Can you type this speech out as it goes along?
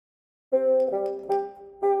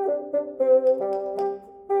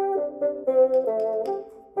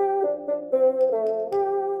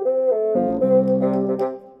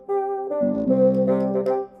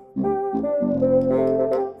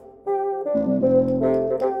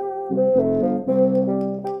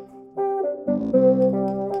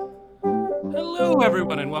Hello,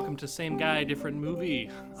 everyone, and welcome to Same Guy, Different Movie.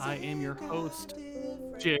 I am your host,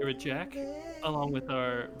 Jared Jack, along with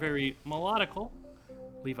our very melodical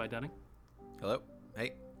Levi Dunning, Hello.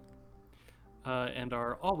 Hey. and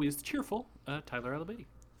our always cheerful Tyler Ellaby.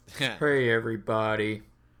 Hey, everybody.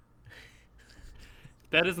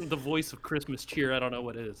 That isn't the voice of Christmas cheer. I don't know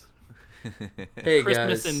what is. Hey,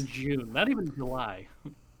 Christmas guys. in June, not even July.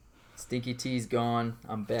 Stinky T's gone.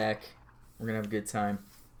 I'm back. We're going to have a good time.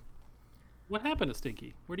 What happened to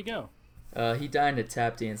Stinky? Where'd he go? He died in a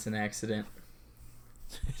tap dancing accident.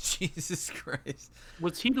 Jesus Christ.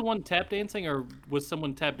 Was he the one tap dancing, or was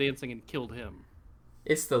someone tap dancing and killed him?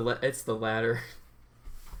 It's the latter.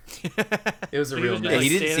 It was a So he real was just, Yeah, mess. he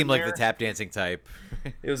didn't standing seem like there? the tap dancing type.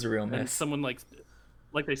 It was a real And mess. someone like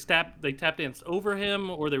they tap danced over him,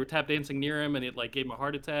 or they were tap dancing near him, and it like gave him a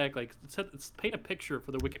heart attack. Like it's paint a picture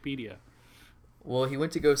for the Wikipedia. Well, we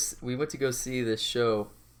went to go see this show,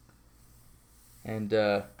 and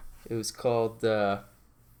it was called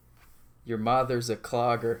Your Mother's a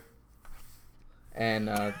Clogger, and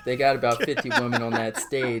they got about 50 women on that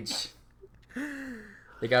stage.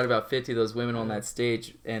 They got about 50 of those women on that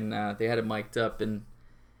stage, and they had it mic'd up, and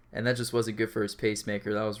that just wasn't good for his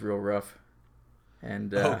pacemaker. That was real rough.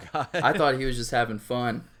 And God. I thought he was just having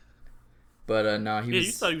fun, but no, he Yeah, was.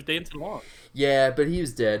 you thought he was dancing along. Yeah, but he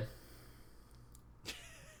was dead.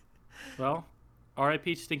 Well,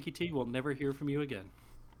 R.I.P. Stinky T. We'll never hear from you again.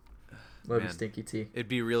 Love you, Man. Stinky T. It'd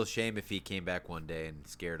be a real shame if he came back one day and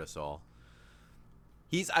scared us all.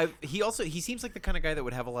 He seems like the kind of guy that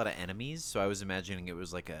would have a lot of enemies, so I was imagining it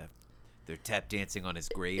was like they're tap dancing on his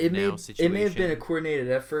grave situation. It may have been a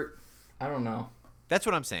coordinated effort. I don't know. That's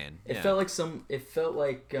what I'm saying. It Yeah. felt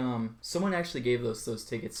like someone actually gave those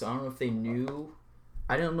tickets. So I don't know if they knew.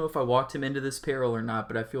 I don't know if I walked him into this peril or not,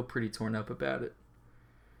 but I feel pretty torn up about it.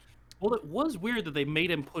 Well, it was weird that they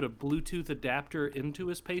made him put a Bluetooth adapter into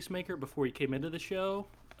his pacemaker before he came into the show.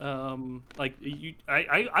 I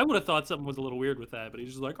would have thought something was a little weird with that, but he's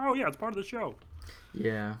just like, oh yeah, it's part of the show.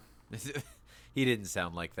 Yeah. He didn't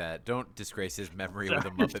sound like that. Don't disgrace his memory with a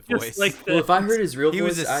It's Muppet just voice. like Well, if I heard his real He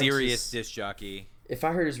voice, was a I'd serious just- disc jockey. If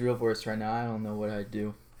I heard his real voice right now, I don't know what I'd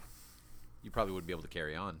do. You probably wouldn't be able to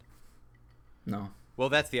carry on. No. Well,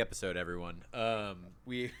 that's the episode, everyone.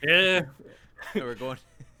 Yeah. We're going.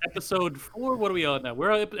 Episode 4. What are we on now? We're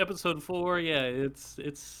on episode 4. Yeah, it's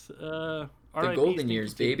The R.I.P. golden Stinky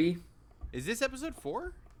years, T. baby. Is this episode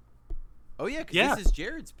 4? Oh yeah, because Yeah. this is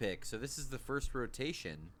Jared's pick, so this is the first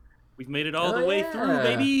rotation. We've made it all Oh, the way yeah. through,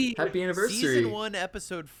 baby. Happy anniversary. Season 1,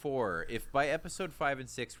 episode 4. If by episode 5 and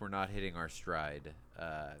 6 we're not hitting our stride,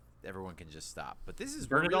 everyone can just stop. But this is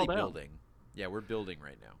Burn we're it all really down. building. Yeah, we're building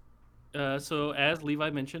right now. So as Levi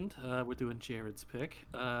mentioned, we're doing Jared's pick,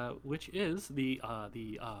 which is the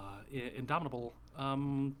indomitable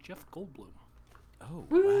Jeff Goldblum. Oh, wow.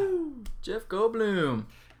 Woo! Jeff Goldblum.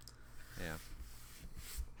 Yeah.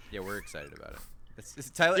 Yeah, we're excited about it. It's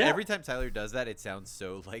Tyler. Yeah. Every time Tyler does that, it sounds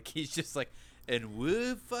so like he's just like, and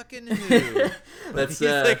woo fucking who. That's He's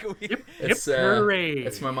like, It's hooray!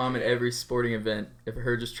 That's my mom at every sporting event. If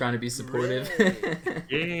her just trying to be supportive.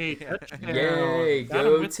 Yay! Touchdown. Yay! Got him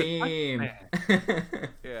Go with the team! touchdown.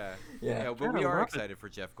 Yeah. Yeah. But Gotta we are love it. excited for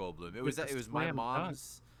Jeff Goldblum. It With was the my slam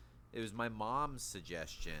mom's. It was my mom's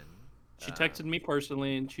suggestion. She texted me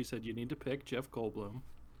personally and she said, "You need to pick Jeff Goldblum."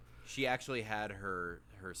 She actually had her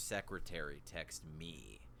secretary text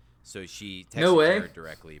me, so she texted No way. Jared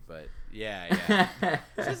directly. But yeah.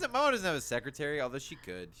 My mom doesn't have a secretary, although she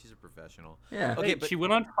could. She's a professional. Yeah. Okay, Hey, but she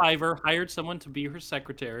went on Fiverr, hired someone to be her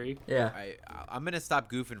secretary. Yeah. I'm gonna stop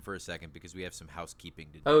goofing for a second because we have some housekeeping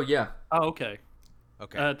to do. Oh yeah. Oh, okay.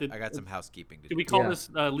 Okay, did- I got some housekeeping to Do do. we call Yeah. this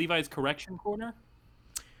Levi's Correction Corner?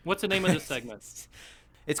 What's the name of this segment?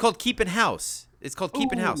 It's called Keeping House. It's called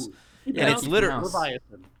Keeping House. Ooh, Yeah, And it's Keeping literally- House.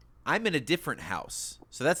 Leviathan. I'm in a different house.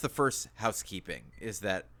 So that's the first housekeeping, is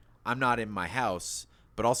that I'm not in my house,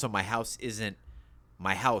 but also my house isn't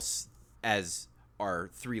my house as our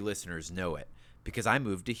 3 listeners know it, because I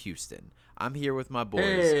moved to Houston. I'm here with my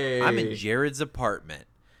boys. I'm in Hey. Jared's apartment.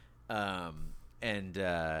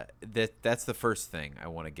 That's the first thing I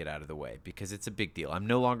want to get out of the way, because it's a big deal. I'm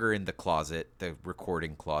no longer in the closet, the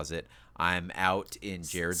recording closet. I'm out in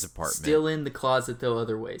Jared's apartment. Still in the closet though.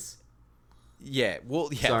 Other ways. Yeah, well,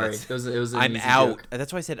 yeah. Sorry, that's- it was an I'm easy out. joke.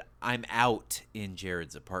 That's why I said I'm out in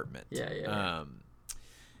Jared's apartment. Yeah.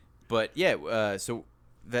 But yeah, so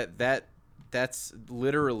that's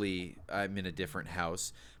literally I'm in a different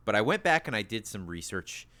house. But I went back and I did some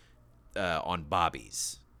research on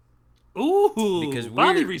bobbies. Ooh, Because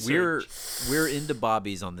body research. we're into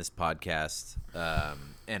bobbies on this podcast,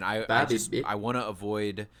 and I want to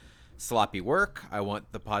avoid sloppy work. I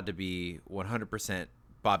want the pod to be 100%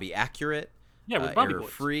 Bobby accurate, Yeah, we're Bobby boys.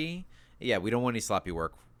 free. Yeah, we don't want any sloppy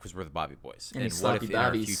work because we're the Bobby boys. Any and sloppy what if in our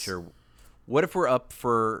bobbies. future, what if we're up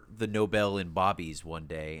for the Nobel in bobbies one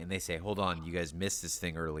day and they say, "Hold on, you guys missed this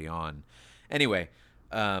thing early on." Anyway,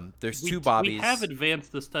 there's two bobbies. We have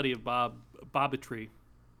advanced the study of bobbitry.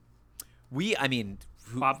 I mean,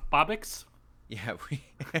 Bobics? yeah,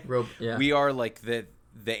 Yeah. we are like the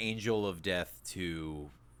angel of death to.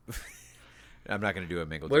 I'm not gonna do a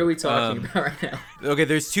mingle. What joke. are we talking about right now? Okay,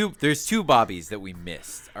 there's two bobbies that we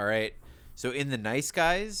missed. All right, so in the Nice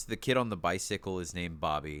Guys, the kid on the bicycle is named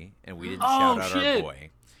Bobby, and we didn't shout out our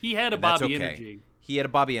boy. He had a And that's Bobby okay. energy. He had a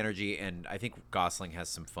Bobby energy, and I think Gosling has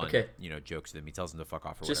some fun, Okay. jokes with him. He tells him to fuck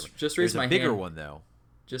off or Just- whatever. just raise There's my a bigger hand. one though.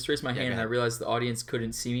 Just raised my Yeah, hand, go and I ahead. realized the audience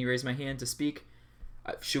couldn't see me raise my hand to speak.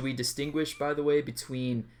 Should we distinguish, by the way,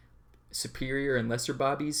 between superior and lesser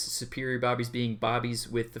bobbies? Superior bobbies being bobbies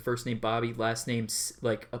with the first name Bobby, last name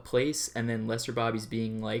like a place, and then lesser bobbies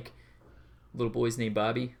being like little boys named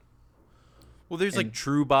Bobby. Well, there's like And-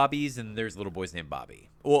 true Bobbies, and there's little boys named Bobby.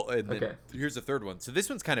 Well, and then Okay. here's the third one. So this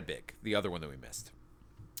one's kind of big. The other one that we missed.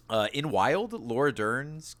 In Wild, Laura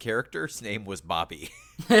Dern's character's name was Bobby.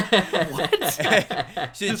 she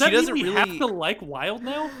Does that doesn't mean we really. have to like Wild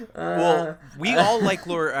now? Well, we all like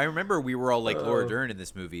Laura. I remember we were all like Laura Oh. Dern in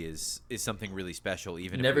this movie is something really special.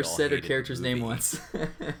 Even if Never we all said her hated the character's name movie. once.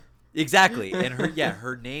 Exactly, and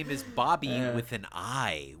her name is Bobby Yeah. with an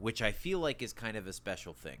I, which I feel like is kind of a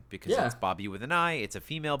special thing because Yeah. it's Bobby with an I. It's a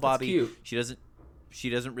female Bobby. cute. She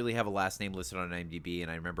doesn't really have a last name listed on IMDb,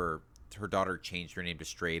 and I remember her daughter changed her name to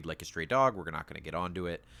Strayed, like a stray dog. We're not going to get onto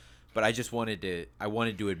it, but I just wanted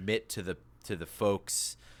to admit to the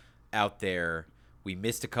folks out there, we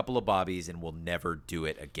missed a couple of Bobbies, and we'll never do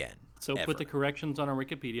it again. So ever. put the corrections on our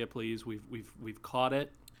Wikipedia, please. We've caught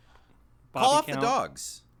it. Call Bobby off the count.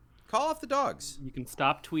 dogs. Call off the dogs. You can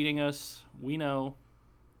stop tweeting us. We know.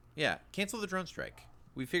 Yeah, cancel the drone strike.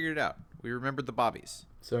 We figured it out. We remembered the Bobbies.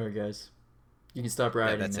 Sorry, guys. You can stop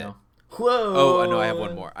rioting that's now. it. Whoa! Oh, no, I have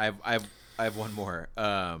one more. I have one more.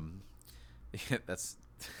 That's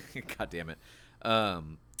God damn it.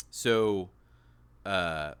 So,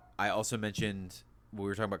 I also mentioned we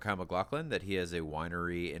were talking about Kyle MacLachlan that he has a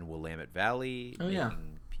winery in Willamette Valley Oh, yeah.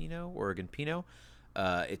 making Pinot, Oregon Pinot.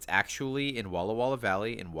 It's actually in Walla Walla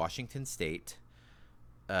Valley in Washington State.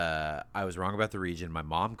 I was wrong about the region. My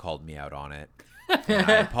mom called me out on it. And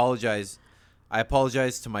I apologize. I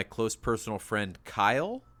apologize to my close personal friend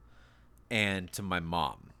Kyle and to my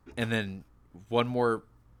mom. And then one more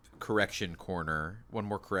correctional corner.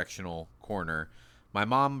 My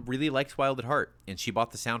mom really likes Wild at Heart, and she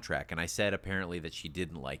bought the soundtrack. And I said apparently that she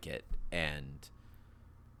didn't like it, and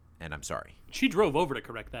I'm sorry. She drove over to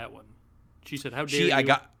correct that one. She said, "How dare you?"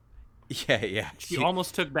 Yeah. She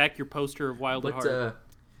almost took back your poster of Wild at But Heart.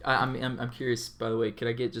 I'm curious. By the way, could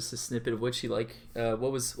I get just a snippet of what she like?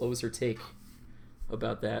 What was her take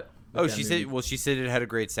about that? Oh, with that movie? she said it had a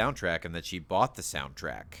great soundtrack and that she bought the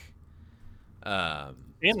soundtrack. And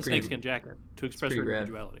the pretty- snakeskin jacket to express her pretty rad.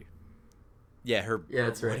 individuality. Yeah, her. Yeah,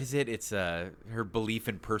 that's right. What is it? It's her belief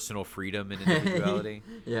in personal freedom and individuality.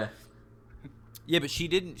 Yeah. Yeah, but she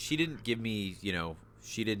didn't give me,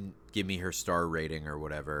 she didn't give me her star rating or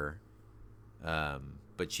whatever.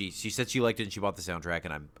 But she said she liked it and she bought the soundtrack,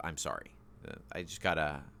 and I'm sorry. I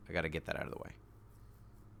gotta get that out of the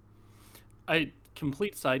way.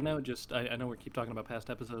 Complete side note, I know we keep talking about past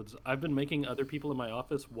episodes. I've been making other people in my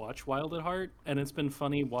office watch Wild at Heart, and it's been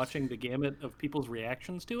funny watching the gamut of people's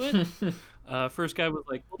reactions to it. First guy was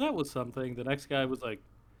like, "Well, that was something." The next guy was like,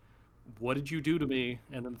 "What did you do to me?"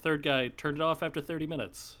 And then the third guy turned it off after 30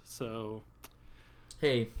 minutes. So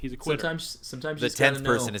Hey, He's a quitter. sometimes The you just gotta 10th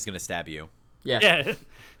person know. is gonna stab you. Yeah. yeah,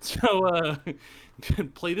 so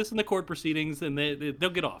play this in the court proceedings, and they'll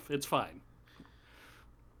get off. It's fine.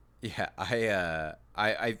 Yeah,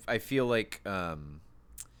 I feel like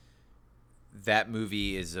that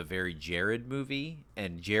movie is a very Jared movie,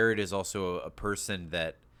 and Jared is also a person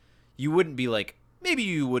that you wouldn't be like, maybe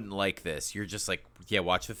you wouldn't like this. You're just like, yeah,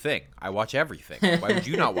 watch the thing. I watch everything. Why would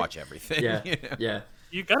you not watch everything? Yeah. You know? Yeah.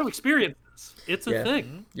 You got to experience this. It's a Yeah.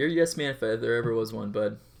 thing. You're a yes man if there ever was one,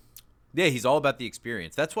 bud. Yeah, he's all about the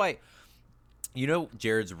experience. That's why,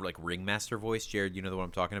 Jared's like ringmaster voice. Jared, you know the one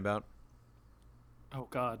I'm talking about? Oh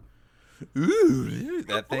God. Ooh,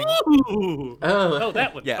 that thing. Ooh. Oh. Oh,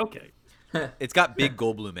 that one. Yeah. Okay. It's got big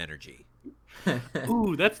Goldblum energy.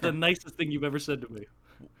 Ooh, that's the nicest thing you've ever said to me.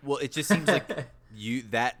 Well, it just seems like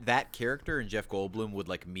that character and Jeff Goldblum would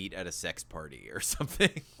like meet at a sex party or something.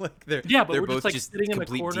 Like Yeah, but they're we're both just like just sitting in the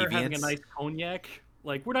complete corner having a deviants. nice cognac.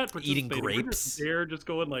 Like we're not Eating participating. We're just grapes. there, just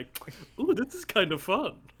going like, "Ooh, this is kind of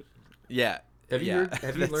fun." Yeah. Have you yeah.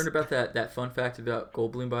 have you learned about that fun fact about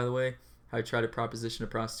Goldblum, by the way? How he tried to proposition a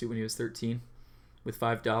prostitute when he was 13 with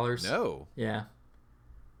 $5? No. Yeah.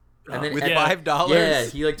 With yeah. $5? Yeah,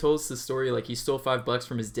 he like told us the story like he stole $5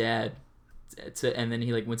 from his dad and then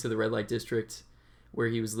he like went to the red light district where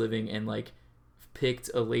he was living and like picked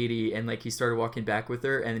a lady and like he started walking back with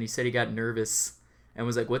her and then he said he got nervous and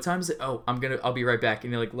was like, "What time is it? Oh, I'll be right back."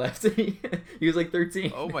 And he like left. He was like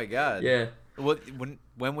 13. Oh my god. Yeah.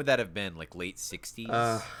 When would that have been? Like late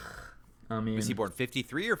 60s? I mean, Was he born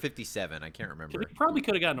 53 or '57? I can't remember. He probably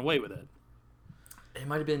could have gotten away with it. it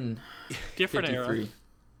might have been Different 53. era.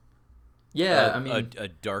 Yeah, I mean, a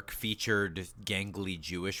dark-featured, gangly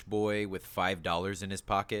Jewish boy with $5 in his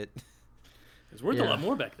pocket. It was worth a Yeah. lot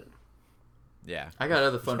more back then. Yeah. I got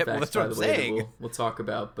other fun Yeah, well, facts that's what by the I'm way that saying. we'll talk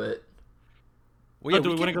about, but Well, yeah,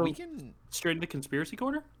 do we wanna go- we can. Straight into conspiracy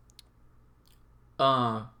corner,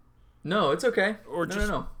 no, it's okay. or no, just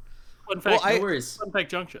no. fun fact. Well, No worries. Fun fact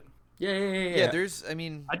junction. Yeah. There's. I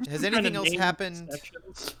mean, I just has been trying anything to else name happened?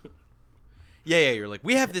 sections. Yeah. You're like,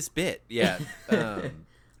 we have this bit. Yeah. I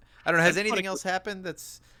don't know. Has That's anything funny. else happened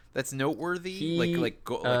that's noteworthy? He, like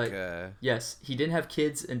Yes, he didn't have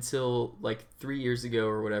kids until like 3 years ago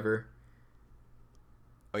or whatever.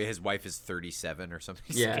 oh yeah, his wife is 37 or something.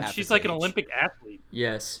 Yeah. And Half she's his like an age. Olympic athlete.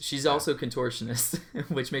 Yes, she's also contortionist,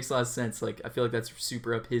 which makes a lot of sense. Like I feel like that's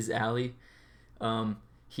super up his alley.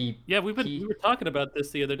 Yeah, we were talking about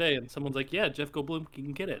this the other day, and someone's like, "Yeah, Jeff Goldblum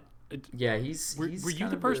can get it." Yeah, he's Were you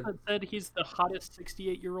kind the of person that said he's the hottest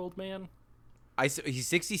 68-year-old man? He's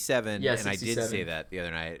 67, Yeah, and I did 67. say that the other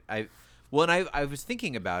night. I was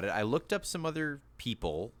thinking about it. I looked up some other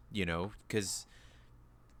people, because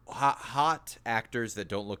hot actors that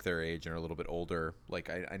don't look their age and are a little bit older. Like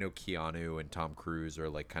I know Keanu and Tom Cruise are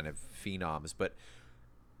like kind of phenoms, but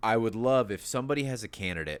I would love if somebody has a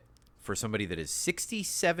candidate for somebody that is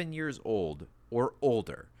 67 years old or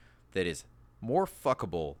older that is more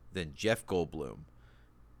fuckable than Jeff Goldblum.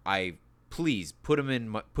 Please put him in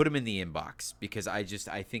the inbox because I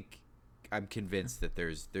think I'm convinced that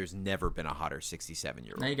there's never been a hotter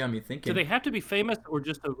 67-year-old. Now you got me Do thinking. they have to be famous or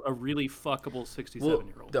just a really fuckable Well,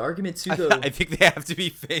 67-year-old? the argument too, though. I think they have to be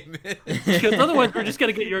famous. Because otherwise, we're just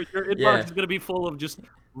gonna get your inbox Yeah. is gonna be full of just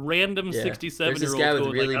random Yeah. 67-year-olds. There's this guy with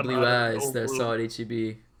going really like, blue eyes that saw at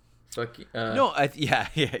HEB. Fuck. No, yeah,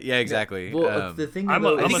 exactly. Well, the thing I'm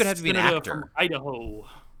though, a I think it I'm would a have to be an senator actor. from Idaho.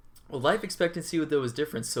 well, life expectancy though was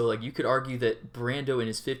different. So like you could argue that Brando in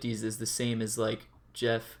his 50s is the same as like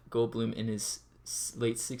Jeff Goldblum in his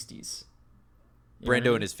late 60s. You know what I Brando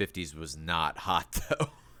mean? in his 50s was not hot though.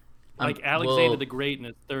 Like well, Alexander the Great in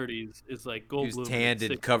his 30s is like Goldblum. He was in his tanned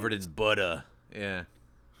and 60s. covered in butter. Yeah.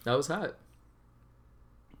 That was hot.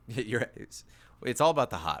 It's all about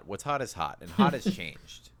the hot. What's hot is hot, and hot has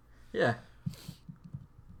changed. Yeah.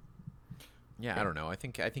 Yeah, I don't know. I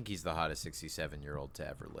think he's the hottest 67-year-old to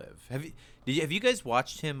ever live. Have you guys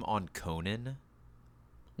watched him on Conan?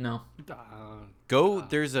 No.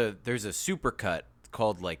 There's a supercut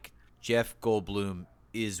called like Jeff Goldblum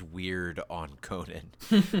is weird on Conan.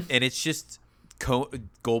 And it's just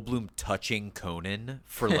Goldblum touching Conan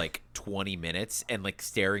for like 20 minutes and like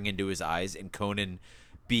staring into his eyes and Conan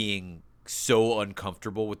being so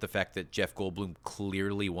uncomfortable with the fact that Jeff Goldblum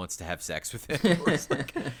clearly wants to have sex with him.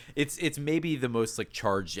 It's maybe the most like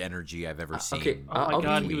charged energy I've ever seen. okay, Oh my I'll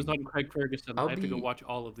God, be- he was on Craig Ferguson. I'll I have to go be- watch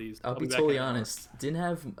all of these. I'll be back totally in an hour. honest. Didn't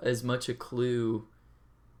have as much a clue.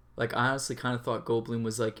 Like I honestly kind of thought Goldblum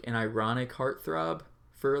was like an ironic heartthrob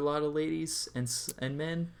for a lot of ladies and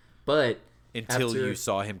men, but Until after- you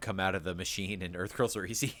saw him come out of the machine in Earth Girls Are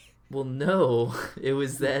Easy. well, no, it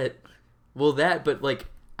was that. Well, but like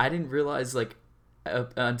I didn't realize like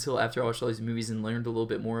until after I watched all these movies and learned a little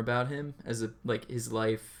bit more about him as like his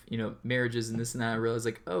life, marriages and this and that. I realized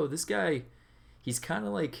like, oh, this guy, he's kind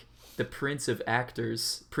of like the Prince of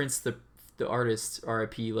actors, Prince the artist,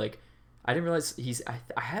 R.I.P. Like I didn't realize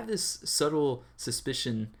I have this subtle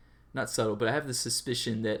suspicion, not subtle, but I have this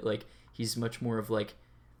suspicion that like he's much more of like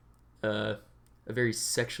a very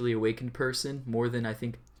sexually awakened person, more than I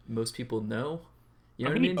think most people know. You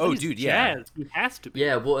know what I mean? Oh, he's dude, yeah. jazz. He has to be.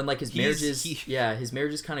 Yeah, well, and like his He's- marriages, he- his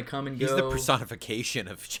marriages kind of come and go. He's the personification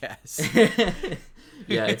of jazz.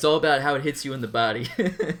 Yeah, it's all about how it hits you in the body.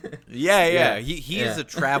 Yeah. Yeah, He is yeah. a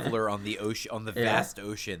traveler on the ocean, on the Yeah. vast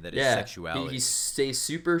ocean that is Yeah, sexuality. he stays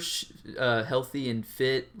super healthy and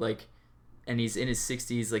fit, like, and he's in his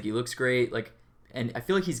 60s. Like he looks great. Like, and I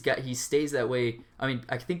feel like he stays that way. I mean,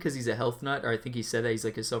 I think because he's a health nut, or I think he said that he's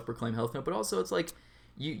like a self-proclaimed health nut. But also, it's like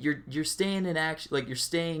you're staying in action. Like you're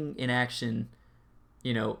staying in action.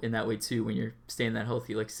 You know, in that way too. When you're staying that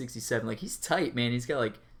healthy, like 67, like he's tight, man. He's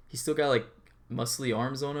still got like muscly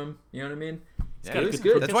arms on him. You know what I mean? Yeah, It looks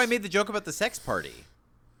good. That's why I made the joke about the sex party.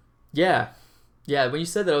 Yeah. When you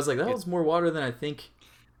said that, I was like, that was more water than I think.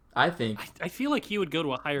 I feel like he would go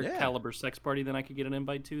to a higher Yeah. caliber sex party than I could get an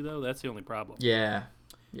invite to, though. That's the only problem. Yeah.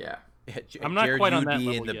 I'm not Jared, quite on you would that be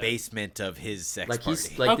level in the yet. basement of his sex Like party.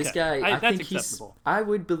 he's like this Okay. guy. I That's think he's. acceptable. I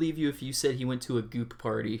would believe you if you said he went to a Goop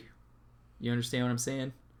party. You understand what I'm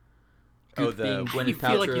saying? Goop the- being I Gwyneth You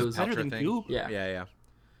feel like he's Paltrow's. better Paltrow than thing. Goop? Yeah. Yeah.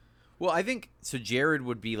 Well, I think so. Jared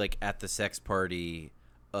would be like at the sex party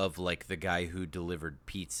of like the guy who delivered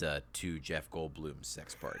pizza to Jeff Goldblum's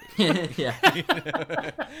sex party, Yeah.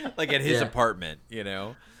 like at his Yeah. apartment. You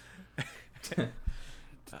know.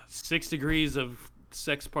 6 degrees of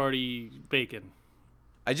sex party bacon.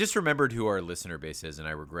 I just remembered who our listener base is, and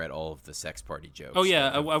I regret all of the sex party jokes. Oh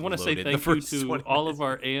yeah, that I want to say loaded the thank you first to 20 all minutes. of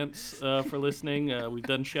our aunts for listening. We've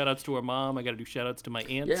done shout outs to our mom. I got to do shout outs to my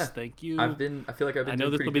aunts. Yeah. Thank you. I feel like I've been I know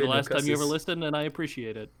doing this pretty will be the good, no last time you ever cusses. listen, and I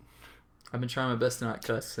appreciate it. I've been trying my best to not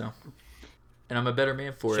cuss, so. And I'm a better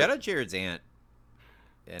man for Shout it. out Jared's aunt,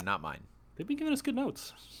 and not mine. They've been giving us good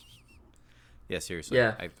notes. Yeah, seriously.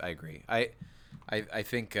 Yeah. I agree. I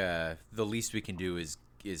think the least we can do is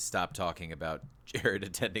stop talking about Jared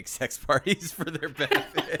attending sex parties for their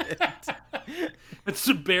benefit. It's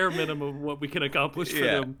the bare minimum of what we can accomplish for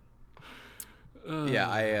Yeah. them.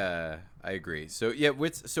 Yeah, I agree. So yeah,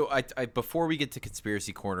 I before we get to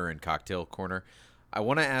conspiracy corner and cocktail corner, I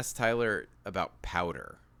want to ask Tyler about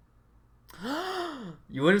powder.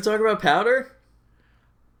 You want to talk about powder?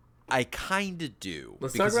 I kind of do.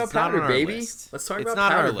 Let's because talk about it's not powder, on our baby. list. Let's talk It's about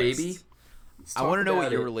not on our powder, list. baby. Let's I want to talk know what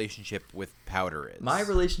about your it. relationship with powder is. My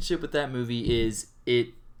relationship with that movie is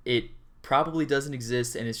it probably doesn't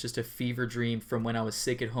exist, and it's just a fever dream from when I was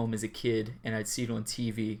sick at home as a kid and I'd see it on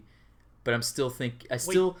TV. But Powder Does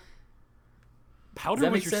that was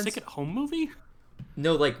make your sense? sick at home movie?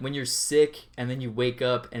 no, like when you're sick and then you wake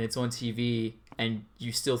up and it's on TV and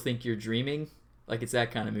you still think you're dreaming, like it's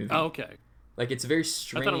that kind of movie. Oh, okay. Like it's very I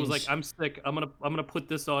strange. thought it was like I'm sick. I'm gonna put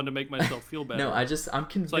this on to make myself feel better. No, I'm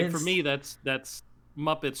convinced. It's like for me that's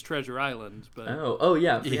Muppets Treasure Island, but Oh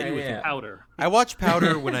yeah, you yeah, with yeah. powder. I watch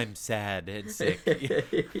powder when I'm sad and sick.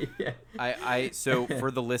 Yeah. So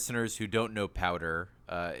for the listeners who don't know powder,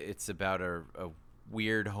 it's about a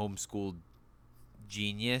weird homeschooled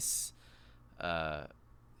genius,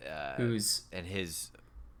 Who's and his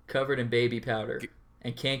covered in baby powder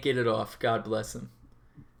and can't get it off. God bless him.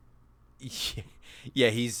 yeah,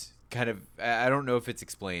 he's kind of. I don't know if it's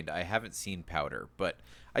explained. I haven't seen powder, but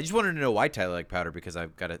I just wanted to know why Tyler liked powder because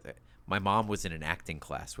I've got my mom was in an acting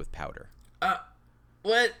class with powder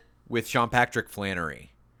What? with Sean Patrick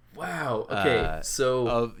Flannery. Wow. Okay.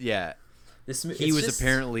 So Yeah. this He was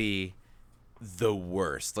apparently the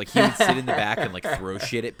worst. Like he would sit in the back and like throw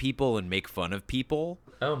shit at people and make fun of people.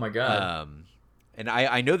 Oh my god. And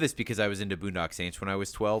I know this because I was into Boondock Saints when I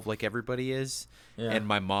was 12, like everybody is. Yeah. And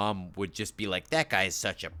my mom would just be like, "That guy is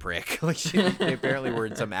such a prick." Like they apparently were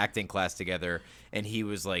in some acting class together, and he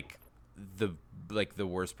was like the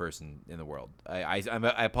worst person in the world. I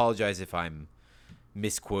apologize if I'm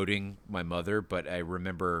misquoting my mother, but I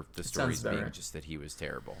remember the stories being right. just that he was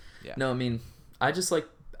terrible. Yeah. No, I mean, I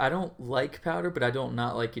don't like powder, but I don't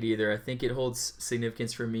not like it either. I think it holds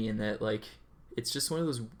significance for me in that like it's just one of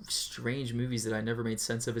those strange movies that I never made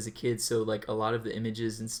sense of as a kid. So like a lot of the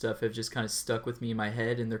images and stuff have just kind of stuck with me in my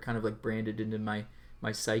head, and they're kind of like branded into my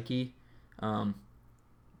psyche.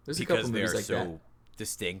 There's a couple Because they movies are like so that.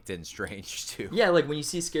 distinct and strange too. Yeah, like when you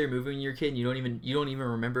see a scary movie when you're a kid, and you don't even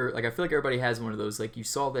remember. Like I feel like everybody has one of those. Like you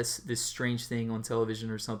saw this strange thing on television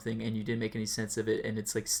or something, and you didn't make any sense of it, and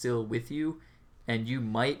it's like still with you, and you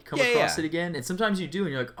might come across it again. And sometimes you do,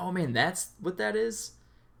 and you're like, oh man, that's what that is.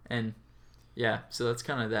 And yeah, so that's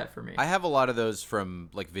kind of that for me. I have a lot of those from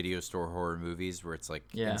like video store horror movies where it's like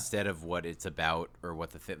Yeah. instead of what it's about or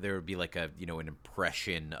what there would be like a an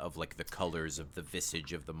impression of like the colors of the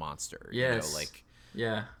visage of the monster. Yes. Like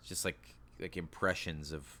Yeah. just like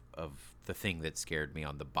impressions of the thing that scared me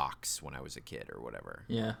on the box when I was a kid or whatever.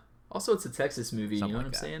 Yeah. Also, it's a Texas movie. Something You know like what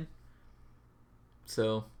I'm that. saying?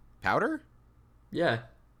 So Powder? yeah,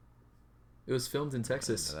 it was filmed in I didn't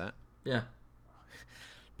Texas. know that. Yeah.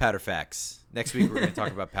 Powder facts. Next week we're going to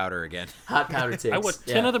talk about Powder again. Hot powder takes. I watched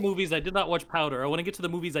 10 other movies. I did not watch Powder. I want to get to the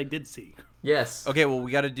movies I did see. Yes. Okay, well we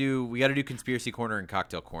got to do Conspiracy Corner and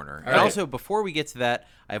Cocktail Corner. And right. also, before we get to that,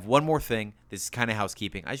 I have one more thing. This is kind of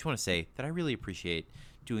housekeeping. I just want to say that I really appreciate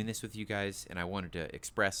doing this with you guys, and I wanted to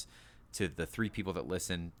express to the 3 people that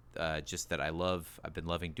listen just that I've been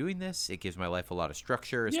loving doing this. It gives my life a lot of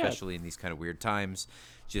structure, especially in these kind of weird times.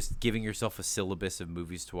 Just giving yourself a syllabus of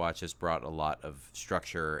movies to watch has brought a lot of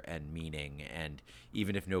structure and meaning, and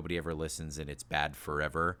even if nobody ever listens and it's bad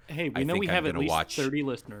forever, Hey, we I know think we I'm have at gonna least watch, 30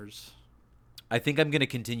 listeners. I think I'm going to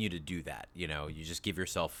continue to do that. You know, you just give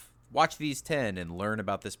yourself, watch these 10 and learn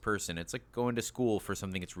about this person. It's like going to school for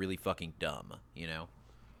something that's really fucking dumb, you know?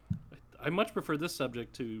 I much prefer this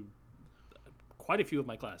subject to quite a few of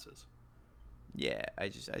my classes. Yeah, I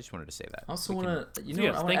just wanted to say that. I also We want to, So what I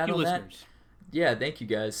yes, want to thank add you, on listeners. that. Yeah, thank you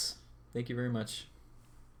guys. Thank you very much.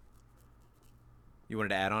 You wanted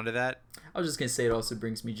to add on to that? I was just gonna say it also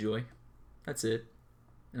brings me joy. That's it.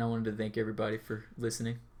 And I wanted to thank everybody for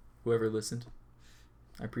listening. Whoever listened,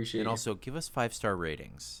 I appreciate And it. also, give us 5-star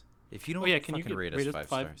ratings. If you don't Oh yeah, can you fucking rate rate us us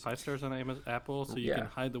 5 stars. 5 stars on Apple so you Yeah. can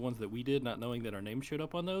hide the ones that we did, not knowing that our name showed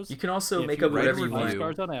up on those? You can also If make you up rate whatever us you 5 want.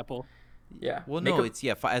 stars on Apple. Yeah. Well, make no, up, it's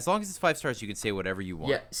as long as it's 5 stars, you can say whatever you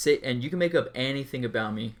want. yeah. Say, and you can make up anything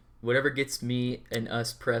about me. Whatever gets me and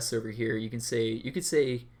us press over here, you could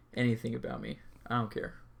say anything about me. I don't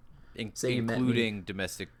care. Say you met me. Including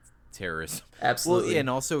domestic terrorism. Absolutely. Well, and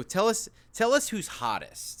also tell us who's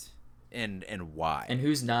hottest and why. And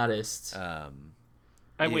who's nottest?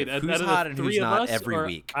 Wait, who's out of hot the and 3 who's of not us, every or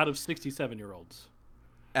week? out of 67-year-olds?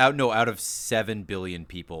 Out of 7 billion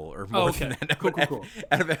people or more okay. than that. Cool.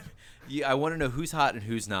 Out of, I want to know who's hot and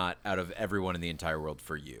who's not out of everyone in the entire world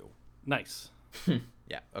for you. Nice.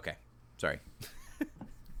 Yeah. Okay. Sorry.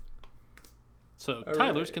 So All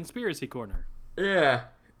Tyler's right. Conspiracy Corner. Yeah.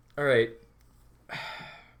 All right.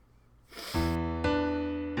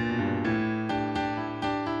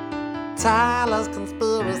 Tyler's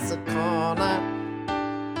Conspiracy Corner.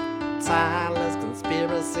 Tyler's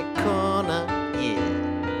Conspiracy Corner.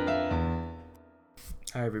 Yeah.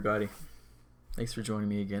 Hi, everybody. Thanks for joining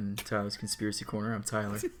me again in Tyler's Conspiracy Corner. I'm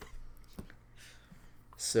Tyler.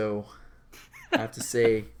 So, I have to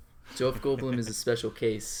say, Jeff Goldblum is a special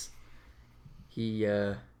case. He,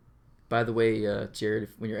 by the way, Jared,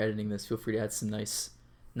 when you're editing this, feel free to add some nice,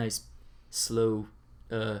 slow,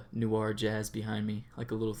 noir jazz behind me,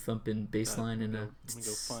 like a little thumping bass line and a. Let me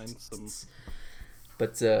go find some.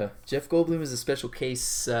 But Jeff Goldblum is a special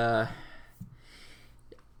case.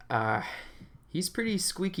 He's pretty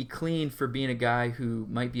squeaky clean for being a guy who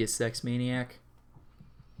might be a sex maniac.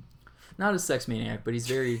 Not a sex maniac, but he's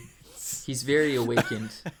very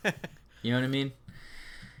awakened. You know what I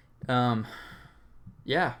mean?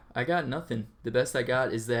 Yeah, I got nothing. The best I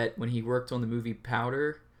got is that when he worked on the movie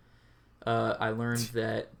Powder, I learned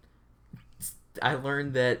that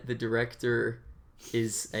the director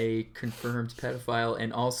is a confirmed pedophile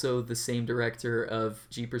and also the same director of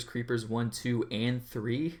Jeepers Creepers 1, 2, and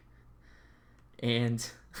 3. And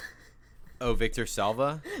Oh, Victor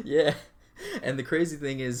Salva? yeah, and the crazy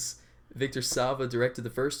thing is Victor Salva directed the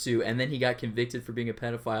first 2 and then he got convicted for being a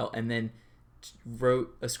pedophile and then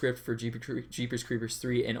wrote a script for Jeepers Creepers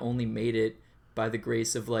 3 and only made it by the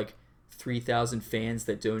grace of like 3,000 fans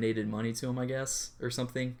that donated money to him, I guess, or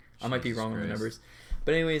something. I might be Jesus wrong on the Christ. numbers.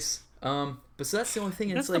 But anyways, but so that's the only thing,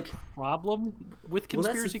 and That's it's like, the problem with Well, that's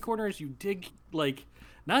Conspiracy the- Corner is you dig like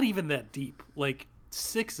not even that deep, like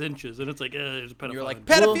 6 inches, and it's like there's a pedophile. You're like, in-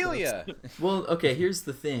 pedophilia! well, okay, here's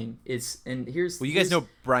the thing. Here's Well, you guys know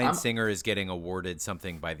Bryan I'm- Singer is getting awarded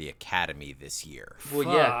something by the Academy this year. Well,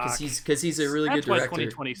 yeah, Fuck. because he's a really That's good why director.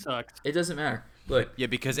 2020 sucks. It doesn't matter. Look, Yeah,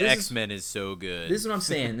 because This is- X-Men is so good. this is what I'm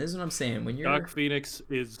saying. When you're Dark Phoenix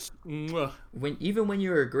is. Mwah. even when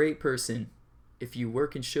you're a great person, if you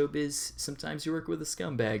work in showbiz, sometimes you work with a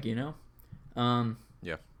scumbag, you know?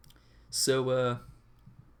 Yeah. So,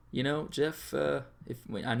 Jeff,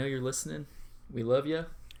 I know you're listening, we love you.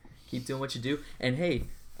 Keep doing what you do. And hey,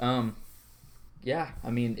 yeah, I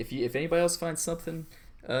mean, if anybody else finds something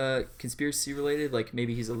conspiracy related, like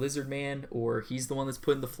maybe he's a lizard man or he's the one that's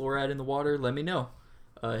putting the fluoride in the water, let me know.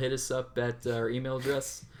 Hit us up at our email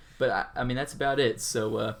address. But I mean, that's about it.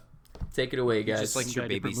 So take it away, guys. just like your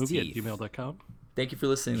baby's teeth. @gmail.com. Thank you for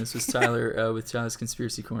listening. This was Tyler with Tyler's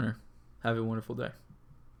Conspiracy Corner. Have a wonderful day.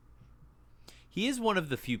 He is one of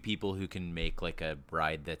the few people who can make like a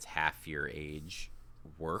bride that's half your age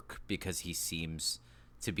work because he seems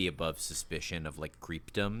to be above suspicion of like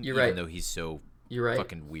creepdom, You're even right. though he's so You're right.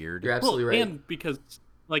 fucking weird. You're absolutely right. And because,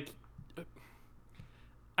 like,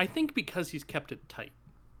 I think because he's kept it tight.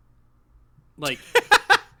 Like,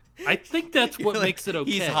 I think that's what makes it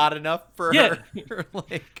okay. He's hot enough for Yeah. her.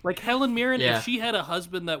 Like Helen Mirren, Yeah. if she had a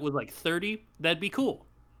husband that was like 30, that'd be cool.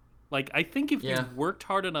 Like I think if Yeah. you worked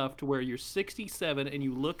hard enough to where you're 67 and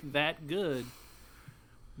you look that good,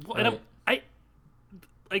 well, and Right. I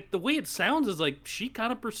like the way it sounds is like she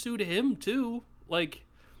kind of pursued him too. Like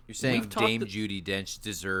You're saying We've talked Dame to- Judi Dench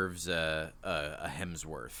deserves a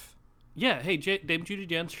Hemsworth. yeah, hey Dame Judi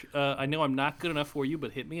Dench, I know I'm not good enough for you,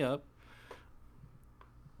 but hit me up.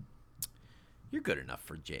 You're good enough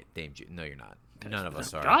for Dame Judi. No, you're not. None of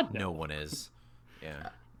us are. God, no. No one is. Yeah.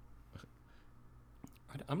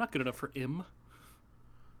 I'm not good enough for him.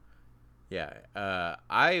 Yeah.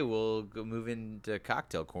 I will go move into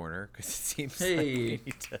cocktail corner because it seems like Hey.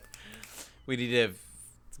 we need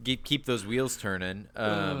to keep those wheels turning.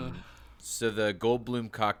 So the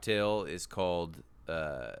Goldblum cocktail is called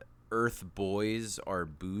Earth Boys Are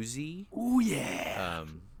Boozy. Oh yeah.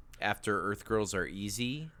 After Earth Girls Are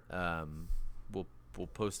Easy. We'll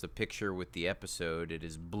post a picture with the episode. It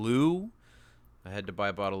is blue. I had to buy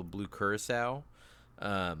a bottle of blue Curacao.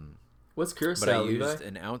 What's But Curacao, I used Levi?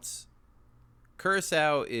 an ounce.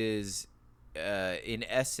 Curacao is, in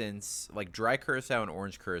essence, like dry Curacao and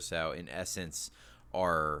orange Curacao. In essence,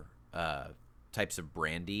 are types of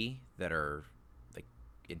brandy that are like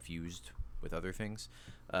infused with other things.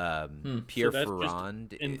 Pierre So that's just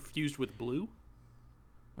Ferrand. infused with blue.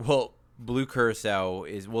 Well, blue Curacao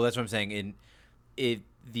is that's what I'm saying.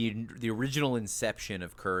 The original inception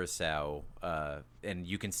of Curacao, and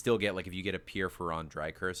you can still get, like, if you get a Pierre Ferrand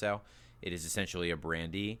dry Curacao, it is essentially a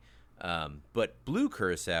brandy. But blue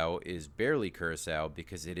Curacao is barely Curacao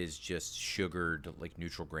because it is just sugared, like,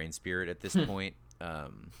 neutral grain spirit at this point.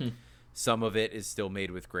 Some of it is still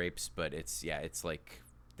made with grapes, but it's like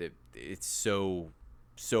it's so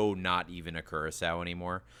not even a Curacao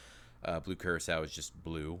anymore. Blue Curacao is just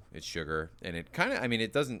blue. It's sugar, and it kind of,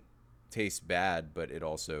 it doesn't taste bad, but it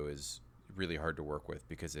also is really hard to work with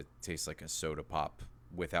because it tastes like a soda pop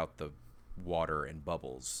without the water and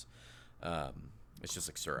bubbles. It's just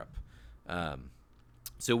like syrup.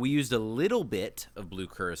 So we used a little bit of blue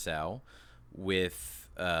Curacao with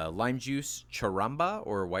lime juice, charamba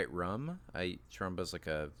or white rum. Charamba is like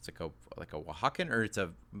a Oaxacan, or it's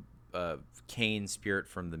a cane spirit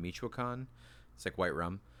from the Michoacan. It's like white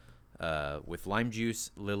rum. With lime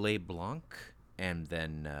juice, Lillet Blanc, and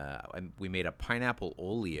then we made a pineapple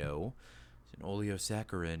oleo. An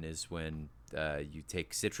oleosaccharin is when you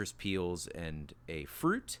take citrus peels and a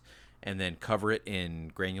fruit and then cover it in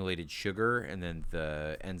granulated sugar, and then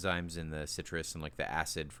the enzymes in the citrus and like the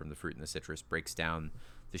acid from the fruit and the citrus breaks down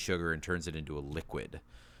the sugar and turns it into a liquid.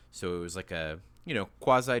 So it was like a,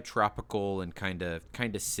 quasi-tropical and kind of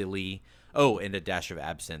silly. Oh, and a dash of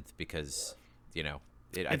absinthe because, I It's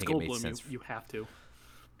think it made Goldblum. sense. You have to.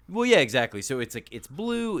 Well, yeah, exactly. So it's like, it's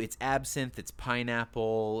blue, it's absinthe, it's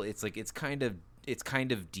pineapple. It's like, it's kind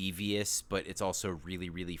of devious, but it's also really,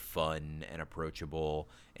 really fun and approachable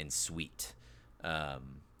and sweet.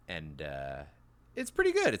 And it's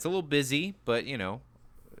pretty good. It's a little busy, but we're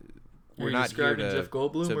You're not here describing to. Jeff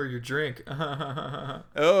Goldblum to- or your drink?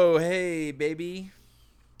 Oh, hey, baby.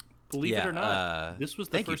 Believe it Yeah, or not, this was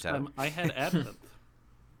the thank you, first Tyler. time I had absinthe.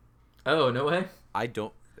 Oh, no way. I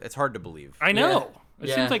don't. It's hard to believe. I know. It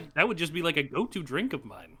Yeah. seems like that would just be like a go-to drink of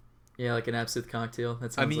mine. Yeah, like an absinthe cocktail.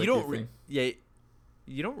 That sounds you like don't. your thing.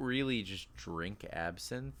 You don't really just drink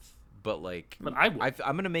absinthe, but like. But I would.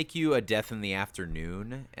 I'm gonna make you a death in the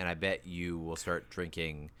afternoon, and I bet you will start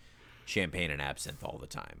drinking champagne and absinthe all the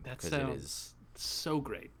time That because it sounds is. so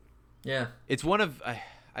great. Yeah. It's one of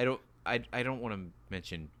I don't want to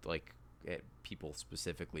mention like people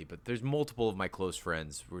specifically, but there's multiple of my close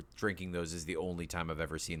friends who are drinking those is the only time I've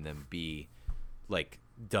ever seen them be like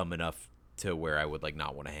dumb enough to where I would like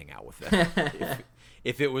not want to hang out with them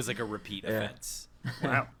if it was like a repeat offense.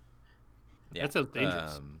 Wow. Yeah. That sounds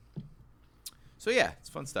dangerous. So yeah, it's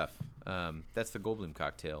fun stuff. That's the Goldblum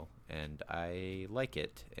cocktail, and I like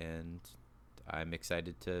it, and I'm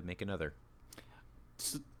excited to make another.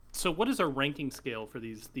 So what is our ranking scale for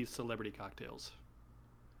these celebrity cocktails?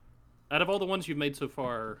 Out of all the ones you've made so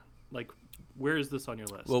far, like where is this on your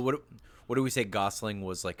list? Well, what do we say? Gosling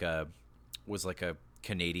was like a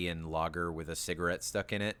Canadian lager with a cigarette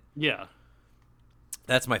stuck in it. yeah.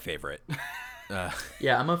 That's my favorite.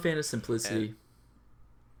 Yeah, I'm a fan of simplicity.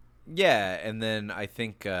 Yeah, and then I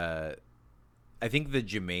think the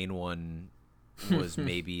Jermaine one was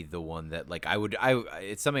maybe the one that like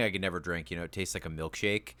it's something I could never drink. It tastes like a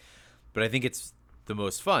milkshake, but I think it's the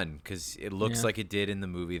most fun because it looks Yeah. like it did in the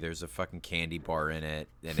movie. There's a fucking candy bar in it,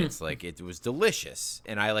 and it's like it was delicious.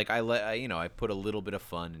 And I put a little bit of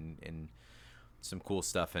fun in some cool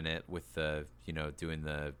stuff in it with the doing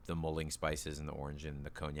the mulling spices and the orange and the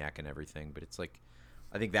cognac and everything. But it's like,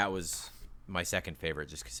 I think that was my second favorite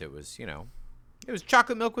just because it was it was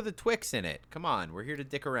chocolate milk with a Twix in it. Come on, we're here to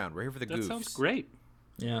dick around. We're here for the goofs. That sounds great.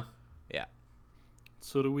 Yeah. Yeah.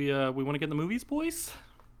 So do we want to get in the movies, boys?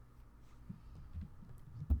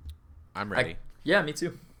 I'm ready. Yeah, me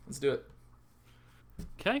too. Let's do it.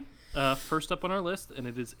 Okay. First up on our list, and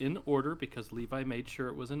it is in order because Levi made sure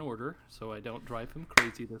it was in order, so I don't drive him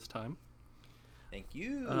crazy this time. Thank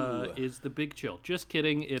you. Is The Big Chill. Just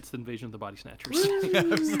kidding. It's Invasion of the Body Snatchers. I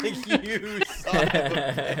was like, you son of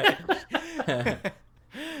a bitch.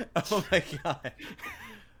 Oh my god.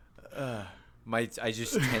 I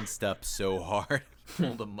just tensed up so hard.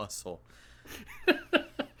 Pulled a muscle.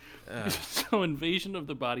 So Invasion of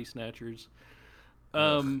the Body Snatchers.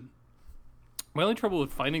 My only trouble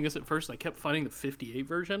with finding this at first, I kept finding the 58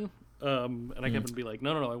 version. And I kept being like,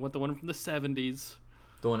 no, I want the one from the 70s.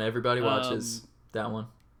 The one everybody watches. That one.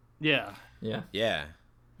 Yeah. Yeah. Yeah.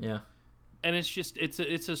 Yeah. And it's just it's a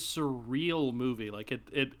surreal movie. Like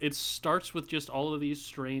it starts with just all of these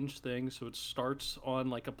strange things. So it starts on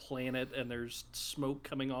like a planet and there's smoke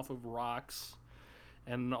coming off of rocks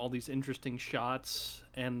and all these interesting shots.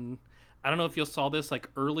 And I don't know if you saw this, like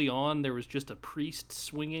early on there was just a priest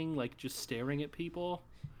swinging, like just staring at people.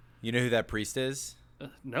 You know who that priest is?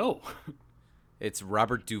 No. It's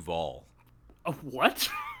Robert Duvall. What?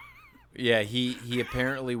 Yeah, he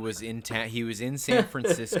apparently was in town. He was in San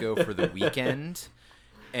Francisco for the weekend,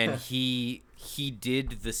 and he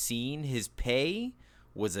did the scene. His pay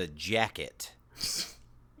was a jacket.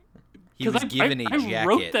 He was given a jacket. I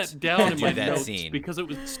wrote that down in my that notes scene. because it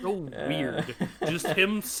was so weird. Just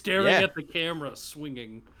him staring at the camera,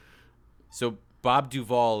 swinging. So Bob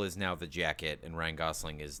Duvall is now the jacket, and Ryan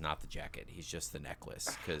Gosling is not the jacket. He's just the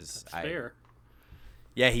necklace. Because fair.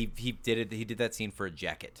 Yeah, he did it. He did that scene for a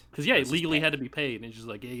jacket. Because he legally had to be paid, and he's just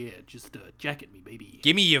like, yeah, just jacket me, baby.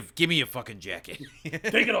 Give me your fucking jacket.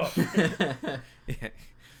 Take it off. Yeah.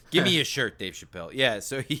 Give me a shirt, Dave Chappelle. Yeah,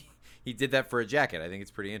 so he did that for a jacket. I think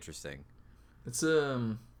it's pretty interesting. It's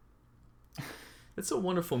a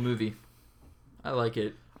wonderful movie. I like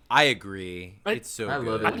it. I agree. It's so I good.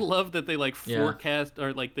 love it. I love that they like forecast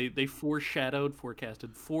or like they foreshadowed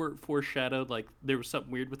like there was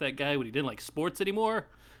something weird with that guy when he didn't like sports anymore.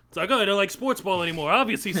 It's like, oh, I don't like sports ball anymore.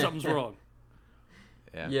 Obviously something's wrong.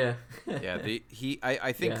 Yeah. Yeah. Yeah.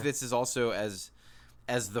 I think this is also as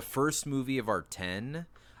the first movie of our 10.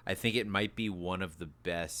 I think it might be one of the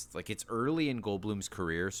best. Like, it's early in Goldblum's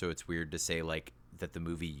career, so it's weird to say like that the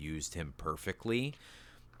movie used him perfectly.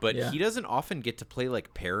 But he doesn't often get to play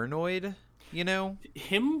like paranoid, Him?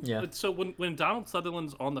 Yeah. So when Donald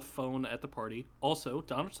Sutherland's on the phone at the party, also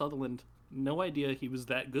Donald Sutherland, no idea he was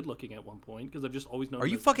that good looking at one point because I've just always known. Are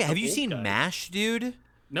you fucking? Have you seen MASH, dude?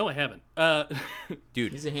 No, I haven't.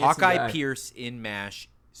 Dude, He's a handsome Hawkeye guy. Pierce in MASH,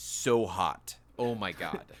 so hot. Oh my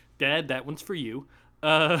god. Dad, that one's for you.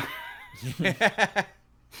 But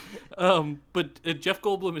Jeff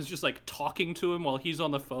Goldblum is just like talking to him while he's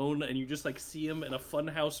on the phone, and you just like see him in a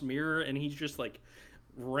funhouse mirror, and he's just like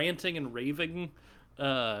ranting and raving.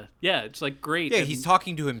 It's like great. Yeah, and he's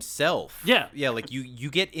talking to himself. Yeah. Yeah, like you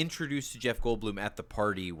get introduced to Jeff Goldblum at the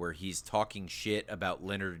party where he's talking shit about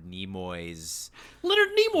Leonard Nimoy's Leonard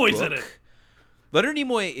Nimoy's in book. it. Leonard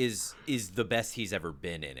Nimoy is the best he's ever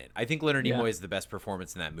been in it. I think Leonard Yeah. Nimoy is the best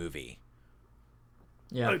performance in that movie.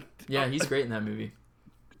 Yeah. Yeah, he's great in that movie.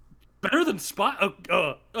 Better than Spot.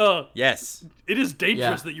 Yes. It is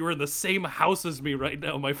dangerous Yeah. that you are in the same house as me right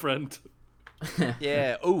now, my friend.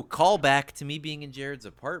 Yeah. Oh, call back to me being in Jared's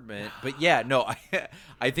apartment. But yeah, no,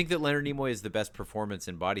 I think that Leonard Nimoy is the best performance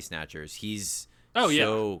in Body Snatchers. He's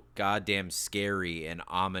so goddamn scary and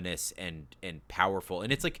ominous and powerful.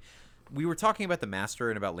 And it's like, we were talking about The Master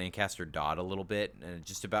and about Lancaster Dodd a little bit, and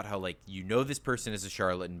just about how, like, this person is a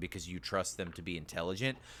charlatan because you trust them to be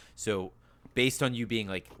intelligent. So based on you being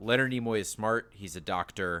like, Leonard Nimoy is smart, he's a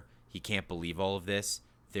doctor, he can't believe all of this,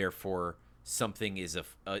 therefore something is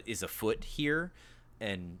afoot here,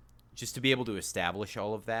 and just to be able to establish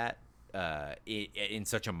all of that in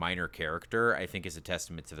such a minor character, I think is a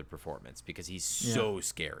testament to the performance because he's so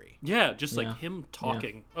scary. Yeah, just like him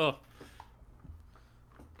talking. Oh,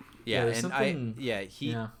 Yeah, there's and something-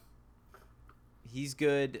 he's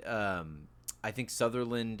good. I think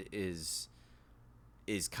Sutherland is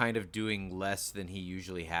kind of doing less than he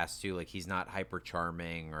usually has to. Like, he's not hyper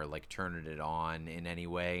charming or like turning it on in any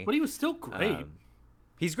way. but he was still great.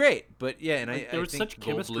 He's great, but yeah, and Like, I there was think such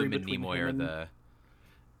chemistry Goldblum and between Nimoy him are and-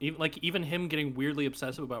 the Even him getting weirdly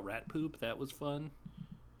obsessive about rat poop, that was fun.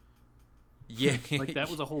 yeah Like that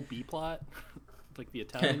was a whole B plot, like the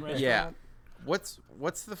Italian restaurant. yeah. what's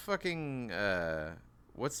the fucking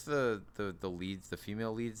what's the leads, the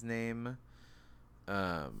female lead's name?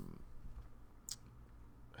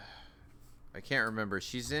 I can't remember.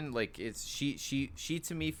 She's in like she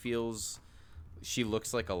to me feels she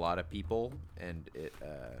looks like a lot of people, and it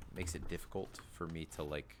makes it difficult for me to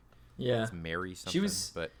like Yeah. to marry something. She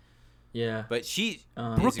was. but Yeah. she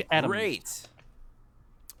Brooke is Adams. great.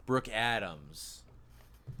 Brooke Adams.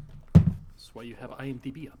 That's why you have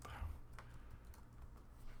IMDb up.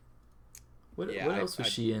 What Yeah, else was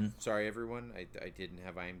she in? Sorry, everyone. I didn't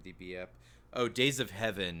have IMDb up. Oh, Days of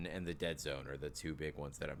Heaven and The Dead Zone are the two big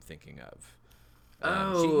ones that I'm thinking of.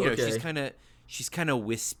 Okay. She's kind of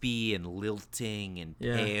wispy and lilting and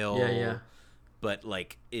Yeah, pale. yeah. But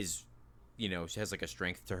like is, she has like a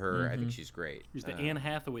strength to her. I think she's great. She's the Anne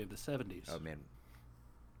Hathaway of the 70s. Oh man,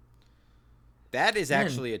 that is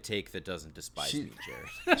actually a take that doesn't despise she- me,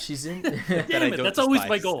 Jared. She's in. That I Damn it, don't that's always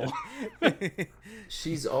my despise. goal.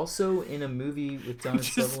 She's also in a movie with Donald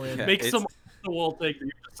Just Sutherland. make it's- some the wall take where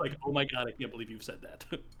you're just like, oh my god, I can't believe you've said that.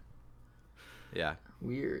 Yeah.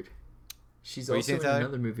 Weird. She's What are you also saying, in Tyler?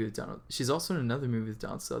 another movie with Donald. She's also in another movie with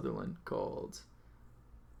Donald Sutherland called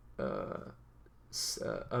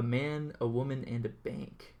A Man, a Woman, and a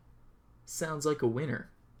Bank. Sounds like a winner.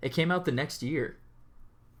 It came out the next year.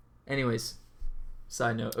 Anyways,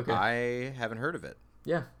 side note. Okay. I haven't heard of it.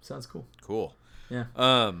 Yeah, sounds cool. Cool. Yeah.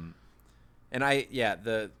 And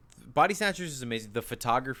the Body Snatchers is amazing. The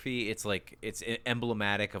photography, it's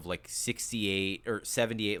emblematic of like 68 or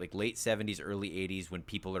 78, like late 70s, early 80s, when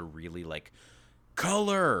people are really like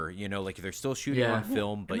color, like they're still shooting Yeah. on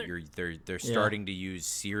film, but And they're starting to use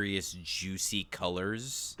serious, juicy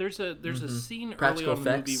colors. There's a scene Practical early on in the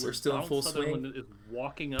movie effects where are still in Donald full Sutherland swing. is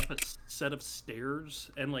walking up a set of stairs,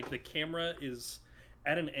 and like the camera is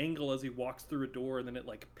at an angle as he walks through a door, and then it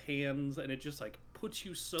like pans, and it just like puts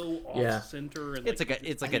you so off Yeah. center. And It's you like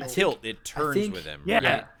just a feel- tilt. It turns think- with him. Yeah. right?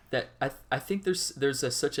 Yeah, that I think there's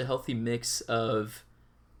such a healthy mix of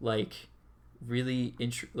like really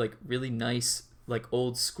really nice like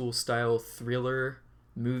old school style thriller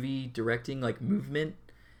movie directing, like movement,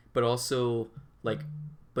 but also like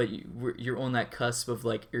you're on that cusp of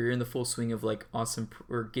like you're in the full swing of like awesome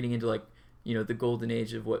or getting into like the golden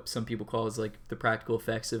age of what some people call is like the practical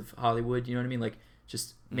effects of Hollywood. You know what I mean? Like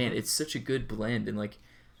just man, it's such a good blend, and like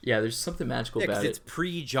yeah, there's something magical Yeah, because about it's it.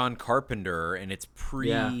 pre John Carpenter and it's pre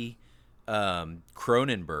Yeah.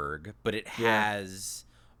 Cronenberg, but it Yeah. has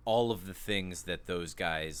all of the things that those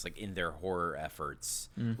guys like in their horror efforts.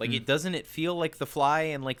 Mm-hmm. Like it feel like The Fly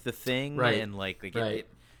and like The Thing, Right. and like Right.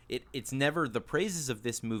 it's never, the praises of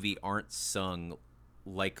this movie aren't sung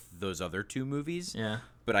like those other two movies. Yeah.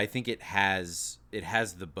 But I think it has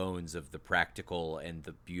the bones of the practical and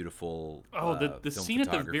the beautiful. Oh, the film scene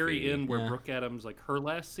at the very photography. end where Yeah. Brooke Adams, like her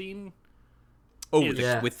last scene, Oh, is-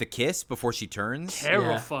 Yeah. with the kiss before she turns.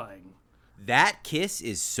 terrifying. That kiss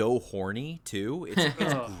is so horny too. It's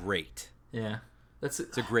Ugh. great. Yeah, It's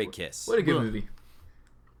a great kiss. What a good Ugh. movie.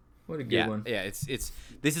 What a good yeah, one. yeah. It's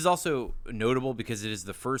this is also notable because it is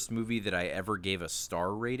the first movie that I ever gave a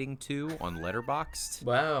star rating to on Letterboxd.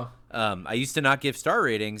 Wow. I used to not give star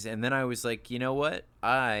ratings, and then I was like, you know what?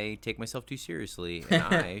 I take myself too seriously, and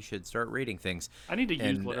I should start rating things. I need to use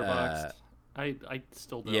And, Letterboxd. I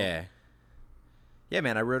still don't. Yeah, yeah,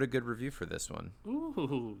 man. I wrote a good review for this one.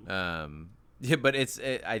 Ooh. Yeah, but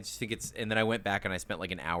I just think it's, and then I went back and I spent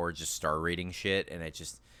like an hour just star rating shit, and it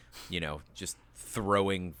just, just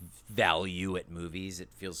throwing value at movies. It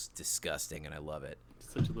feels disgusting, and I love it.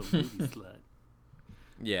 Such a little movie slut.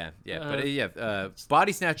 Yeah, yeah,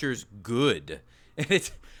 Body Snatchers good. And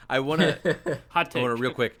it's I want to Hot take.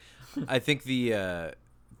 real quick. I think the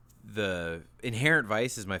Inherent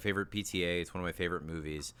Vice is my favorite PTA. It's one of my favorite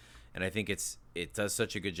movies, and I think it does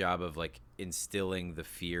such a good job of like instilling the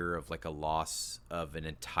fear of like a loss of an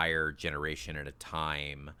entire generation at a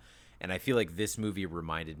time. And I feel like this movie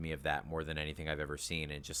reminded me of that more than anything I've ever seen.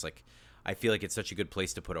 And just like, I feel like it's such a good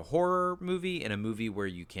place to put a horror movie, and a movie where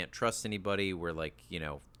you can't trust anybody, where like,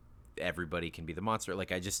 everybody can be the monster.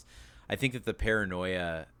 Like I think that the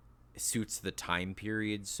paranoia suits the time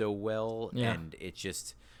period so well. Yeah. And it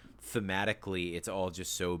just thematically, it's all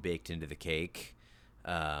just so baked into the cake.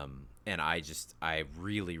 And I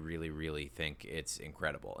really, really, really think it's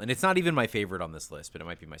incredible. And it's not even my favorite on this list, but it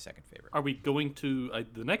might be my second favorite. Are we going to?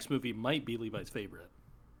 The next movie might be Levi's favorite.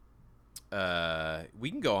 We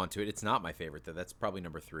can go on to it. It's not my favorite, though. That's probably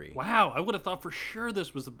number 3. Wow, I would have thought for sure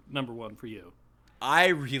this was the number one for you. I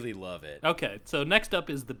really love it. Okay, so next up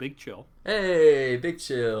is The Big Chill. Hey, Big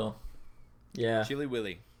Chill. Yeah. Chili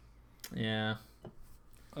Willy. Yeah.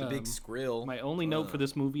 The big skrill. My only note for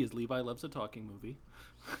this movie is Levi loves a talking movie.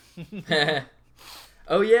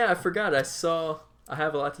 Oh yeah, I forgot. I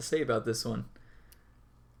have a lot to say about this one.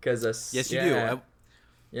 Because Yes, you do.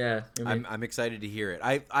 Yeah, I'm excited to hear it.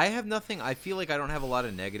 I have nothing. I feel like I don't have a lot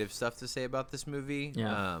of negative stuff to say about this movie.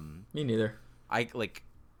 Yeah. Me neither. I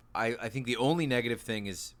think the only negative thing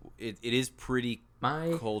is it is pretty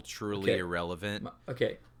My culturally irrelevant.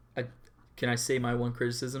 Okay, can I say my one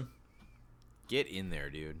criticism? Get in there,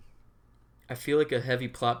 dude. I feel like a heavy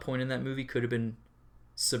plot point in that movie could have been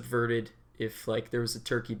subverted if like there was a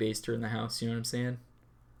turkey baster in the house. You know what I'm saying?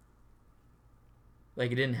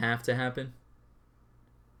 Like it didn't have to happen.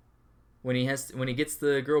 When he gets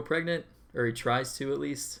the girl pregnant, or he tries to at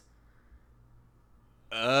least.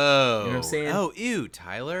 Oh. You know what I'm saying? Oh, ew,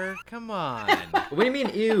 Tyler. Come on. What do you mean,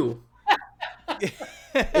 ew?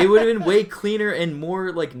 It would have been way cleaner and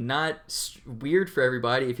more like not weird for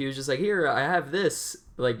everybody if he was just like, "Here, I have this.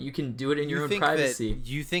 Like, you can do it in your own privacy."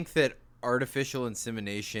 You think that artificial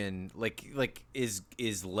insemination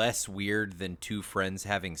is less weird than two friends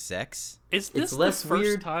having sex? Is this It's less the first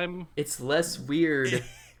weird. time It's less weird.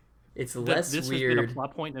 It's that less this weird. has been a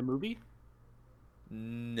plot point in a movie?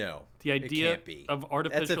 No. The it idea can't be. of That's a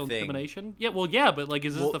artificial thing. insemination? Yeah, well, yeah, but like,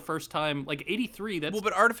 is this Well- the first time? Like, 83. That's Well,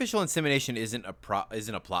 but artificial insemination isn't a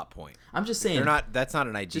plot point. I'm just saying. They're not. That's not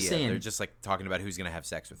an idea. saying. They're just like talking about who's gonna have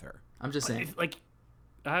sex with her. I'm just saying. like,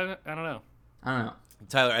 I don't know. I don't know.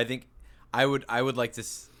 Tyler, I think I would like to.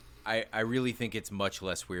 I really think it's much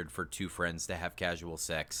less weird for two friends to have casual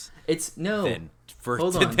sex It's no. than for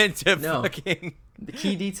Hold on. than to No. fucking. The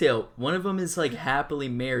key detail: one of them is like happily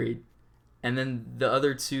married, and then the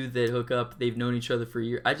other two that hook up, they've known each other for a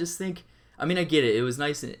year. I just think. I mean, I get it. It was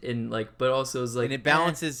nice and like, but also it's like, And it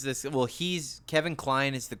balances this. Well, Kevin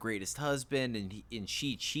Kline is the greatest husband, and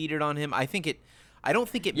she cheated on him. I don't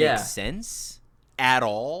think it Yeah. makes sense at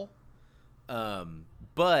all.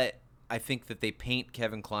 But I think that they paint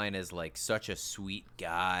Kevin Kline as like such a sweet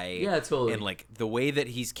guy. Yeah, totally. And like the way that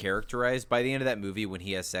he's characterized by the end of that movie when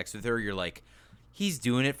he has sex with her, you're like, he's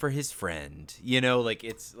doing it for his friend. You know, like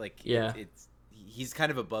it's like Yeah. he's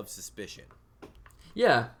kind of above suspicion.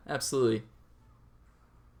 Yeah, absolutely.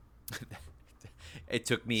 It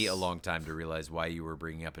took me a long time to realize why you were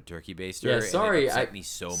bringing up a turkey baster. Yeah, sorry, And it upset I- me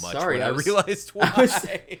so much sorry, when I I was- realized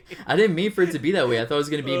why. I didn't mean for it to be that way. I thought it was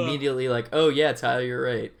gonna be immediately like, oh yeah, Tyler, you're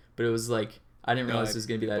right. But it was like I didn't No, realize it was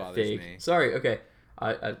gonna be it that bothers vague. me. Sorry. Okay.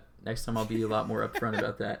 I next time I'll be a lot more upfront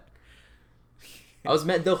about that. I was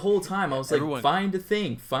the whole time. I was like, Everyone- find a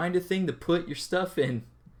thing to put your stuff in.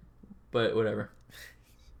 But whatever.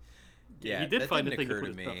 Yeah, He did that find a didn't thing to occur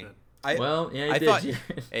put his stuff in. Well, yeah, he I did. thought.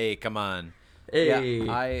 Jared. Hey, come on. Hey.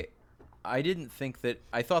 Yeah, I didn't think that.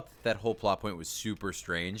 I thought that whole plot point was super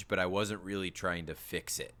strange, but I wasn't really trying to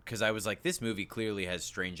fix it because I was like, this movie clearly has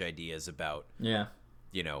strange ideas about, Yeah.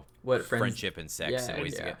 you know, What, friends- friendship and sex Yeah, and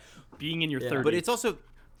ways to yeah. get. Being in your Yeah. 30s. But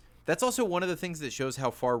that's also one of the things that shows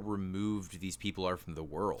how far removed these people are from the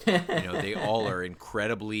world. You know, they all are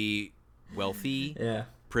incredibly wealthy, Yeah.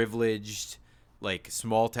 privileged, like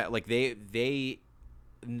small town. Like they.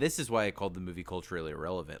 And this is why I called the movie culturally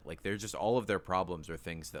irrelevant. Like they're just all of their problems are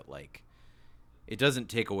things that like. It doesn't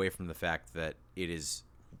take away from the fact that it is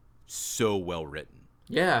so well written.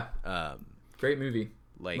 Yeah. Um, Great movie.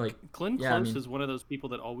 like Glenn Close Yeah, I mean- is one of those people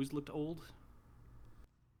that always looked old.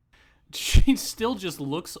 She still just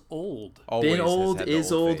looks old. always Been has old, had the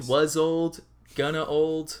is old, face. was old, gonna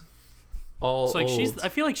old, all It's like old. I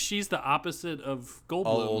feel like she's the opposite of Goldblum.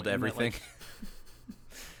 all old in that, everything. like-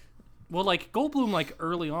 well, like Goldblum, like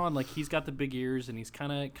early on, like he's got the big ears and he's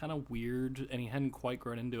kind of weird, and he hadn't quite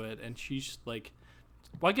grown into it. And she's like,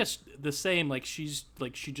 well, I guess the same. Like she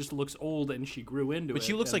just looks old and she grew into it. But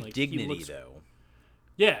she looks and, like he Dignity looks- though.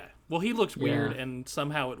 Yeah. Well, he looks Yeah. weird, and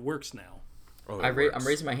somehow it works now. Oh, I'm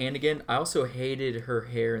raising my hand again. I also hated her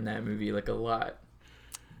hair in that movie like a lot.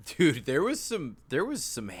 Dude, there was some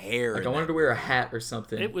hair. Like in I wanted that. to wear a hat or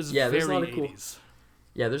something. It was yeah. There's very a lot of cool. 80s.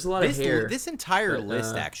 Yeah, there's a lot This of hair. this entire but,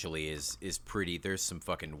 list actually is pretty. There's some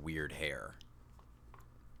fucking weird hair.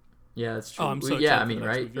 Yeah, that's true. Oh, I'm so yeah, excited I for mean, the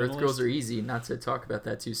next right? movie on Earth the Girls list. Are Easy. Not to talk about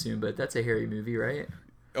that too soon, but that's a hairy movie, right?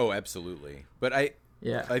 Oh, absolutely. But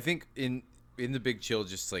Yeah. I think in The Big Chill,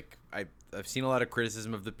 just like I've seen a lot of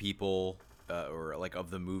criticism of the people or like of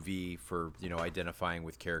the movie for identifying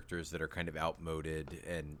with characters that are kind of outmoded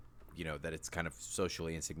and that it's kind of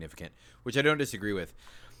socially insignificant, which I don't disagree with.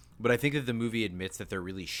 But I think that the movie admits that they're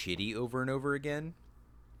really shitty over and over again,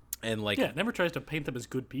 and like Yeah, it never tries to paint them as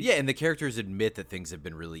good people. yeah, and the characters admit that things have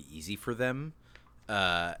been really easy for them,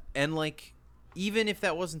 and like. Even if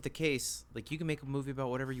that wasn't the case, like you can make a movie about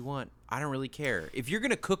whatever you want. I don't really care. If you're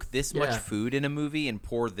gonna cook this much Yeah. food in a movie and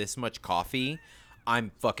pour this much coffee,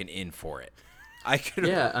 I'm fucking in for it. I could.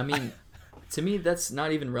 Yeah, I mean, to me, that's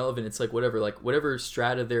not even relevant. It's like whatever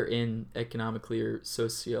strata they're in economically or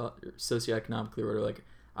socioeconomically or whatever. Like,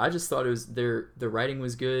 I just thought it was the writing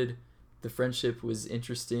was good, the friendship was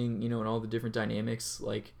interesting, and all the different dynamics.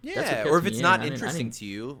 Like, that's what Yeah, kept or if me it's in. not I interesting didn't- to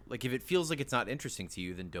you, like if it feels like it's not interesting to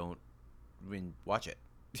you, then don't watch it.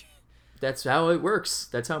 That's how it works.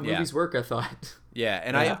 That's how Yeah. movies work. I thought. Yeah,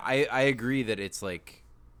 and Yeah. I agree that it's like,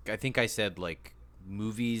 I think I said like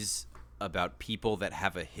movies about people that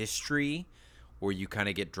have a history, where you kind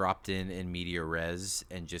of get dropped in media res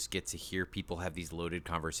and just get to hear people have these loaded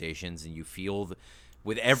conversations, and you feel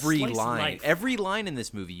with every Slice of line, life. every line in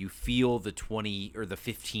this movie, you feel the 20 or the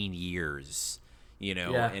 15 years,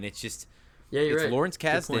 Yeah. and it's just, Yeah, you're it's right. Lawrence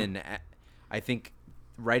Good point. Kasdan, I think,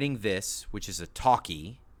 writing this, which is a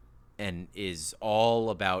talkie and is all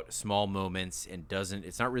about small moments and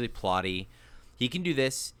it's not really plotty. He can do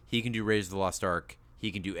this. He can do Raiders of the Lost Ark.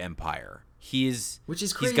 He can do Empire. Which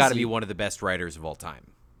is He's got to be crazy. one of the best writers of all time.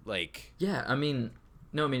 Like, Yeah, I mean,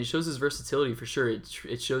 it shows his versatility for sure.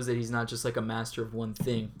 It shows that he's not just like a master of one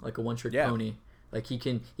thing, like a one-trick Yeah. pony. Like he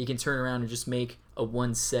can turn around and just make a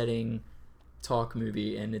one-setting talk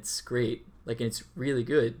movie, and it's great. Like, and it's really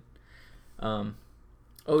good.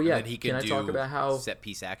 Oh yeah, and then he can I do talk about how? set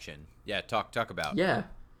piece action. Yeah, talk about. Yeah.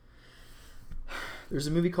 There's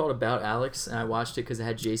a movie called About Alex, and I watched it because it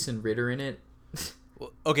had Jason Ritter in it.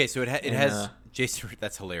 Well, okay, so it And, has Jason.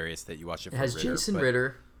 That's hilarious that you watched it. It For has Ritter, Jason but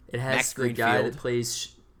Ritter. It has Max the guy that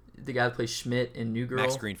Greenfield. plays Schmidt in New Girl.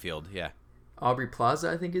 Max Greenfield. Yeah. Aubrey Plaza,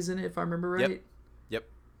 I think, is in it if I remember right. Yep.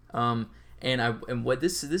 And what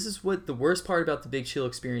this is what the worst part about the Big Chill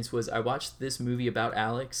experience was. I watched this movie About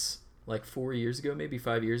Alex like 4 years ago, maybe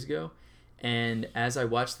 5 years ago, and as I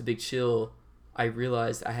watched the Big Chill, I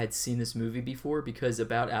realized I had seen this movie before because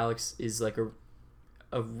About Alex is like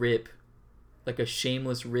a rip, like a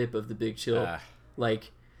shameless rip of the Big Chill,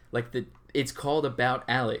 like it's called About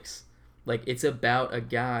Alex, like it's about a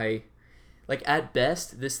guy. Like, at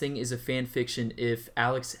best, this thing is a fan fiction if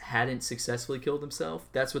Alex hadn't successfully killed himself.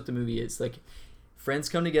 That's what the movie is. Like, friends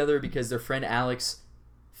come together because their friend Alex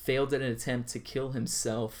failed at an attempt to kill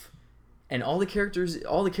himself. And all the characters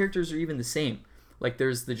are even the same. Like,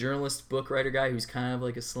 there's the journalist book writer guy who's kind of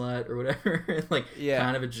like a slut or whatever. Like,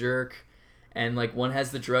 kind of a jerk. And, like, one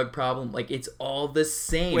has the drug problem. Like, it's all the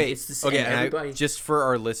same. Wait, it's the same. okay, Everybody... just for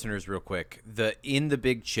our listeners real quick, in the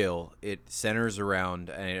Big Chill, it centers around,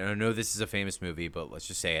 and I know this is a famous movie, but let's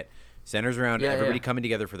just say it, centers around everybody coming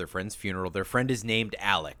together for their friend's funeral. Their friend is named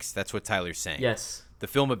Alex. That's what Tyler's saying. Yes. The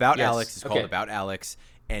film About Yes. Alex is called Okay. About Alex,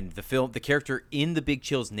 and the character in the Big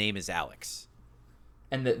Chill's name is Alex.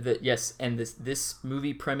 And this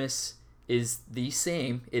movie premise is the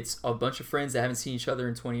same. It's a bunch of friends that haven't seen each other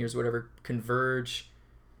in 20 years, whatever, converge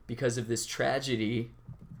because of this tragedy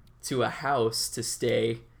to a house to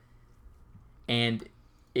stay, and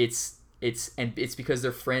it's because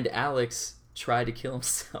their friend Alex tried to kill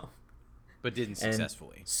himself, But didn't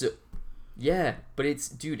successfully. So, yeah, but it's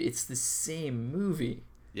the same movie.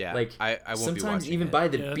 Yeah, Like, I won't be sometimes watching even it. by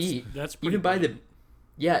the Yeah, beat, that's pretty even by the blatant.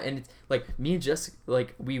 yeah, and it's, like, me and Jessica,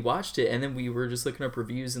 like, we watched it, and then we were just looking up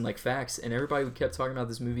reviews and like facts, and everybody kept talking about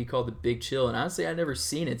this movie called The Big Chill, and honestly, I'd never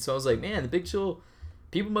seen it, so I was like, man, The Big Chill,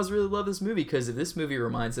 people must really love this movie because if this movie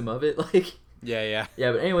reminds them of it, like, Yeah.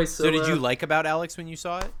 yeah. But anyway, so So did you like About Alex when you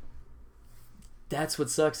saw it? That's what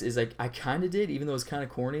sucks is like I kind of did, even though it was kind of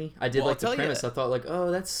corny. I did Well, like I'll the tell ya- premise. I thought like,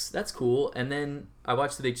 oh, that's cool, and then I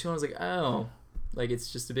watched The Big Chill, and I was like, oh, like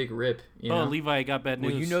it's just a big rip, you know? Oh, Levi, I got bad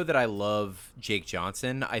news. Well, you know that I love Jake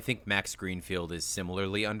Johnson. I think Max Greenfield is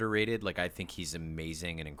similarly underrated. Like, I think he's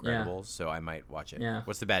amazing and incredible, so I might watch it. Yeah.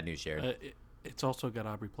 What's the bad news, Jared? It's also got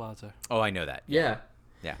Aubrey Plaza. Oh, I know that. Yeah.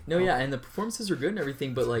 Yeah. No, yeah, and the performances are good and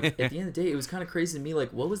everything, but like at the end of the day, it was kind of crazy to me.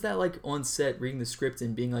 Like, what was that like on set, reading the script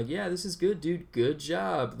and being like, "Yeah, this is good, dude. Good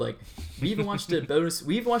job." Like, we even watched a bonus.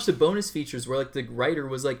 We even watched the bonus features where like the writer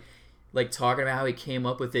was like talking about how he came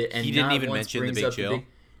up with it, and He didn't not even once mention The brings Big up Chill?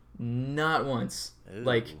 not once. Ooh.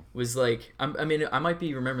 Like, was like, I mean, I might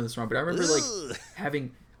be remembering this wrong, but I remember like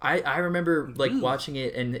having. I remember like watching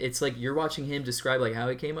it, and it's like you're watching him describe like how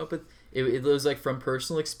he came up with it. It was like from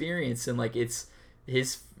personal experience, and like it's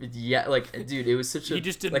his like dude, it was such a He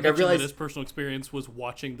just didn't like I mention that realized his personal experience was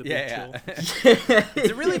watching The Big Yeah. Chill.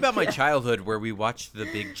 Is it really about my childhood where we watched The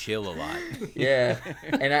Big Chill a lot? yeah,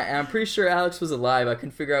 and I'm pretty sure Alex was alive. I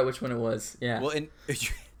couldn't figure out which one it was. Yeah. Well, and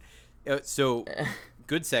so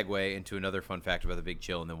good segue into another fun fact about The Big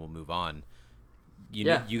Chill, and then we'll move on.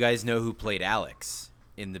 You guys know who played Alex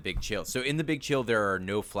in The Big Chill. So in The Big Chill, there are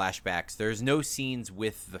no flashbacks. There's no scenes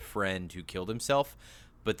with the friend who killed himself,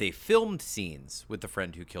 but they filmed scenes with the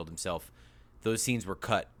friend who killed himself. Those scenes were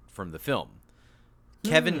cut from the film.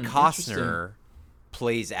 Kevin interesting. Costner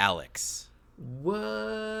plays Alex.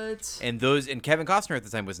 What? And Kevin Costner at the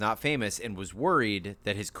time was not famous and was worried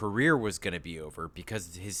that his career was going to be over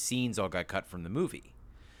because his scenes all got cut from the movie.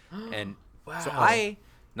 And so Wow.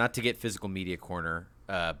 not to get physical media corner,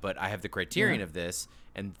 but I have the criterion of this,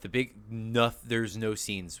 and there's no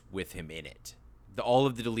scenes with him in it. All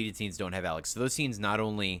of the deleted scenes don't have Alex. So those scenes not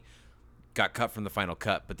only got cut from the final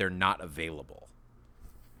cut, but they're not available.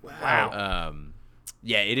 Wow.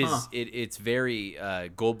 Yeah, it is. Huh. It's very.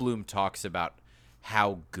 Goldblum talks about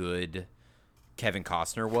how good Kevin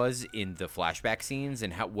Costner was in the flashback scenes,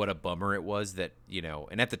 and what a bummer it was that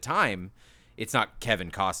And at the time, it's not Kevin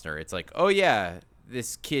Costner. It's like, oh yeah,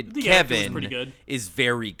 this kid The actor was Kevin pretty good. is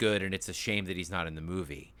very good, and it's a shame that he's not in the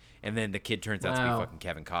movie. And then the kid turns out to Wow. be fucking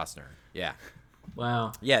Kevin Costner. Yeah,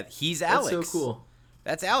 Wow. yeah, he's Alex. That's so cool.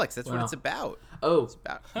 That's Alex. That's what Wow. it's about. Oh,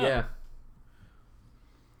 About. yeah.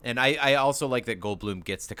 And I also like that Goldblum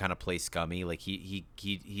gets to kind of play scummy. Like he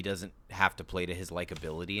doesn't have to play to his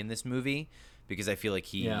likability in this movie, because I feel like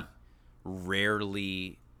he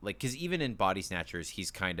rarely, like, because even in Body Snatchers he's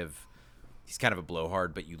kind of a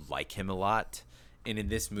blowhard, but you like him a lot. And in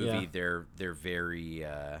this movie they're very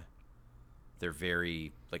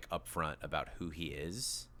like upfront about who he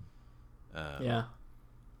is. Yeah.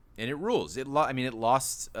 And it rules. It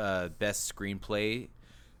lost best screenplay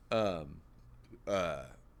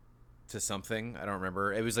to something. I don't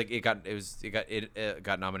remember. It was like it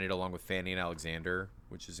got nominated along with Fanny and Alexander,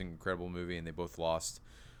 which is an incredible movie, and they both lost.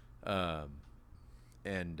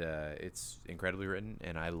 It's incredibly written,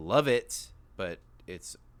 and I love it, but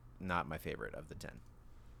it's not my favorite of the 10.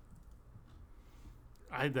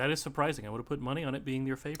 That is surprising. I would have put money on it being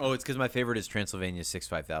your favorite. Oh, it's because my favorite is Transylvania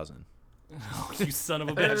 65000. You son of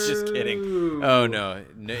a I'm bitch. just kidding. Oh no,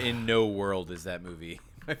 in no world is that movie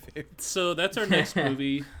my favorite. So that's our next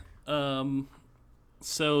movie.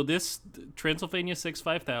 So this Transylvania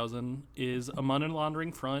 65000 is a money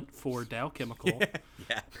laundering front for Dow Chemical.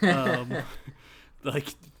 Yeah.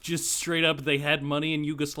 Like, just straight up, they had money in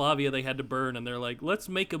Yugoslavia they had to burn, and they're like, let's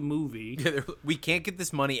make a movie. We can't get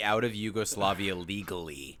this money out of Yugoslavia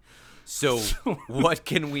legally. So what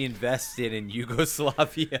can we invest in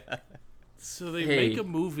Yugoslavia? So they Hey, make a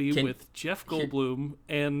movie with Jeff Goldblum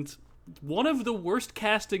and one of the worst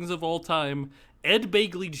castings of all time, Ed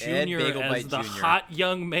Begley Jr. as the Jr. hot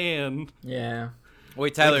young man. Yeah.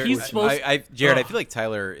 Wait, Tyler. he's supposed- Jared, I Ugh. feel like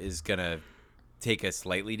Tyler is gonna take a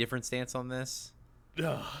slightly different stance on this.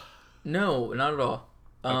 No, not at all.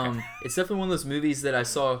 It's definitely one of those movies that I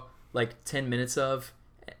saw like 10 minutes of,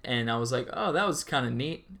 and I was like, oh, that was kind of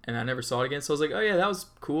neat, and I never saw it again. So I was like, oh yeah, that was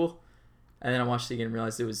cool. And then I watched it again and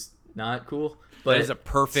realized it was not cool. But That is a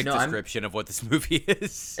perfect no, I'm- description of what this movie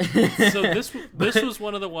is. So this was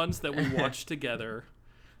one of the ones that we watched together.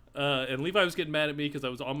 And Levi was getting mad at me because I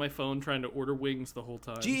was on my phone trying to order wings the whole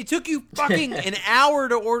time. Gee, it took you fucking an hour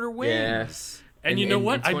to order wings. Yes. And you know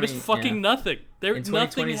what? I missed fucking nothing. There In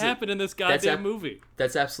nothing 2020, happened in this that's goddamn movie.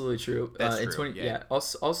 That's absolutely true. That's in true, yeah.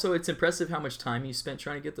 Also, it's impressive how much time you spent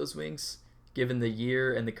trying to get those wings, given the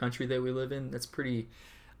year and the country that we live in. That's pretty.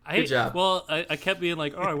 Good job. Well, I kept being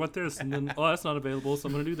like, oh, I want this, and then that's not available, so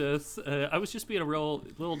I'm gonna do this. I was just being a little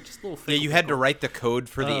Yeah, fickle you had to pickle. write the code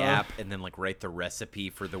for the Uh, app and then like write the recipe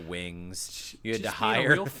for the wings. You had Just to being hire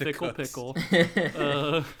a real the fickle cooks. pickle.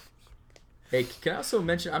 Hey, can I also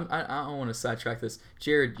mention? I don't want to sidetrack this,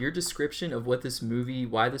 Jared. Your description of what this movie,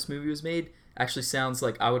 why this movie was made, actually sounds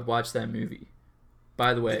like I would watch that movie.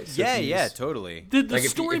 By the way, so Yeah, please, yeah, totally. The Like, if you-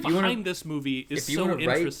 story if you wanna- behind this movie is if you so wanna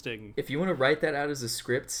write- interesting. If you want to write that out as a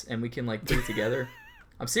script and we can like put it together,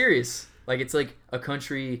 I'm serious. Like it's like a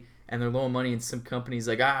country and they're low on money and some companies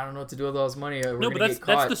like I don't know what to do with all this money. We're No, gonna but that's get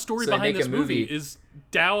caught, the story so they behind make this a movie. Is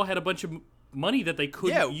Dow had a bunch of money that they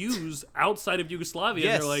couldn't Yeah. use outside of Yugoslavia.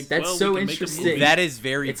 Yes. And they're like, That's well, so we can interesting. Make a movie. That is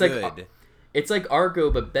very It's like good. It's like Argo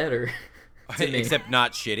but better. to me. Except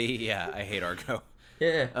not shitty. Yeah, I hate Argo.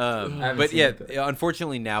 Yeah. I haven't But seen yeah, it,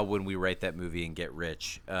 unfortunately now when we write that movie and get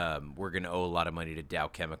rich, we're going to owe a lot of money to Dow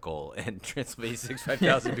Chemical and Transylvania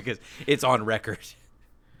 65000 because it's on record.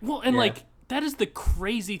 Well, and Yeah. like that is the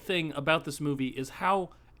crazy thing about this movie is how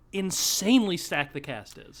insanely stacked the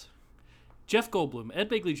cast is. Jeff Goldblum, Ed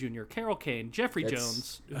Begley Jr., Carol Kane, Jeffrey That's-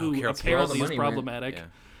 Jones, Oh, who Carol Kane. All apparently the is money, man. problematic,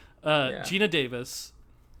 Yeah. Yeah. Gina Davis,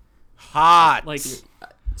 Hot. like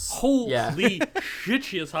holy Yeah. shit,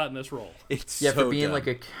 she is hot in this role. It's Yeah, so for being dumb. like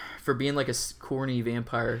a corny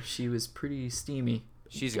vampire, she was pretty steamy.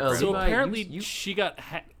 She's So incredible. So Levi, apparently you- she got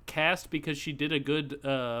cast because she did a good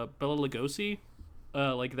Bella Lugosi,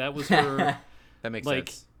 like that was her, That makes like-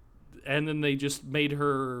 sense. and then they just made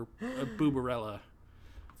her a Boobarella.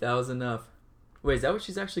 That was enough. Wait, is that what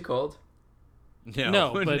she's actually called?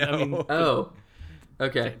 No, but I mean, Oh,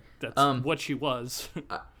 okay. that's Um, what she was.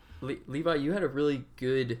 Levi, you had a really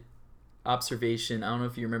good observation. I don't know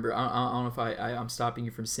if you remember. I don't know if I'm stopping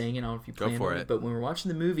you from saying it. I don't know if you Go planned for on it. But when we were watching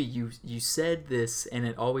the movie, you said this, and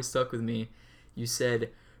it always stuck with me. You said,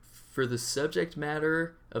 for the subject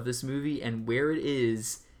matter of this movie and where it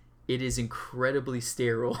is incredibly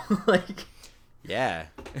sterile. Like, Yeah.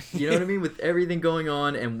 you know what I mean? With everything going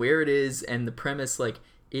on and where it is and the premise, like,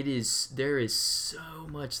 there is so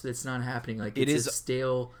much that's not happening. Like, It it's is- a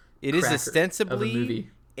stale It is cracker ostensibly of a movie.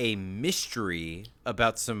 a mystery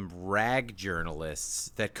about some rag journalists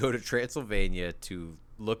that go to Transylvania to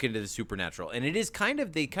look into the supernatural. And it is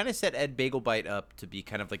they kind of set Ed Bagelbite up to be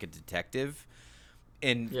kind of like a detective.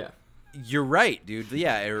 And Yeah. you're right, dude.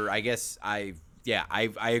 Yeah, or I guess I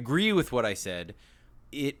agree with what I said.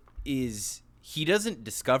 It is, he doesn't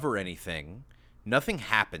discover anything. Nothing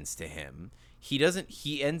happens to him.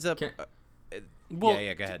 He ends up Can- Well,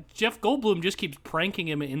 yeah, go ahead. Jeff Goldblum just keeps pranking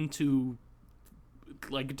him into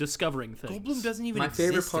like discovering things. Goldblum doesn't even My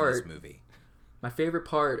favorite exist in this part- movie. My favorite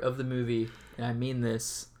part of the movie, and I mean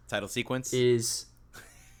this, Title sequence? is,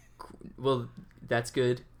 well, that's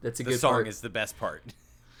good. That's a The good song part. is the best part.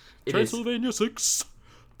 It is Transylvania 6,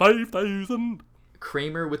 5,000.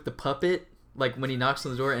 Kramer with the puppet, like when he knocks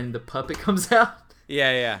on the door and the puppet comes out.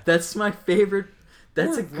 Yeah. That's my favorite.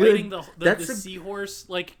 That's a Riding good. the that's a, seahorse.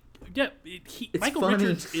 Like, yeah, It's Michael funny.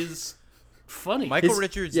 Richards is funny. Michael His-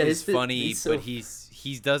 Richards yeah, is his fit- funny, he's so- but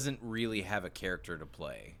he doesn't really have a character to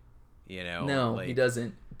play. You know? no, Like, he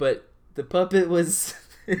doesn't. But the puppet was.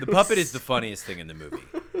 The puppet is the funniest thing in the movie,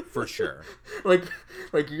 for sure. like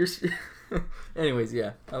you're. Anyways,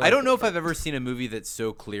 yeah. I don't know if I've ever seen a movie that's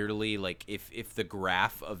so clearly like if the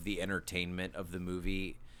graph of the entertainment of the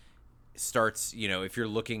movie starts, you know, if you're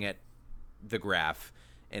looking at the graph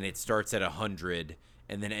and it starts at 100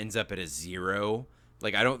 and then ends up at a 0,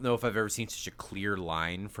 like I don't know if I've ever seen such a clear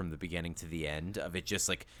line from the beginning to the end of it. Just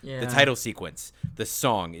like Yeah. the title sequence, the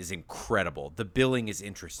song is incredible, the billing is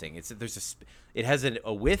interesting. It has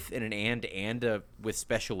a with and an and a with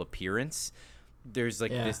special appearance. There's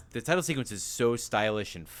like Yeah. the title sequence is so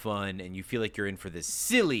stylish and fun, and you feel like you're in for this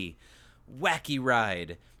silly, wacky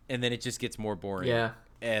ride, and then it just gets more boring Yeah.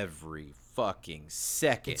 every fucking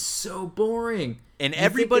second. It's so boring. And You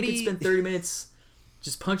everybody- think they could spend 30 minutes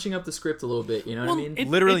just punching up the script a little bit. You know what I Well, mean? it-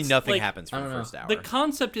 Literally it's nothing like- happens for I the don't know. first hour. The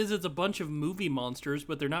concept is it's a bunch of movie monsters,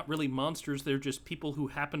 but they're not really monsters. They're just people who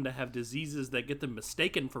happen to have diseases that get them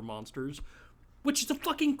mistaken for monsters, which is a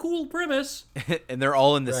fucking cool premise. And they're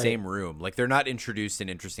all in the Right. same room. Like they're not introduced in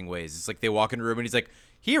interesting ways. It's like they walk in a room and he's like,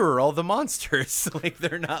 "Here are all the monsters." Like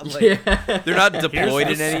they're not like Yeah. they're not Here's deployed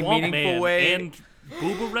the in any Swamp meaningful Man way. and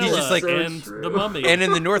Boobarella He's just like- and So the true. Mummy. And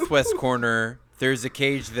in the northwest corner, there's a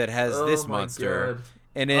cage that has Oh this my monster. God.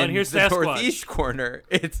 And Oh, in and here's the Sasquatch. northeast corner,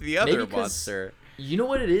 it's the other Maybe 'cause- monster. You know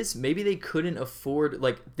what it is? Maybe they couldn't afford,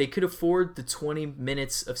 like, they could afford the 20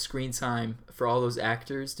 minutes of screen time for all those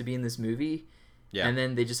actors to be in this movie. Yeah. And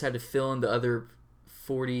then they just had to fill in the other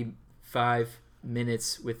 45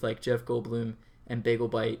 minutes with, like, Jeff Goldblum and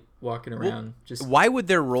Bagelbite walking around. Just Why would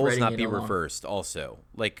their roles threading not it be along. reversed also?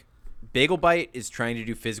 Like Bagelbite is trying to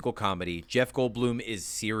do physical comedy. Jeff Goldblum is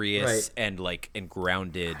serious Right. and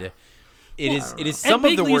grounded. It is don't know. some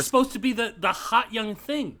Ed of the Begley is worst. supposed to be the hot young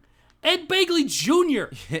thing. Ed Begley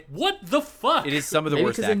Jr. What the fuck? It is some of the Maybe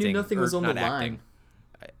worst because they acting. knew nothing or was on the not acting. line.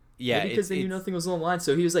 Yeah, Maybe because they knew it's- nothing was on the line.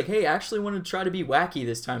 So he was like, hey, I actually want to try to be wacky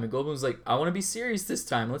this time. And Goldblum was like, I want to be serious this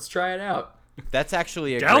time. Let's try it out. That's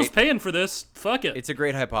actually a Gal's great. paying for this. Fuck it. It's a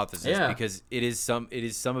great hypothesis Yeah. because it is some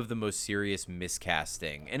of the most serious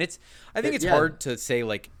miscasting, and I think it's Yeah. hard to say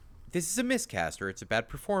like this is a miscast or it's a bad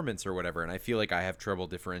performance or whatever, and I feel like I have trouble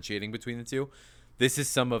differentiating between the two. This is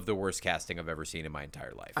some of the worst casting I've ever seen in my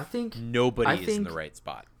entire life. I think nobody I is in the think- right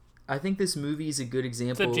spot. I think this movie is a good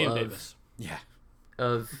example Except Gene of Davis. Yeah,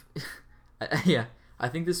 of yeah. I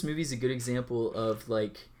think this movie is a good example of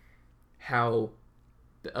like how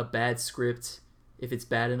a bad script, if it's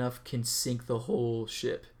bad enough, can sink the whole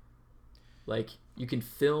ship. Like you can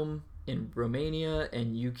film in Romania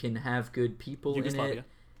and you can have good people in Yugoslavia. it.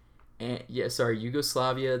 And yeah, sorry,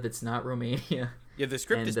 Yugoslavia. That's not Romania. yeah. The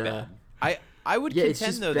script And, is bad. I would Yeah, it's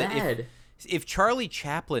contend just though that bad. if Charlie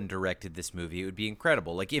Chaplin directed this movie, it would be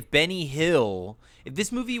incredible. Like if Benny Hill, if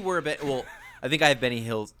this movie were a bit, well, I think I have Benny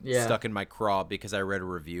Hill Yeah. stuck in my craw because I read a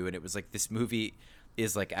review and it was like this movie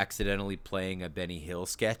is like accidentally playing a Benny Hill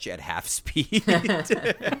sketch at half speed, and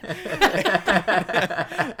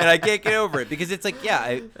I can't get over it because it's like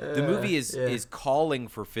the movie is yeah. is calling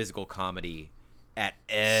for physical comedy at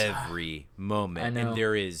every moment, I know. and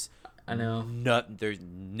there is I know. There's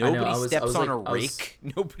nobody I was steps on like- a I was- rake.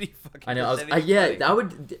 Nobody fucking. I know. does I anything yeah, funny. that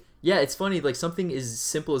would. Yeah, it's funny. Like something as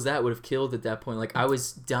simple as that would have killed at that point. Like I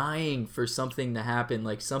was dying for something to happen.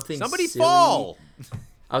 Like something. Somebody silly. fall.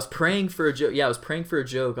 I was praying for a joke. Yeah, I was praying for a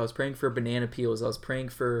joke. I was praying for banana peels. I was praying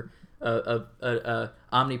for a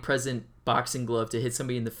omnipresent boxing glove to hit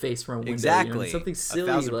somebody in the face from a window. Exactly. You know? Something silly.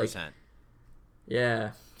 Like 1,000%.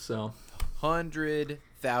 yeah. So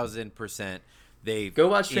 100,000%. They go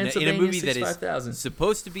watch in a Transylvania movie that is 65,000.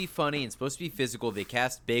 supposed to be funny and supposed to be physical. They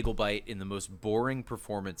cast Bagel Bite in the most boring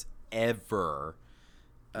performance ever.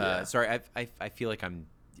 Yeah. Sorry, I feel like I'm.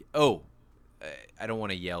 Oh, I don't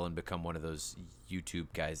want to yell and become one of those YouTube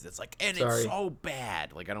guys that's like, and Sorry. it's so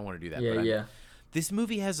bad. Like I don't want to do that. Yeah, but yeah. This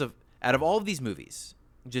movie has out of all of these movies,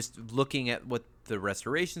 just looking at what the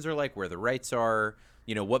restorations are like, where the rights are,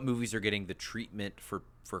 what movies are getting the treatment for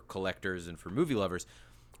collectors and for movie lovers.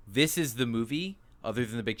 This is the movie, other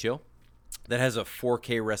than The Big Chill, that has a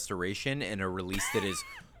 4K restoration and a release that is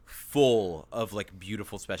full of like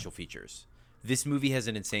beautiful special features. This movie has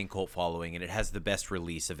an insane cult following, and it has the best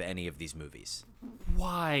release of any of these movies.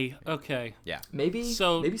 Why? Okay. Yeah. Maybe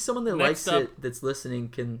someone that likes next up- it that's listening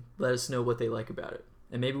can let us know what they like about it.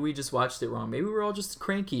 And maybe we just watched it wrong. Maybe we're all just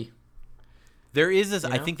cranky. There is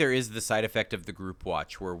I know? think there is the side effect of the group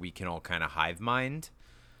watch where we can all kind of hive mind.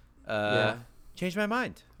 Yeah. Change my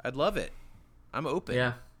mind. I'd love it. I'm open.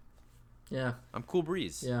 Yeah. Yeah. I'm cool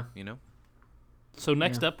breeze. Yeah. So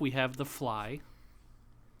next Yeah. up we have The Fly.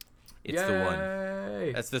 It's the one.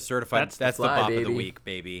 Yay! That's the certified. That's That's The the Fly, bop of the baby. week,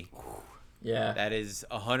 baby. Yeah. That is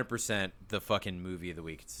 100% the fucking movie of the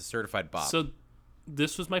week. It's the certified bop. So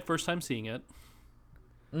this was my first time seeing it.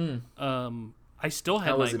 Mm. I still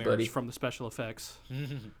had How was it, nightmares buddy? from the special effects.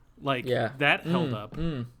 Like Yeah. that held up.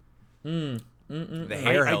 the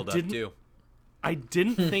hair I held up didn't- too. I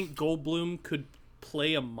didn't think Goldblum could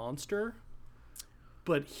play a monster,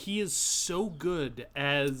 but he is so good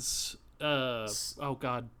as oh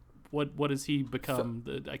god, what has he become?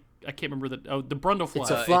 I can't remember the Brundlefly. It's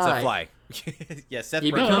a It's Fly. a fly. Yeah, Seth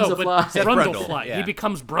He Brundle. becomes a but fly. Seth Brundlefly. Brundle, yeah. He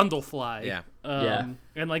becomes Brundlefly. Yeah. Yeah.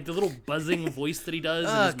 And like the little buzzing voice that he does Oh,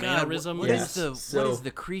 and his God, mannerism. what Yeah. is the So- what is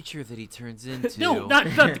the creature that he turns into? No, not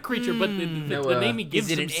the creature, but No, the name he gives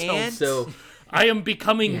is it an himself. ant? So I am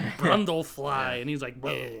becoming Brundlefly, and he's like,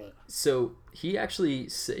 "Bleh." So he actually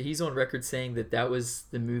he's on record saying that was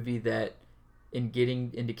the movie that, in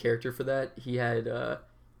getting into character for that, he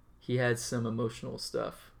had some emotional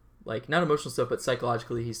stuff, like not emotional stuff, but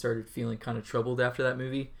psychologically he started feeling kind of troubled after that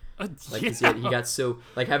movie. Like 'cause he got so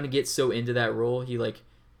like having to get so into that role, he like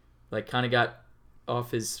kind of got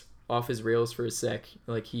off his rails for a sec.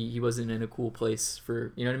 Like he wasn't in a cool place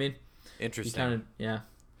for, you know what I mean? He Interesting. kind of yeah.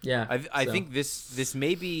 I So, think this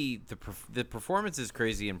may be the performance is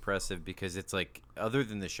crazy impressive because it's like, other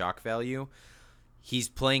than the shock value, he's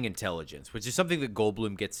playing intelligence, which is something that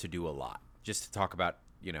Goldblum gets to do a lot. Just to talk about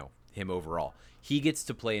him overall, he gets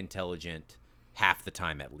to play intelligent half the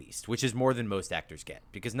time at least, which is more than most actors get,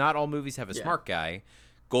 because not all movies have a Yeah. smart guy.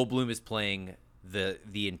 Goldblum is playing the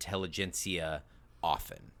intelligentsia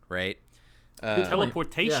often, right?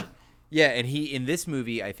 Teleportation. Yeah, and in this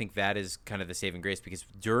movie, I think that is kind of the saving grace, because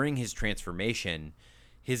during his transformation,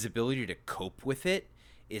 his ability to cope with it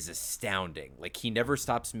is astounding. Like, he never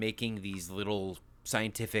stops making these little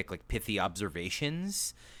scientific, like, pithy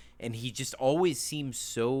observations, and he just always seems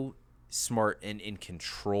so smart and in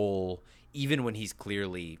control, even when he's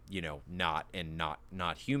clearly, not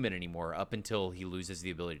human anymore. Up until he loses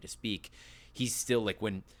the ability to speak, he's still, like,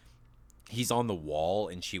 when he's on the wall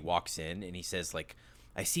and she walks in and he says, like,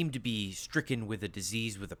 I seem to be stricken with a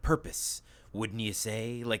disease with a purpose, wouldn't you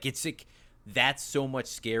say? Like, it's like, that's so much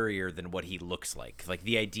scarier than what he looks like. Like,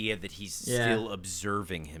 the idea that he's still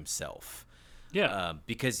observing himself. Yeah.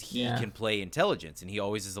 Because he can play intelligence, and he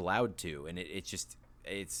always is allowed to. And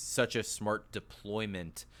it's such a smart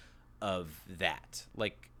deployment of that.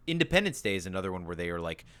 Like, Independence Day is another one where they are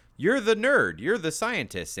like, you're the nerd, you're the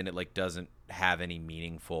scientist, and it, like, doesn't have any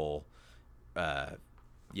meaningful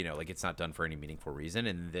like, it's not done for any meaningful reason.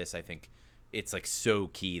 And this, I think it's, like, so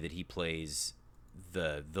key that he plays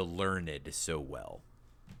the learned so well.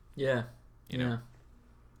 Yeah. You know?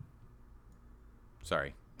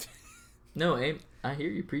 Sorry. No, I hear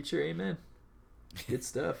you, preacher. Amen. Good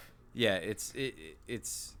stuff. Yeah, it's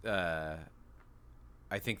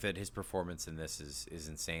I think that his performance in this is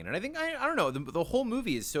insane. And I think I don't know, the whole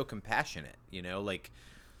movie is so compassionate, like,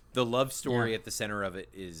 the love story at the center of it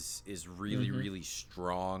is really really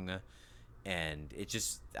strong, and it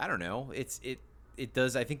just, I don't know, it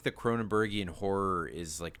does, I think the Cronenbergian horror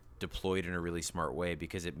is, like, deployed in a really smart way,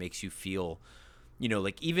 because it makes you feel,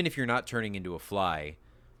 like, even if you're not turning into a fly,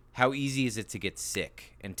 how easy is it to get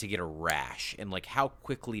sick and to get a rash, and like how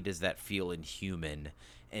quickly does that feel inhuman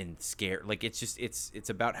and scare? Like it's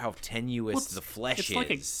about how tenuous the flesh it's is.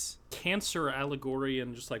 like a cancer allegory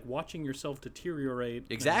and just like watching yourself deteriorate.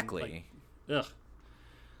 Exactly. And, ugh.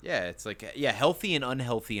 Yeah, it's like healthy and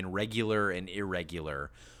unhealthy and regular and irregular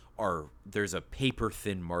there's a paper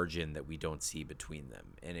thin margin that we don't see between them,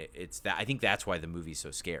 and it's that I think that's why the movie's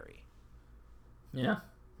so scary. Yeah.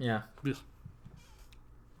 Ugh.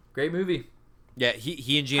 Great movie. Yeah,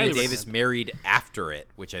 he and Gina Highly Davis recommend. married after it,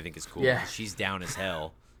 which I think is cool. Yeah. She's down as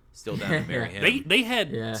hell, still down to marry him. They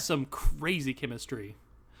had Yeah. some crazy chemistry.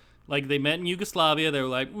 Like they met in Yugoslavia. They were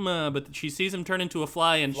like, but she sees him turn into a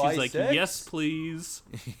fly, and Fly she's like, sex? yes, please.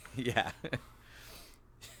 Yeah.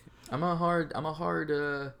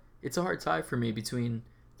 It's a hard tie for me between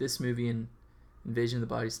this movie and Invasion of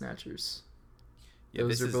the Body Snatchers. Yeah,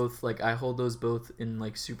 Those this are is- both like I hold those both in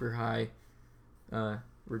like super high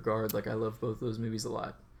regard. Like I love both those movies a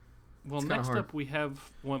lot. Well, It's kinda next hard. up we have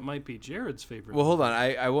what might be Jared's favorite. Well, hold on.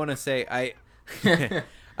 I want to say I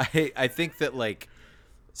think that like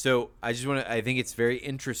I think it's very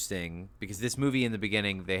interesting because this movie in the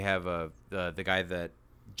beginning they have the guy that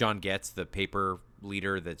John Getz, the paper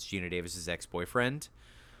leader that's Gina Davis's ex-boyfriend,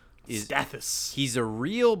 is Stathis. he's a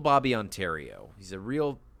real Bobby Ontario. He's a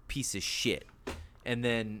real piece of shit. And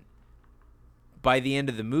then by the end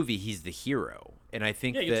of the movie he's the hero. And I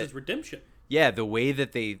think Yeah, it's that his redemption. yeah, the way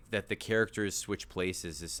that the characters switch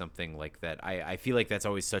places is something like that. I feel like that's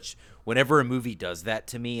always such whenever a movie does that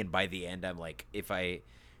to me, and by the end I'm like,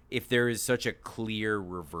 if there is such a clear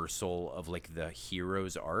reversal of like the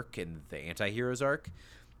hero's arc and the anti-hero's arc,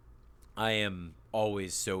 I am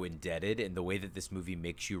always so indebted, and the way that this movie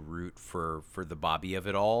makes you root for the Bobby of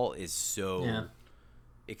it all is so Yeah.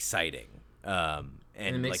 exciting.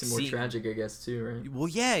 And it makes like it more seeing- tragic, I guess, too, right? well,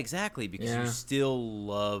 yeah, exactly, because Yeah. you still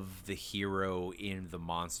love the hero in the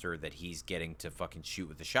monster that he's getting to fucking shoot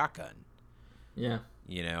with a shotgun. Yeah.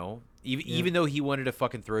 You know, even though he wanted to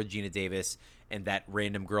fucking throw Gina Davis and that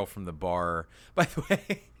random girl from the bar. By the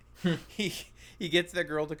way, he gets that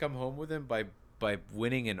girl to come home with him by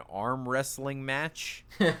winning an arm wrestling match.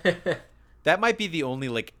 That might be the only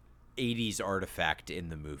like 80s artifact in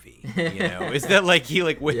the movie. You know, is that like he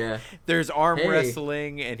like Yeah. there's arm Hey.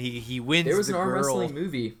 wrestling and he wins. There was the an arm girl. wrestling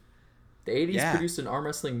movie. The 80s Yeah. produced an arm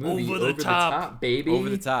wrestling movie. Over the top. baby. Over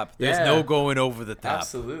the top. There's Yeah. no going over the top.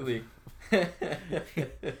 Absolutely.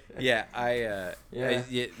 Yeah, Yeah.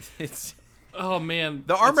 it's Oh man,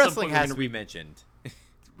 the arm At some wrestling point, has to be mentioned.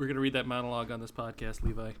 We're gonna read that monologue on this podcast,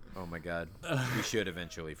 Levi. Oh my god, we should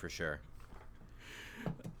eventually for sure.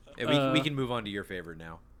 Yeah, we can move on to your favorite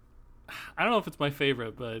now. I don't know if it's my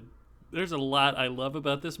favorite, but there's a lot I love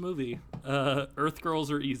about this movie. Earth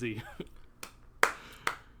Girls Are Easy.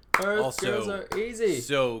 Earth Also, girls are easy.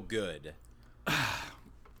 So good.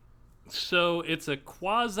 So it's a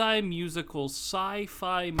quasi-musical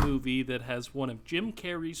sci-fi movie that has one of Jim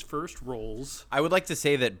Carrey's first roles. I would like to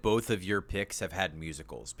say that both of your picks have had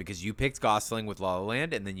musicals because you picked Gosling with La La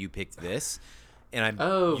Land and then you picked this, and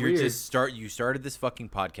weird. you started this fucking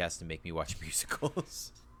podcast to make me watch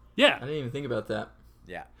musicals. I Yeah, didn't even think about that.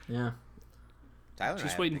 Yeah, Yeah. Tyler. and I just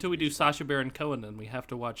have wait picked until we do musicals. Sacha Baron Cohen, and we have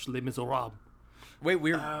to watch Les Miserables. Wait,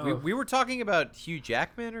 we were talking about Hugh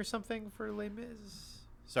Jackman or something for Les Mis.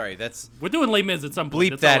 Sorry, that's We're doing Les Mis at some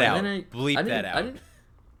point. bleep That's that all I out. know. Bleep that out. I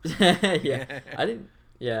didn't. Yeah. I didn't.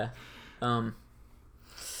 Yeah.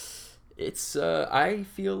 It's. I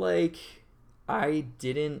feel like I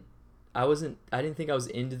didn't think I was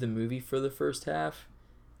into the movie for the first half,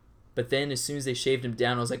 but then as soon as they shaved him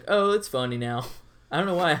down, I was like, oh, it's funny now. I don't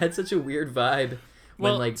know why I had such a weird vibe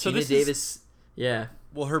when Well, like so Gina this is- Davis. Yeah.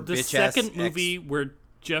 Well, her The bitch ass second movie where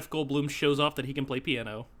Jeff Goldblum shows off that he can play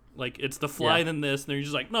piano. Like, it's The Fly, Yeah. then this, and they're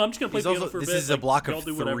just like, no, I'm just going to play He's piano also, for a this bit. is a like, block y'all of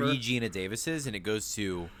do whatever. 3 Gina Davises, and it goes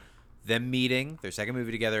to them meeting their second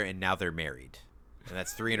movie together, and now they're married, and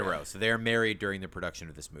that's 3 in a row. So they're married during the production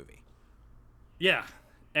of this movie. Yeah.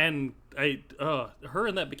 And her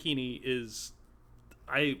in that bikini is,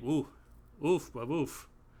 oof.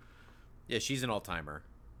 Yeah, she's an all-timer.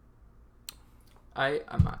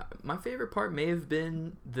 My favorite part may have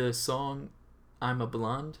been the song "I'm a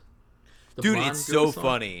Blonde." The Dude, Blonde it's Girl so song.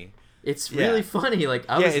 funny. It's Yeah. really funny. Like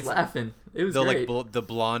I Yeah, was it's laughing. It was The great. the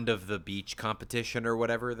blonde of the beach competition or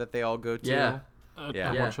whatever that they all go to. Yeah. Yeah.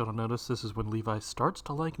 I Yeah. want you to notice this is when Levi starts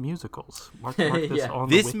to like musicals. Mark this Yeah. on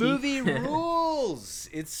the This wiki. movie rules.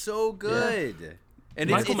 It's so good. And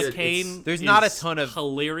Michael it's, McCain. there's not a is ton of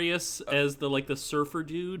hilarious as the surfer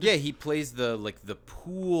dude. yeah. He plays the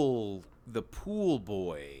pool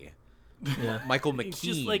boy, Yeah. Michael McKean. He's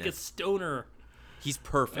just like a stoner. He's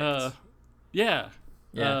perfect. Yeah.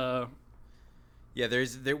 Yeah. Yeah,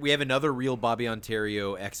 we have another real Bobby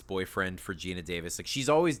Ontario ex-boyfriend for Gina Davis. Like, she's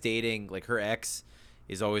always dating, like, her ex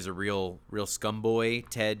is always a real scumboy.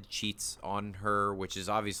 Ted cheats on her, which is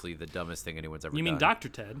obviously the dumbest thing anyone's ever done. You mean Dr.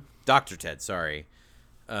 Ted? Dr. Ted, sorry.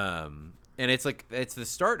 And it's like, it's the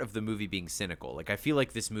start of the movie being cynical. Like, I feel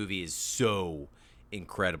like this movie is so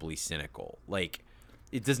incredibly cynical. Like,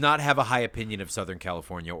 it does not have a high opinion of Southern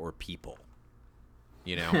California or people,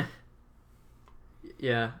 you know?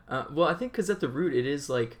 Yeah. Well, I think because at the root it is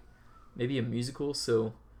like maybe a musical,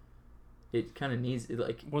 so it kind of needs it,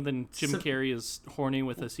 like. Well, then Jim Carrey is horny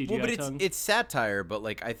with a CGI Well, but tongue. it's satire, but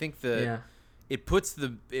like I think Yeah. it puts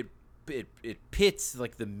it pits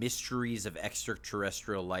like the mysteries of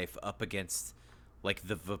extraterrestrial life up against like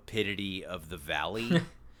the vapidity of the valley. You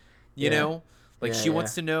Yeah. know, like Yeah, she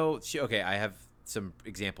wants yeah. to know. Okay, I have some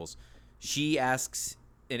examples. She asks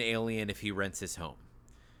an alien if he rents his home.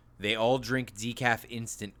 They all drink decaf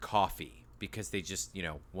instant coffee because they just,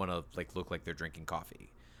 want to like look like they're drinking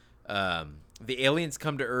coffee. The aliens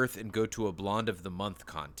come to Earth and go to a Blonde of the Month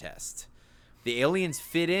contest. The aliens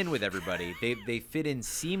fit in with everybody. They fit in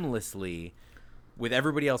seamlessly with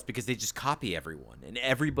everybody else because they just copy everyone, and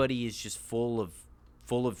everybody is just full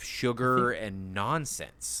of sugar and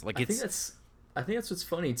nonsense. Like I think that's what's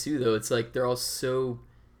funny too, though. It's like they're all so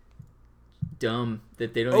dumb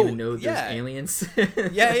that they don't even know there's yeah. aliens.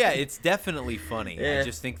 yeah, it's definitely funny. Yeah. I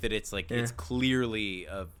just think that it's like it's clearly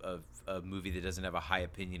a movie that doesn't have a high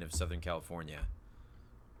opinion of Southern California,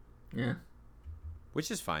 Yeah.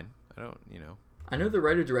 which is fine. I don't, I know the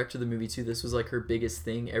writer-director of the movie too. This was like her biggest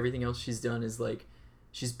thing. Everything else she's done is like,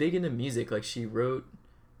 she's big into music. Like she wrote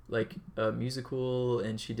like a musical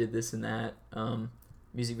and she did this and that.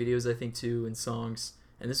 Music videos, I think, too, and songs.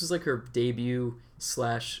 And this was like her debut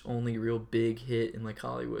 / only real big hit in like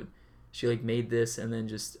Hollywood. She like made this and then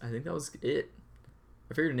just, I think that was it.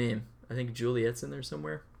 I figured her name. I think Juliet's in there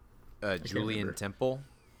somewhere. Julian remember. Temple.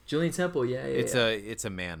 Julian Temple, yeah. It's a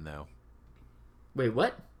man though. Wait,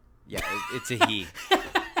 what? Yeah, it's a he.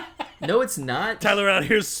 No, it's not. Tyler out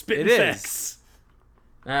here spitting It is. facts.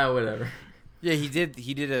 Whatever. Yeah, he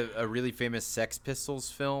did a really famous Sex Pistols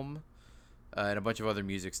film, and a bunch of other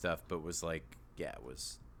music stuff, but was like, it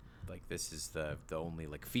was like, this is the only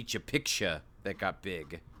like feature picture that got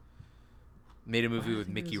big. Made a movie with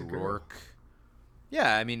Mickey there's a girl. Rourke.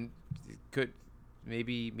 Yeah, I mean,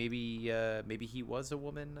 maybe he was a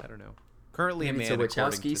woman. I don't know. Currently Maybe a man. it's a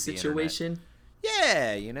according to Wachowski the situation. internet.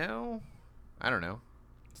 Yeah, I don't know.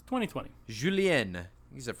 It's 2020. Julien,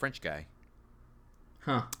 he's a French guy.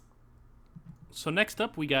 Huh. So next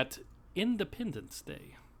up, we got Independence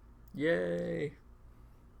Day. Yay.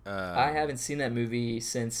 I haven't seen that movie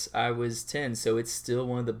since I was 10, so it's still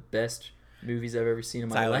one of the best movies I've ever seen in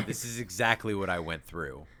my Tyler, life. this is exactly what I went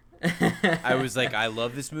through. I was like, I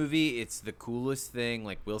love this movie. It's the coolest thing.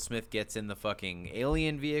 Like, Will Smith gets in the fucking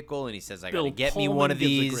alien vehicle and he says, I gotta get me one of gives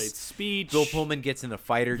these. A great speech. Bill Pullman gets in a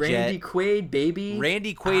fighter Randy jet. Quaid, baby.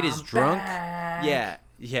 Randy Quaid is I'm drunk. back.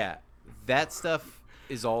 Yeah. That stuff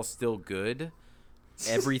is all still good.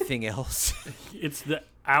 Everything else. It's the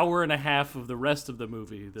hour and a half of the rest of the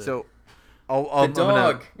movie. So, The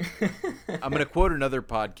dog. I'm gonna quote another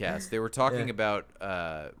podcast. They were talking Yeah.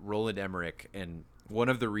 about Roland Emmerich, and one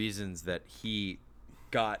of the reasons that he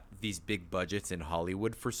got these big budgets in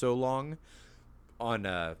Hollywood for so long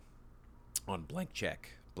on Blank Check.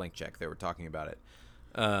 They were talking about it.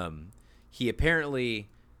 He apparently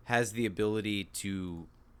has the ability to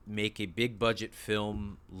make a big budget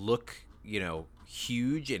film look,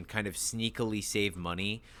 huge and kind of sneakily save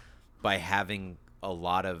money by having a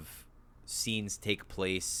lot of scenes take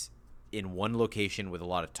place in one location with a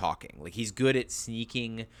lot of talking. Like, he's good at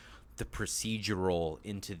sneaking the procedural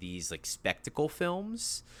into these like spectacle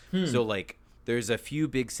films. So like there's a few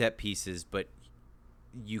big set pieces, but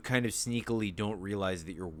you kind of sneakily don't realize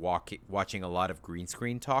that you're watching a lot of green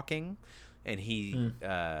screen talking. And he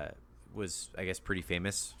was, I guess, pretty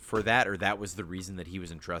famous for that, or that was the reason that he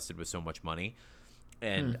was entrusted with so much money.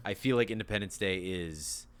 And I feel like Independence Day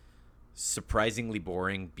is surprisingly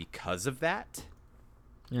boring because of that.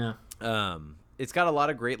 Yeah. It's got a lot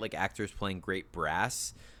of great like actors playing great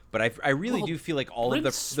brass, but I really do feel like all of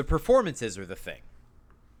Brent's- the performances are the thing.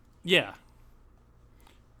 Yeah.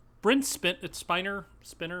 Brent Spiner,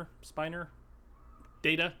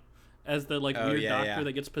 Data, as the like weird doctor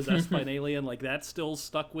that gets possessed by an alien. Like, that still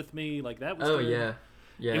stuck with me. Like, that was. Oh, good. yeah.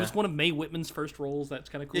 Yeah. It was one of Mae Whitman's first roles. That's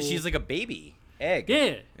kind of cool. Yeah, she's like a baby egg.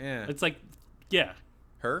 Yeah. Yeah. It's like, yeah,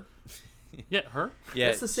 Her. yeah, her. Yeah,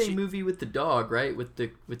 That's the same movie with the dog, right? With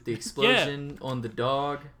the explosion on the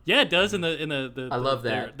dog. Yeah, it does. In the I love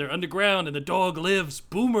that. They're underground, and the dog lives.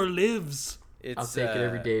 Boomer lives. It's, I'll take it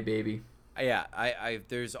every day, baby. Yeah, I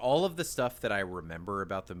there's all of the stuff that I remember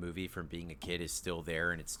about the movie from being a kid is still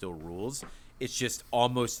there and it still rules. It's just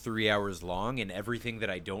almost 3 hours long, and everything that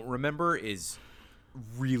I don't remember is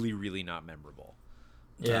really, really not memorable.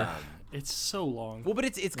 Yeah. It's so long. Well, but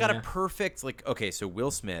it's got Yeah. a perfect, like, okay, so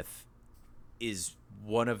Will Smith is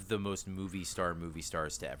one of the most movie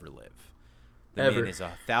stars to ever live. The Ever. man is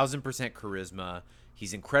 1,000% charisma.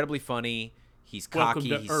 He's incredibly funny. He's Welcome cocky.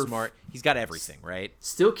 to He's Earth. smart. He's got everything, right?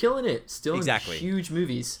 Still killing it. Still Exactly. in huge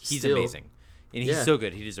movies. He's Still. amazing, and he's Yeah. so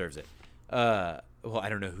good. He deserves it. Well, I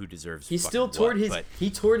don't know who deserves. He fucking still toured what, his but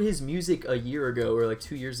he toured his music a year ago or like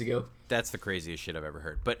 2 years ago. that's the craziest shit I've ever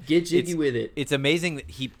heard. But Get jiggy it's- with it. It's amazing that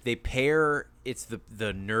they pair. It's the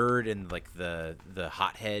nerd and like the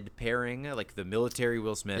hothead pairing, like the military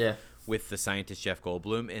Will Smith Yeah. with the scientist Jeff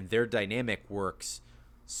Goldblum, and their dynamic works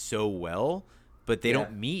so well. But they Yeah.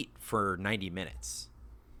 don't meet for 90 minutes.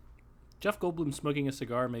 Jeff Goldblum smoking a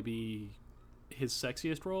cigar may be his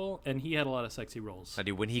sexiest role, and he had a lot of sexy roles. I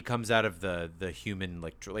do when he comes out of the human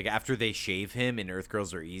like after they shave him in Earth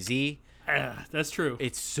Girls Are Easy. Ah, that's true.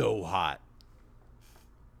 It's so hot.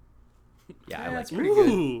 Yeah, I like that's it. pretty good.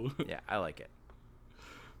 Ooh. Yeah, I like it.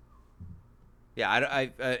 Yeah,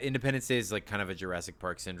 Independence Day is like kind of a Jurassic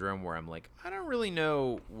Park syndrome where I'm like, I don't really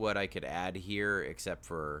know what I could add here except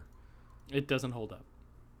for, It doesn't hold up.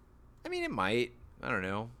 I mean, it might. I don't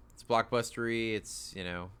know. It's blockbustery. It's,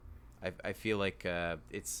 I feel like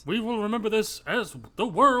it's. We will remember this as the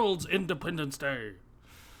world's Independence Day.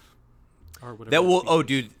 Or whatever. That the will. speech Oh, is.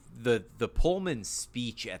 dude, the Pullman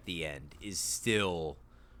speech at the end is still,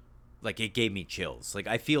 like, it gave me chills. Like,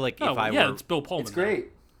 I feel like Oh, if I yeah, were, it's Bill Pullman. It's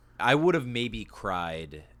great. I would have maybe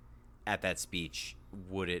cried at that speech.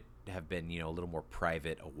 Would it have been, a little more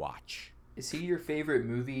private a watch? Is he your favorite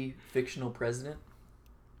movie fictional president?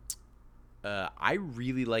 I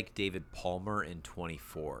really like David Palmer in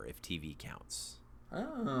 24, if TV counts.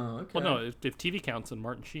 Oh, okay. Well, no, if TV counts, and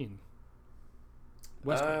Martin Sheen.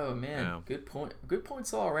 West Wing. Oh man, No. good point. Good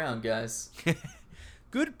points all around, guys.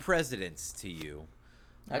 Good presidents to you.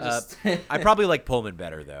 I just I probably like Pullman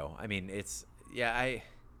better, though. I mean,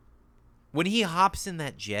 when he hops in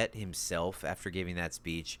that jet himself after giving that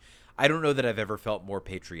speech, I don't know that I've ever felt more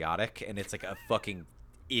patriotic, and it's like a fucking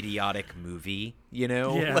idiotic movie,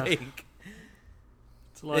 Yeah. Like,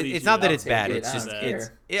 It's a lot easier. it's not that I'll it's take bad. it. It's I just don't it's.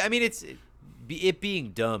 care. I mean, it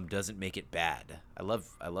being dumb doesn't make it bad. I love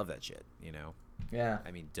that shit. yeah.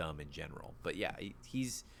 I mean, dumb in general, but yeah,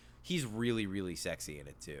 he's really, really sexy in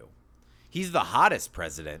it too. He's the hottest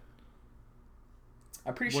president.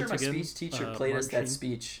 I'm pretty sure Once my again, speech teacher played us Martin that Sheen.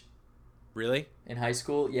 speech Really? in high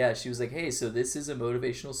school. Yeah, she was like, "Hey, so this is a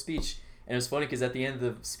motivational speech," and it was funny because at the end of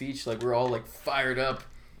the speech, like we're all like fired up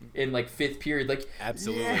in like fifth period, like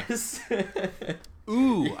Absolutely. Yes.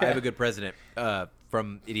 Ooh, Yeah. I have a good president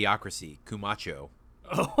from Idiocracy, Cumacho.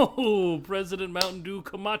 Oh, President Mountain Dew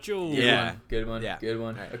Camacho. Good Yeah. one. Good one. Yeah. Good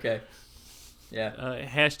one. All right. Okay. Yeah.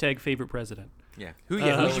 Hashtag favorite president. Yeah. Uh, Who's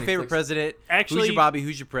your when he favorite flicks- president? who's Actually- your Bobby?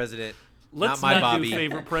 Who's your president? Let's not my not Bobby. do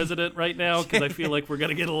favorite president right now because I feel like we're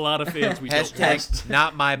gonna get a lot of fans. We don't Hashtag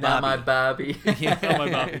not my Bobby. Not my Bobby. want. Not my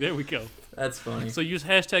Bobby. There we go. That's funny. So use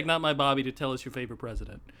hashtag not my Bobby to tell us your favorite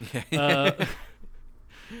president.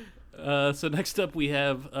 So next up we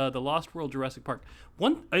have the Lost World Jurassic Park.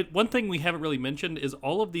 One thing we haven't really mentioned is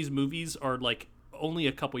all of these movies are like only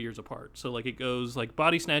a couple years apart. So like it goes like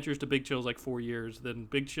Body Snatchers to Big Chill is like 4 years, then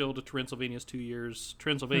Big Chill to Transylvania is 2 years,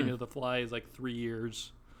 Transylvania to The Fly is like 3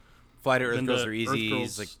 years, Fly to Earth Then Girls the Are Earth Easy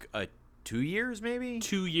Girls- is like 2 years, maybe.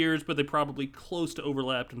 2 years, but they probably close to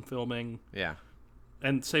overlapped in filming. Yeah.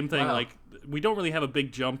 And same thing, Wow. like we don't really have a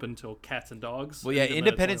big jump until Cats and Dogs. Well, yeah. and then it's only,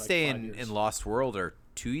 Independence like, Day 5 and, years. and Lost World are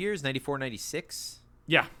 2 years, 94, 96.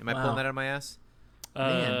 Yeah, Am I Wow. pulling that out of my ass?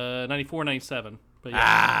 94, 97. But yeah,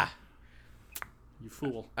 Ah, you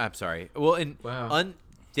fool. I'm sorry. Well, and Wow.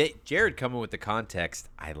 Jared coming with the context.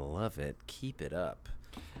 I love it. Keep it up.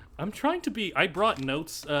 I'm trying to be. I brought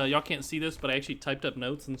notes. Y'all can't see this, but I actually typed up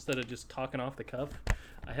notes instead of just talking off the cuff.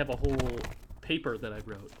 I have a whole paper that I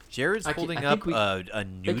wrote. Jared's I holding think up we- a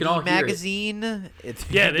can nudie all hear it. magazine.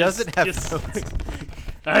 Yeah, It doesn't have it's, notes.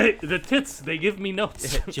 the tits. They give me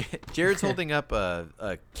notes. Jared's holding up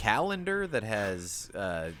a calendar that has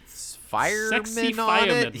firemen Sexy on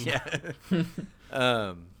firemen. it. Yeah.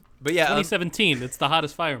 But yeah, 2017. It's the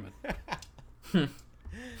hottest fireman.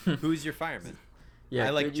 who's your fireman? Yeah. I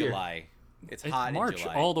like good year. July. It's It's hot March in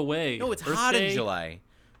July. all the way. No, it's Earth hot Day. in July.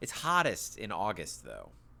 It's hottest in August though.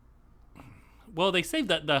 Well, they saved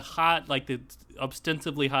that the hot, like the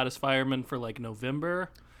ostensibly hottest fireman for like November,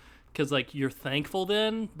 because like you're thankful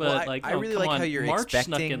then, but Well, like I oh, really come like on, how you're March snuck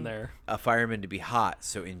expecting in there. a fireman to be hot.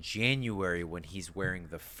 So in January, when he's wearing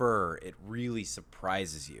the fur, it really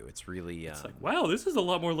surprises you. It's really It's like, wow, this is a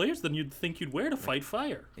lot more layers than you'd think you'd wear to fight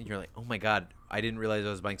fire. and you're like, oh my god, I didn't realize I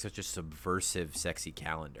was buying such a subversive, sexy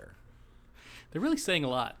calendar. They're really saying a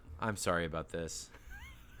lot. I'm sorry about this.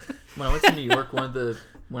 When I went to New York, one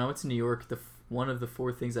of the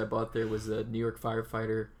 4 things I bought there was a New York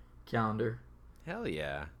firefighter calendar. Hell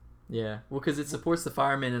yeah. Yeah, well, because it supports the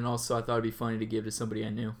firemen, and also I thought it'd be funny to give to somebody I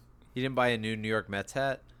knew. You didn't buy a new New York Mets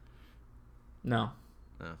hat? No,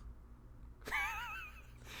 No.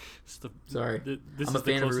 It's the- sorry. This I'm is a the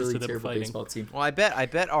fan of a closest really to them terrible fighting. baseball team. Well, I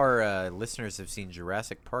bet our listeners have seen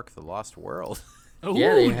Jurassic Park: The Lost World. Oh,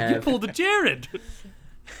 Yeah, they you have. pulled a Jared.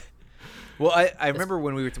 Well, I remember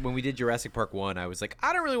when we did Jurassic Park 1, I was like,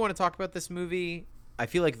 I don't really want to talk about this movie. I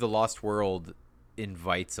feel like The Lost World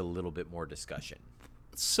invites a little bit more discussion.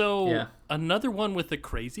 So Yeah. another one with a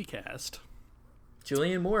crazy cast.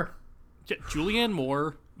 Julianne Moore, Julianne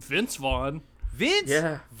Moore, Vince Vaughn. Vince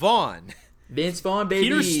Yeah. Vaughn. Vince Vaughn, baby.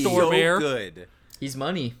 Peter Stormare. So good. He's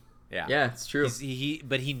money. Yeah. Yeah, it's true.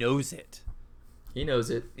 But he knows it. He knows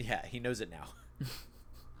it. Yeah, he knows it now.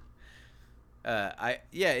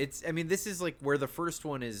 This is like where the first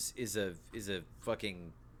one is a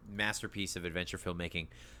fucking masterpiece of adventure filmmaking.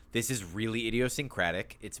 This is really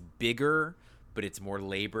idiosyncratic. It's bigger, but it's more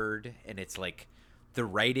labored, and it's like the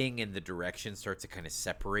writing and the direction start to kind of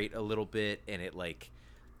separate a little bit, and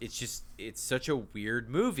it's such a weird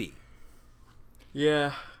movie.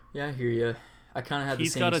 Yeah, I hear you. I kind of had the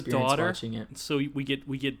He's same got a experience daughter, watching it. so we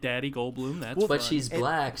get Daddy Goldblum. That's But fun. she's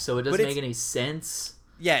black, so it but doesn't it's- make any sense.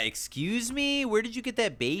 Yeah, excuse me, where did you get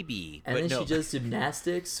that baby? And But then no. she does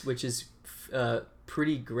gymnastics, which is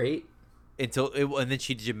pretty great. And then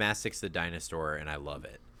she gymnastics the dinosaur, and I love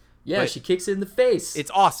it. Yeah, But she kicks it in the face.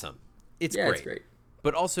 It's awesome. It's yeah, great. it's great.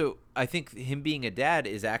 But also, I think him being a dad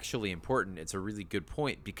is actually important. It's a really good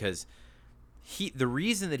point because the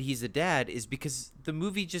reason that he's a dad is because the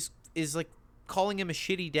movie just is like calling him a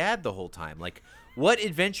shitty dad the whole time. Like, what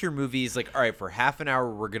adventure movie is like, all right, for half an hour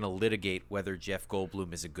we're gonna litigate whether Jeff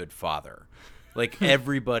Goldblum is a good father? Like,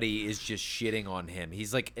 everybody is just shitting on him.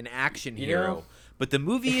 He's like an action hero. know- But the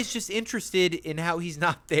movie is just interested in how he's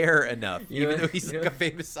not there enough, You know- even though he's you like know- a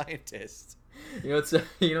famous scientist.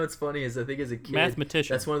 What's funny is I think as a kid,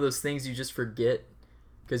 Mathematician. that's one of those things you just forget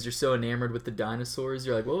because you're so enamored with the dinosaurs.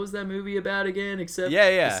 You're like, what was that movie about again? Except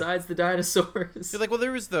Yeah. besides the dinosaurs. You're like, well,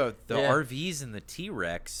 there was the Yeah. RVs and the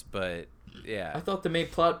T-Rex, but yeah. I thought the main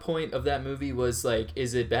plot point of that movie was like,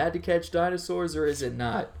 is it bad to catch dinosaurs or is it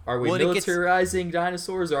not? Are we Well, and it gets- militarizing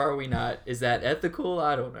dinosaurs or are we not? Is that ethical?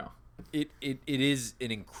 I don't know. It is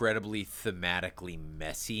an incredibly thematically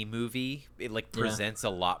messy movie. It like Yeah. presents a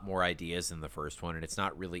lot more ideas than the first one, and it's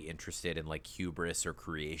not really interested in like hubris or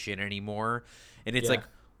creation anymore. And it's Yeah. like,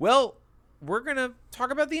 well, we're gonna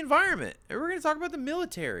talk about the environment, and we're gonna talk about the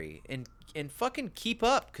military, and fucking keep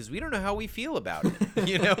up because we don't know how we feel about it.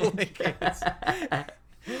 You know, like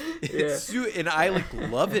and I like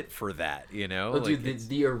love it for that. You know, Well, like, dude,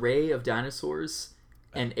 the array of dinosaurs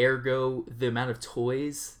and ergo the amount of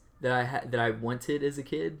toys that I wanted as a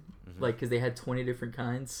kid, like because they had 20 different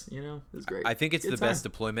kinds. You know, it was great. I think it's Good the time. best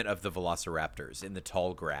deployment of the velociraptors in the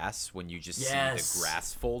tall grass when you just Yes. see the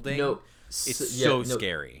grass folding. No, It's yeah, so no,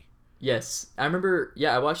 scary. Yes, I remember.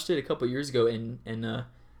 Yeah, I watched it a couple years ago, and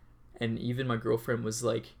even my girlfriend was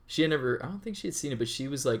like, she had never. I don't think she had seen it, but she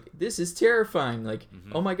was like, "This is terrifying!" Like,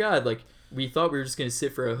 oh my god! Like, we thought we were just gonna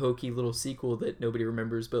sit for a hokey little sequel that nobody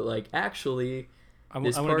remembers, but like, actually, I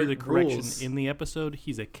this want to do the part correction rules. in the episode.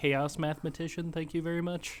 He's a chaos mathematician. Thank you very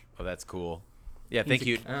much. Oh, that's cool. Yeah, thank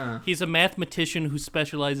you. He's a mathematician who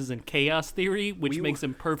specializes in chaos theory, which makes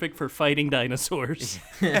him perfect for fighting dinosaurs.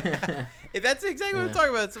 That's exactly what I'm talking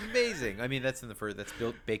about. It's amazing. I mean, that's in the first. That's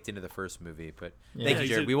baked into the first movie. But thank Yeah, you, he's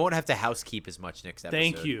Jared. a- We won't have to housekeep as much next episode.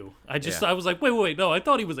 Thank you. I Yeah. was like, wait, no, I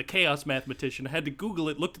thought he was a chaos mathematician. I had to Google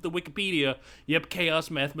it, looked at the Wikipedia. Yep, chaos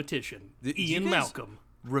mathematician. Do you Ian guys Malcolm.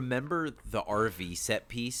 Remember the RV set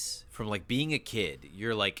piece from like being a kid?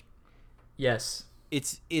 You're like, yes,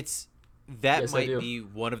 it's that Yes, I might do. be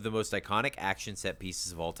one of the most iconic action set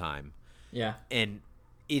pieces of all time. yeah, And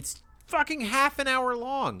it's fucking half an hour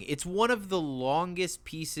long. It's one of the longest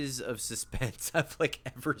pieces of suspense I've like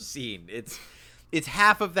ever seen. It's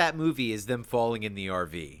half of that movie is them falling in the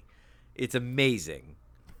RV. It's amazing.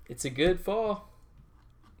 it's a good fall.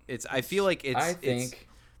 I feel like I think.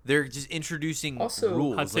 they're just introducing Also-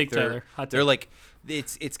 rules. Hot take, they're, Tyler. Hot they're take. like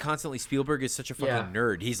it's constantly Spielberg is such a fucking Yeah.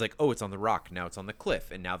 nerd. He's like, oh, it's on the rock, now it's on the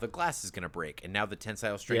cliff, and now the glass is gonna break, and now the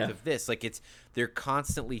tensile strength Yeah. of this. Like they're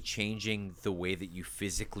constantly changing the way that you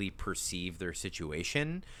physically perceive their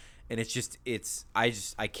situation, and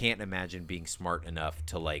I can't imagine being smart enough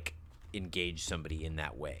to like engage somebody in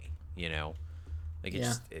that way. You know, like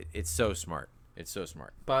it's so smart. It's so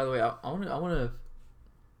smart. By the way, I want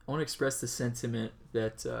to express the sentiment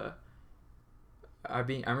that I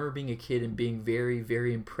remember being a kid and being very,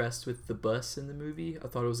 very impressed with the bus in the movie. I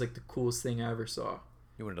thought it was like the coolest thing I ever saw.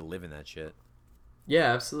 You wanted to live in that shit.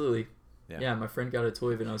 Yeah, absolutely. Yeah. Yeah, my friend got a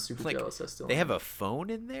toy of it and I was super Like, jealous. I still They have a phone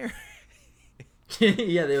in there.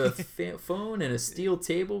 yeah, they have a phone and a steel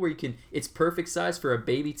table where you can. It's perfect size for a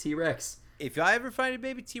baby T-Rex. If I ever find a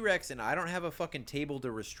baby T-Rex and I don't have a fucking table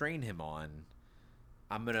to restrain him on,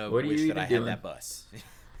 I'm gonna What are wish you that I even had doing? that bus.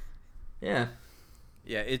 Yeah,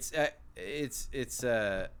 Yeah, it's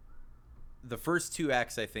the first two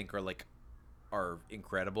acts I think are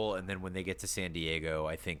incredible, and then when they get to San Diego,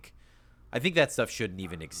 I think that stuff shouldn't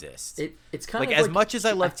even exist. it's kind like of as much as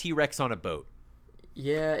I love T-Rex on a boat.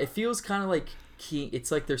 Yeah, it feels kind of like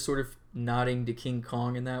It's like they're sort of nodding to King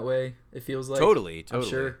Kong in that way. It feels like Totally. I'm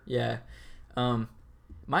sure. Yeah.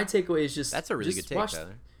 My takeaway is just That's a really just good take, watch,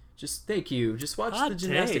 Tyler. Just thank you. Just watch Hot the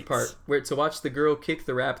gymnastic takes. part where to watch the girl kick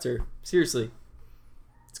the raptor. Seriously,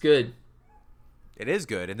 it's good. It is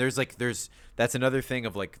good, and there's that's another thing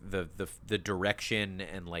of like the direction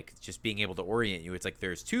and like just being able to orient you. It's like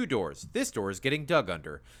there's two doors. This door is getting dug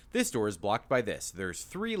under. This door is blocked by this. There's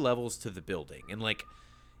 3 levels to the building, and like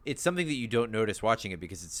it's something that you don't notice watching it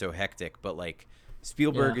because it's so hectic. But like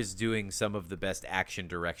Spielberg Yeah. is doing some of the best action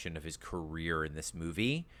direction of his career in this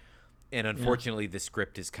movie, and unfortunately the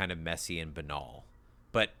script is kind of messy and banal.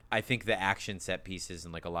 But I think the action set pieces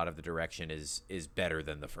and like a lot of the direction is better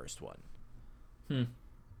than the first one.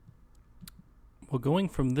 Well, going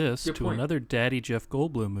from this Good to point. another Daddy Jeff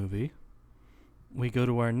Goldblum movie, we go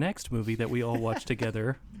to our next movie that we all watch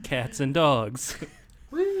together, Cats and Dogs.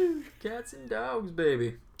 Woo! Cats and dogs,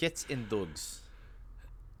 baby. Gets in dogs.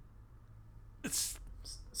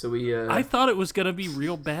 So we. I thought it was going to be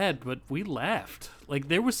real bad, but we laughed. Like,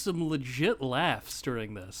 there was some legit laughs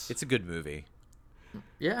during this. It's a good movie.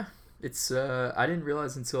 Yeah, it's. I didn't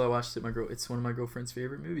realize until I watched it. It's one of my girlfriend's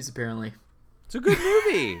favorite movies, apparently. It's a good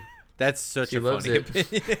movie. That's such She a loves funny it.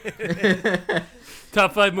 opinion.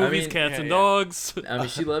 Top 5 movies, mean, Cats yeah, and yeah. Dogs, I mean,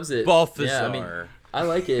 she loves it. Balthazar. Yeah, I mean, I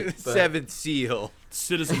like it. But Seventh Seal.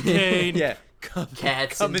 Citizen Kane. Yeah. Come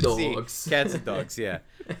Cats and and see. dogs. Cats and dogs, yeah.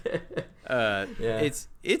 Yeah.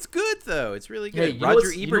 It's good, though. It's really Hey, good. you know Roger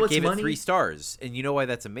what's- you know Ebert what's gave it funny? 3 stars. And you know why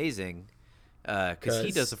that's amazing? Because he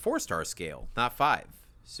 'Cause- does a 4-star scale, not 5.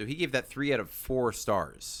 So he gave that 3 out of 4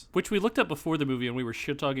 stars. Which we looked up before the movie, and we were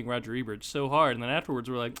shit-talking Roger Ebert so hard, and then afterwards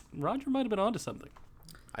we're like, Roger might have been onto something.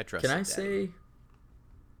 I trust Can I Daddy. say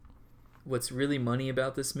what's really money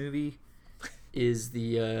about this movie is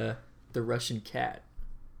the Russian cat,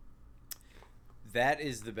 That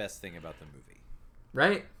is the best thing about the movie.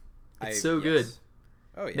 right? It's so good. yes.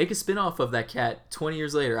 Oh, yeah. Make a spin-off of that cat 20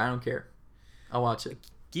 years later. I don't care. I'll watch it.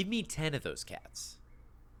 Give me 10 of those cats.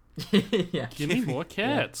 Yeah. Give me more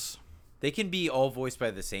cats. They can be all voiced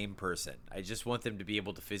by the same person. I just want them to be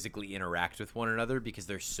able to physically interact with one another because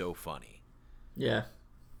they're so funny. Yeah.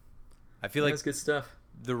 I feel like That's good stuff.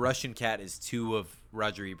 the Russian cat is 2 of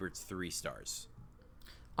Roger Ebert's 3 stars.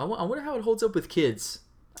 I wonder how it holds up with kids.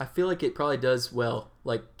 I feel like it probably does well.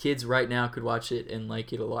 Like, kids right now could watch it and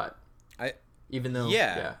like it a lot. I Even though...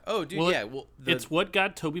 yeah. Oh, dude, Well, yeah. Well, It's what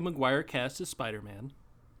got Tobey Maguire cast as Spider-Man.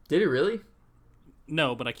 Did it really?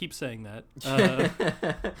 No, but I keep saying that.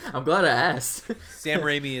 I'm glad I asked. Sam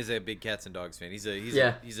Raimi is a big Cats and Dogs fan. He's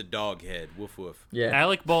Yeah. a dog head. Woof woof. Yeah.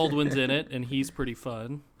 Alec Baldwin's in it, and he's pretty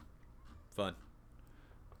fun. Fun.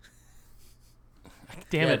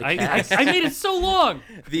 Damn Yeah, it! the I cast. made it so long.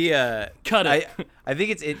 The Cut it. I think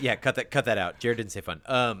it's yeah. Cut that out. Jared didn't say fun.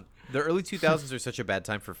 The early 2000s are such a bad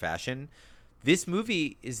time for fashion. This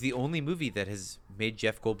movie is the only movie that has made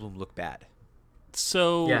Jeff Goldblum look bad.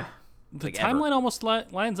 So Yeah. the Like ever. timeline almost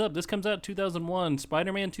lines up. This comes out 2001.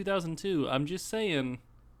 Spider-Man 2002. I'm just saying.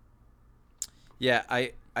 Yeah,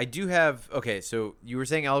 I do have. Okay, so you were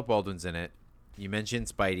saying Alec Baldwin's in it. You mentioned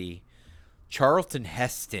Spidey. Charlton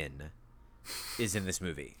Heston is in this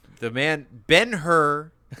movie. The man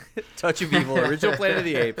Ben-Hur, Touch of Evil, original Planet of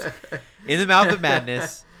the Apes, In the Mouth of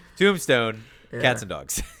Madness, Tombstone, Yeah. Cats and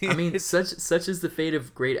Dogs. I mean, such is the fate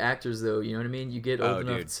of great actors, though. You know what I mean? You get old Oh,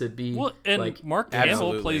 enough dude. to be Well, and like, Mark Hamill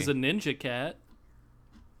Absolutely. plays a ninja cat.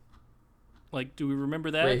 Like, do we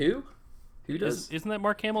remember that? wait, who? Who does? Isn't that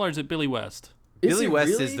Mark Hamill or is it Billy West? Is Billy it West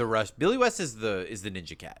really? is the Billy West is the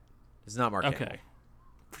ninja cat. It's not Mark Hamill. Okay.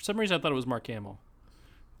 For some reason, I thought it was Mark Hamill.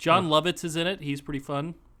 John Lovitz is in it. He's pretty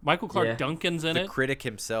fun. Michael Clark Yeah. Duncan's in The it. critic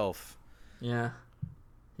himself. Yeah.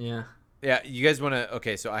 Yeah. Yeah, you guys want to?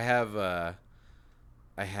 Okay, so I have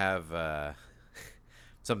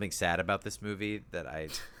something sad about this movie that I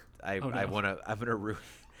Oh, no. I'm gonna ruin.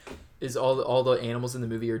 Is all the animals in the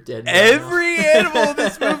movie are dead now? Every animal in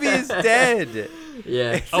this movie is dead.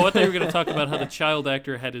 Yeah. Oh, I thought you were going to talk about how the child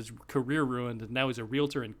actor had his career ruined and now he's a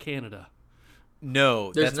realtor in Canada.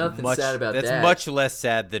 No, There's that's nothing much, sad about that's that. much less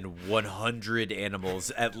sad than 100 animals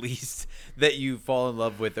at least that you fall in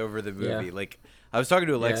love with over the movie. Yeah. Like I was talking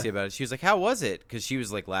to Alexia Yeah. about it. She was like, "How was it?" Because she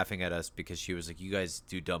was like laughing at us because she was like, "You guys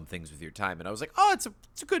do dumb things with your time," and I was like, "Oh, it's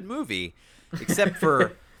a good movie, except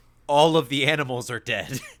for all of the animals are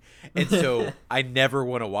dead." And so I never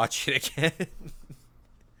want to watch it again.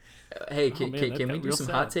 Hey, Oh, can, man, can, that can we got do real some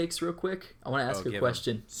sad. hot takes real quick? I want to ask Oh, a give 'em.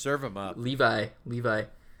 question. Serve them up. Levi,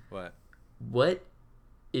 What? what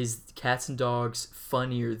is Cats and Dogs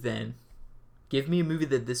funnier than? Give me a movie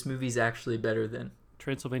that this movie's actually better than.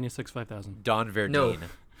 Transylvania 65000. Don Verdine. No.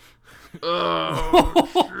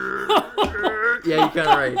 Yeah, you're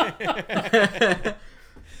kind of right.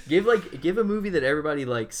 give a movie that everybody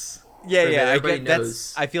likes. Yeah, or that yeah. everybody That's.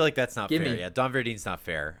 knows. I feel like that's not Give fair. me. Yeah, Don Verdine's not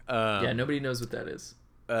fair. Yeah, nobody knows what that is.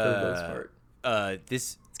 For the most part.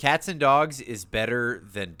 This Cats and Dogs is better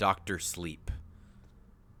than Doctor Sleep.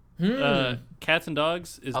 Cats and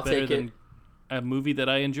Dogs is I'll better take than it. a movie that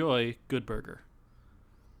I enjoy, Good Burger.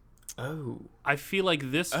 Oh. I feel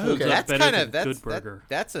like this Oh, holds up that's better kind than of Good Burger.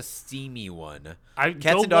 that's a steamy one. I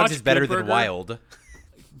Cats go and Dogs watch is better Good than Burger. Wild.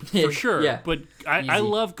 For sure. Yeah. But I Easy.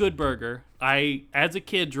 love Good Burger. I, as a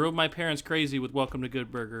kid, drove my parents crazy with Welcome to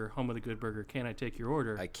Good Burger, home of the Good Burger. Can I take your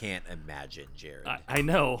order? I can't imagine, Jared. I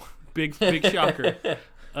know. Big shocker.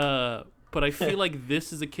 But I feel like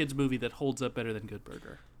this is a kid's movie that holds up better than Good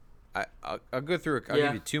Burger. I'll go through. I'll Yeah.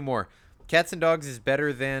 give you two more. Cats and Dogs is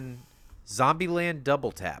better than Zombieland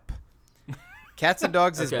Double Tap. Cats and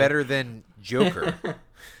Dogs is Okay. better than Joker.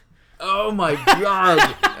 Oh my god.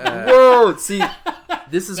 Whoa. See,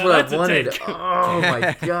 this is Now what that's I a wanted. take. Oh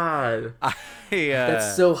my god.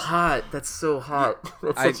 That's so hot. That's so hot.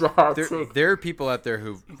 That's such a hot take. there are people out there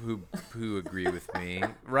who agree with me.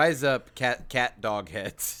 Rise up, cat dog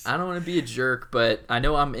heads. I don't want to be a jerk, but I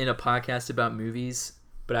know I'm in a podcast about movies,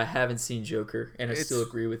 but I haven't seen Joker, and I still It's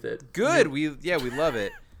agree with it. Good. We love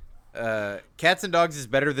it. Cats and Dogs is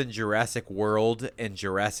better than Jurassic World and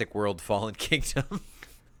Jurassic World Fallen Kingdom.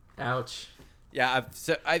 Ouch. Yeah,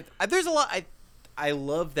 there's a lot. I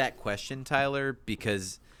love that question, Tyler,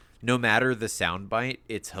 because no matter the soundbite,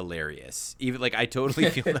 it's hilarious. Even like I totally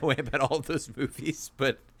feel that way about all of those movies,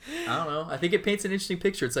 but I don't know. I think it paints an interesting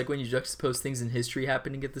picture. It's like when you juxtapose things in history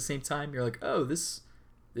happening at the same time. You're like, oh, this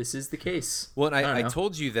is the case. well, and I don't know.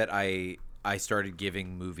 told you that I started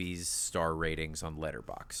giving movies star ratings on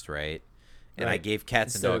Letterboxd, right? And I Right. gave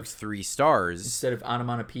Cats Instead and of- Dogs 3 stars. Instead of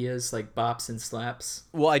onomatopoeias like bops and slaps.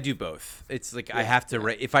 Well, I do both. It's like I have to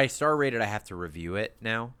if I star rate it, I have to review it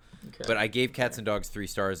now. Okay. But I gave Cats and Dogs 3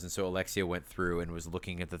 stars, and so Alexia went through and was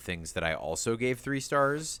looking at the things that I also gave 3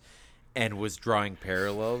 stars, and was drawing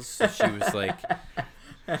parallels. So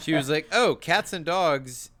she was like, "Oh, Cats and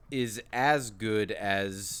Dogs is as good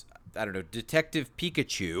as I don't know, Detective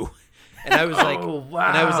Pikachu," and I was like, Oh, and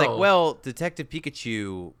I was like, wow. "Well, Detective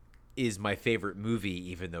Pikachu is my favorite movie,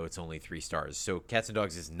 even though it's only 3 stars. So Cats and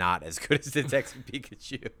Dogs is not as good as Detective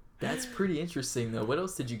Pikachu." That's pretty interesting, though. What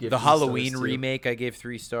else did you give? The 3 stars Halloween to? remake, I gave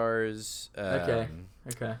 3 stars. Okay.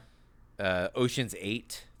 Okay. Ocean's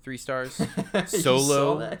 8, 3 stars. You saw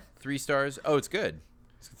Solo, that? 3 stars. Oh, it's good.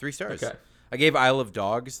 It's 3 stars. Okay. I gave Isle of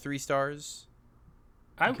Dogs 3 stars.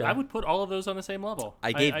 Okay. I would put all of those on the same level.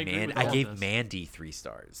 I gave agree with all of this. Mandy 3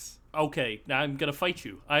 stars. Okay, now I'm gonna fight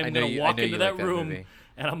you. I'm know gonna you- I walk know into you that like that room movie.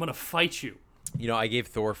 and I'm gonna fight you. You know, I gave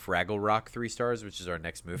Thor Fraggle Rock 3 stars, which is our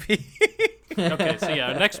next movie. Okay, so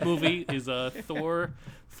yeah, our next movie is Thor,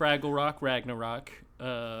 Fraggle Rock, Ragnarok.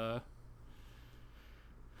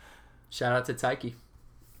 Shout out to Taiki.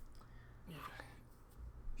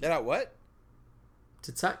 Shout out what?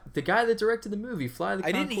 The guy that directed the movie, Fly the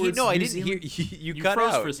I didn't Conchords. hear. No, I New didn't hear. Zealand. You You cut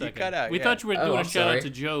froze out. for a second. You cut out. We yeah. thought you were Oh, doing I'm a shout sorry. out to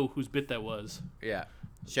Joe, whose bit that was. Yeah.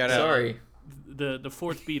 Shout out. Sorry. The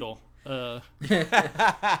fourth Beatle. The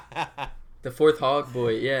fourth Hog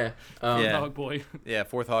Boy, yeah. Yeah. Dog boy. Yeah,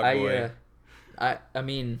 Fourth Hog Boy. I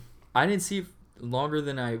mean, I didn't see it longer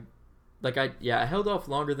than I held off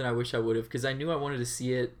longer than I wish I would have because I knew I wanted to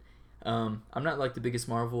see it. I'm not like the biggest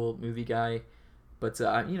Marvel movie guy, but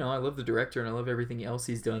I love the director and I love everything else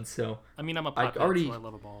he's done. So I mean, I'm a I pothead, already- so I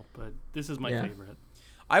love them all, but this is my Yeah. favorite.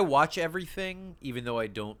 I watch everything, even though I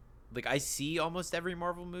don't like. I see almost every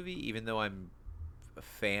Marvel movie, even though I'm a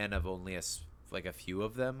fan of only like a few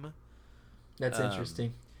of them. That's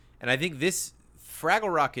interesting. And I think this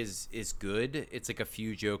Fraggle Rock is good. It's like a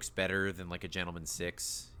few jokes better than like a Gentleman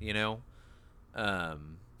Six, you know?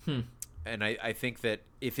 And I think that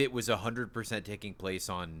if it was 100% taking place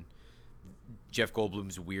on Jeff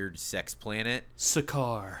Goldblum's weird sex planet,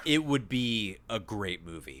 Sakaar. it would be a great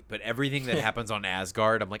movie. But everything that happens on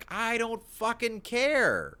Asgard, I'm like, I don't fucking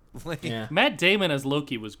care. Like, Yeah. Matt Damon as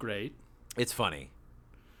Loki was great. it's funny.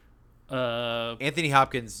 Well, Anthony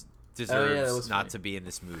Hopkins that deserves was not funny. to be in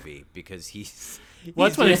this movie because he's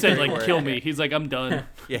that's what he said, very like, boring. kill me. He's like, I'm done.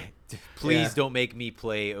 yeah. Please Yeah. don't make me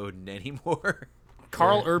play Odin anymore.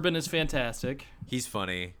 Carl Urban is fantastic. He's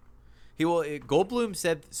funny. Goldblum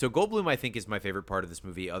said so. Goldblum, I think, is my favorite part of this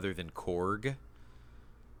movie, other than Korg.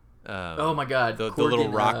 Oh my God, the Korg little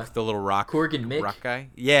and, rock, the little rock, Korg and Mick. rock guy.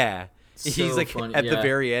 Yeah, he's So like funny, at the yeah.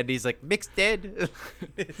 very end. He's like, Mick's dead.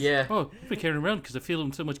 Yeah. Oh, I've been carrying around because I feel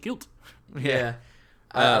so much guilt. Yeah.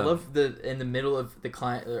 I love in the middle of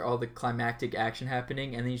all the climactic action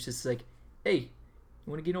happening, and then he's just like, "Hey, you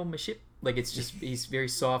want to get on my ship?" Like it's just he's very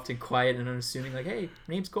soft and quiet and unassuming. Like, "Hey,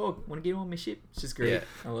 my name's Korg. Want to get on my ship?" It's just great. Yeah.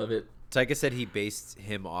 I love it. Taika said he based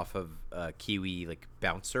him off of Kiwi like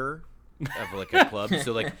bouncer of like a club.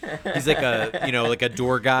 So like he's like a like a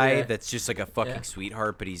door guy Yeah. that's just like a fucking Yeah.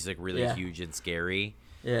 sweetheart, but he's like really Yeah. huge and scary.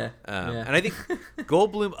 Yeah. And I think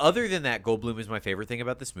Goldblum, other than that, Goldblum is my favorite thing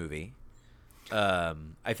about this movie.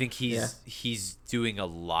 I think he's doing a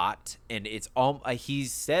lot, and it's all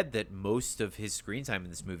he's said that most of his screen time in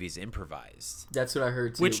this movie is improvised, That's what I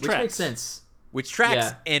heard too. Which Which makes tracks. sense. which tracks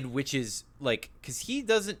Yeah. and which is like because he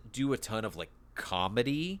doesn't do a ton of like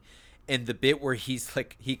comedy. And the bit where he's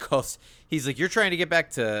like you're trying to get back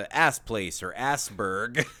to Ass Place or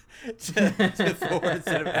Assberg to Thor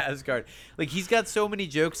instead of Asgard. Like he's got so many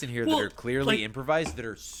jokes in here Well, that are clearly like- improvised that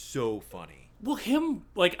are so funny. Well, him,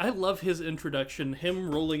 like, I love his introduction.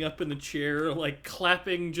 Him rolling up in the chair, like,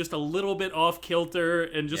 clapping just a little bit off kilter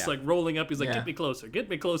and just, Yeah. like, rolling up. He's like, Yeah. get me closer, get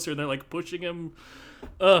me closer. And they're, like, pushing him.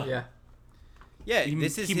 Yeah. Yeah, He,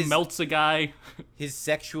 this is he his, melts a guy. his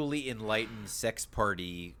sexually enlightened sex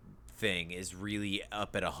party thing is really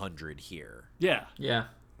up at 100 here. Yeah. Yeah.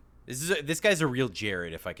 This guy's a real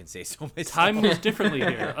Jared, if I can say so myself. Time moves differently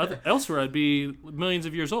here. Elsewhere, I'd be millions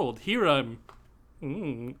of years old. Here, I'm...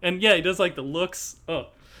 And, yeah, he does, like, the looks. Oh.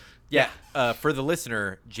 Yeah, for the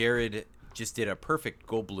listener, Jared just did a perfect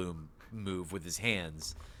Goldblum move with his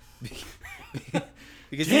hands.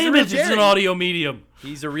 Because he's a Damn real it, it's an Jared. audio medium.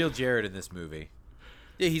 He's a real Jared in this movie.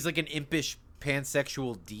 Yeah, he's like an impish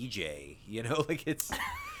pansexual DJ. You know, like it's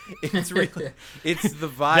really it's the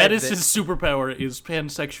vibe. That is his superpower, is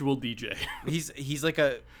pansexual DJ. He's like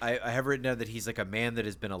I have written down that he's like a man that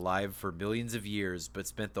has been alive for millions of years, but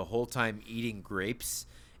spent the whole time eating grapes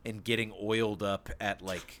and getting oiled up at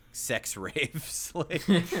like sex raves. Like,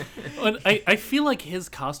 And I feel like his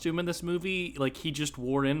costume in this movie, like he just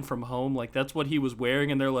wore in from home, like that's what he was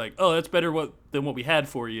wearing, and they're like, "Oh, that's better than what we had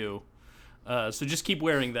for you. So just keep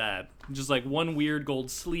wearing that." Just like one weird gold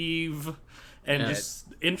sleeve, and Yeah. just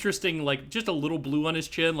interesting, like just a little blue on his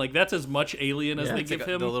chin. Like that's as much alien as Yeah. they it's give like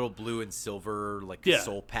him. the little blue and silver like Yeah.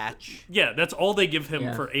 soul patch. Yeah, that's all they give him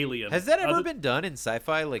Yeah. for alien. Has that ever Other- been done in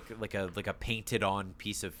sci-fi? Like a painted on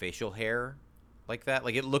piece of facial hair, like that?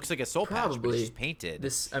 Like it looks like a soul patch, but Probably. it's just painted. The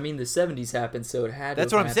 70s happened, so it had. That's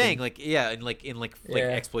to what have I'm saying. happened. Like yeah, in like Yeah.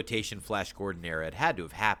 exploitation Flash Gordon era, it had to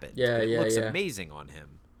have happened. Yeah, But it yeah, looks yeah. amazing on him.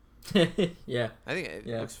 Yeah. I think it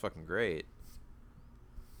Yeah. looks fucking great.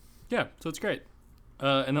 Yeah, so it's great.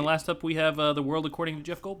 And then last up, we have The World According to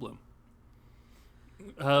Jeff Goldblum.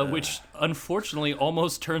 Which unfortunately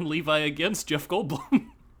almost turned Levi against Jeff Goldblum.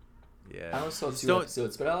 Yeah. I only saw 2 Don't-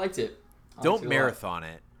 episodes, but I liked it. I liked Don't it a lot. marathon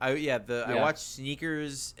it. I Yeah. watched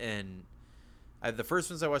Sneakers and the first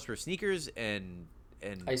ones I watched were Sneakers and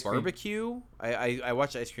Ice Cream. Barbecue. I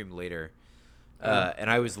watched Ice Cream later, Uh-huh. and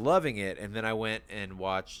I was loving it. And then I went and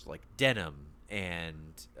watched like Denim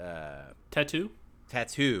and Tattoo?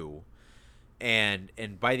 Tattoo, and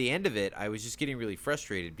by the end of it, I was just getting really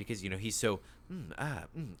frustrated because he's so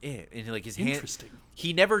and like his hand. Interesting.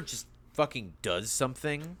 He never just fucking does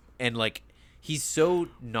something, and like he's so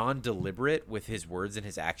non-deliberate with his words and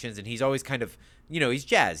his actions, and he's always kind of he's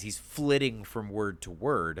jazz. He's flitting from word to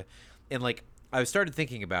word, and like I started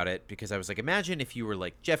thinking about it because I was like, imagine if you were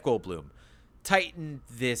like Jeff Goldblum, tighten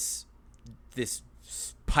this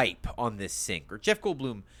pipe on this sink, or Jeff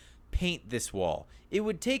Goldblum, paint this wall. It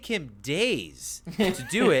would take him days to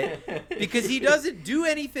do it because he doesn't do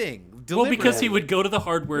anything. Well, because he deliberately. would go to the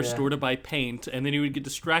hardware Yeah. store to buy paint, and then he would get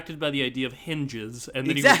distracted by the idea of hinges, and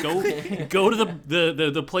then Exactly. he would go to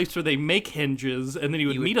the place where they make hinges, and then he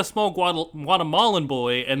would would- meet a small Guatemalan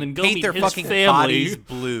boy, and then go paint meet their his fucking family. bodies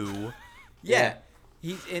blue. Yeah.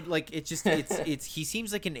 He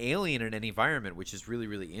seems like an alien in an environment, which is really,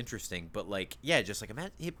 really interesting. But like, yeah, just like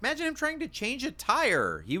imagine him trying to change a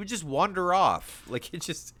tire. He would just wander off. Like it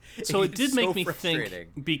just. So it it's did make so me frustrating.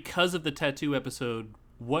 think, because of the tattoo episode,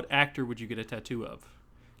 what actor would you get a tattoo of?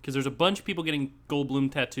 Because there's a bunch of people getting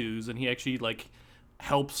Goldblum tattoos, and he actually like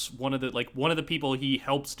helps one of the people he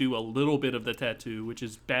helps do a little bit of the tattoo, which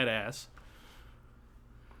is badass.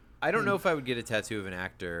 I don't know if I would get a tattoo of an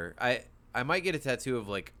actor. I might get a tattoo of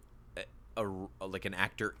like like an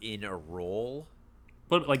actor in a role.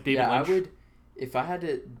 But like David Yeah, Lynch. I would. If I had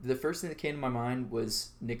to, the first thing that came to my mind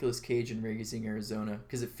was Nicolas Cage in Raising Arizona,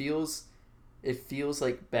 because it feels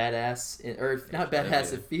like badass, or not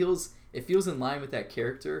badass. It feels in line with that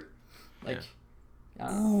character. Like, I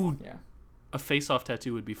don't know. Yeah. A face-off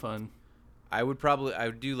tattoo would be fun. I would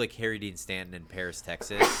do like Harry Dean Stanton in Paris,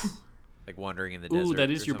 Texas, like wandering in the desert. that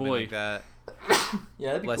is or your something boy. Like that. Yeah,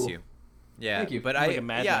 that'd be Bless cool. you. Yeah, Thank you. but Like a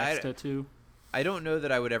Mad Max I tattoo. I don't know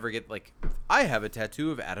that I would ever get like I have a tattoo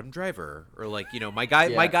of Adam Driver or like my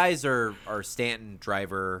Yeah. guys are Stanton,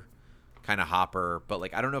 Driver, kind of Hopper, but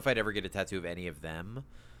like I don't know if I'd ever get a tattoo of any of them.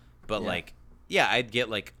 But Yeah. like yeah, I'd get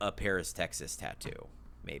like a Paris, Texas tattoo,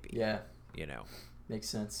 maybe. Yeah, makes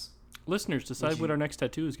sense. Listeners, decide Would what you- our next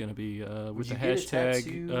tattoo is going to be with the you get a hashtag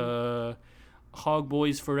tattoo? Hog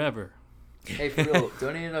Boys Forever. Hey, for real,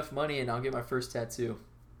 donate enough money and I'll get my first tattoo.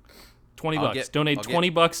 $20 I'll bucks. get- Donate I'll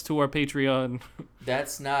get- $20 to our Patreon.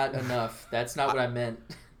 That's not enough. That's not what I meant.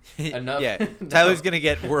 Enough. Yeah, No. Tyler's gonna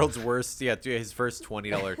get world's worst. Yeah, do his first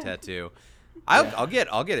 $20 tattoo. I'll get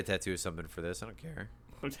a tattoo of something for this. I don't care.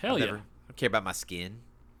 Hell yeah. I don't care about my skin.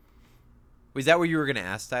 Was that what you were gonna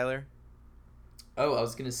ask, Tyler? Oh, I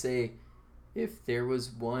was gonna say, if there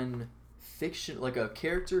was one fiction, like a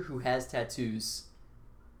character who has tattoos,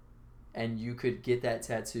 and you could get that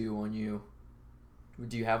tattoo on you,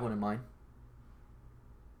 do you have one in mind?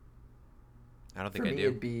 I don't think For I me, do.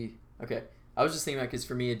 it'd be okay. I was just thinking about because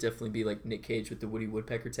for me, it'd definitely be like Nick Cage with the Woody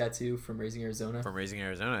Woodpecker tattoo from Raising Arizona. From Raising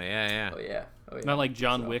Arizona, yeah. Oh yeah, oh yeah. Not like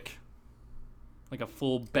John So- Wick. Like a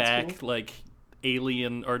full That's back, cool. like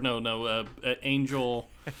alien, or angel.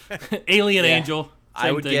 Alien Yeah. angel. I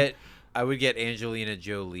Same would thing. get Angelina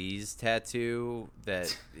Jolie's tattoo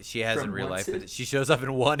that she has From in real life. Wanted? But she shows up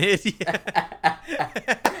in Wanted.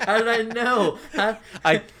 How did I know?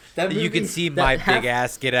 That You can movie- see that my half- big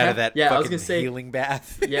ass get out of that yeah, I was fucking gonna say- healing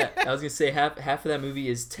bath. Yeah, I was gonna say half of that movie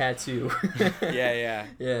is tattoo. yeah.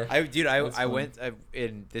 Yeah. That's I funny. went,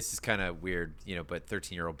 and this is kind of weird, but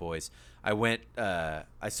 13-year-old boys. I went, I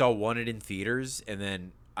saw Wanted in theaters, and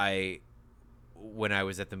then when I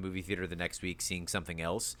was at the movie theater the next week seeing something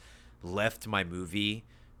else, left my movie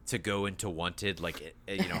to go into Wanted, like,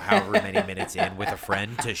 however many minutes in with a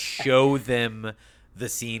friend to show them the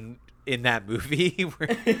scene in that movie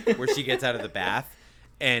where she gets out of the bath.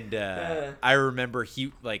 And I remember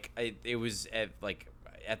it was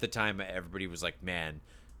at the time everybody was like, man,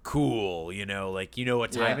 cool,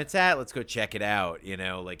 what time Yeah. it's at, let's go check it out,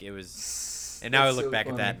 like it was. And now That's I look so back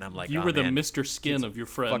at funny. that and I'm like, You oh, were the man, Mr. Skin of your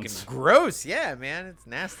fucking friends. gross. Yeah, man, it's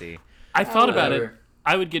nasty. I thought about it. Whatever.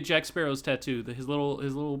 I would get Jack Sparrow's tattoo, his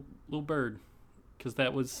little bird, because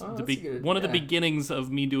that was Oh, the that's a good- one of the yeah. beginnings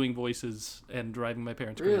of me doing voices and driving my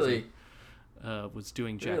parents Really? crazy. Was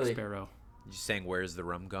doing Jack Really? Sparrow. You saying, where's the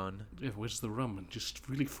rum gone? It was the rum and just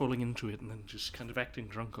really falling into it and then just kind of acting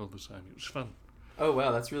drunk all the time. It was fun. Oh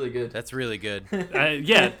wow, that's really good. That's really good.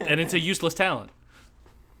 Yeah, and it's a useless talent.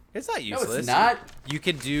 It's not No, useless. it's not. You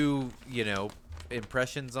can do,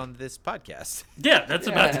 impressions on this podcast. Yeah, that's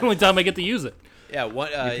about the only time I get to use it. Yeah,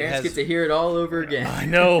 one. Your It parents has, get to hear it all over again. I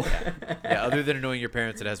know. yeah, other than annoying your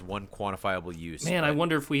parents, it has one quantifiable use. Man, I but-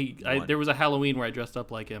 wonder if One. there was a Halloween where I dressed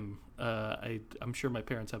up like him. I'm sure my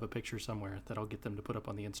parents have a picture somewhere that I'll get them to put up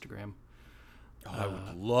on the Instagram. Oh, I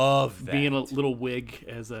would love that. Me in a little wig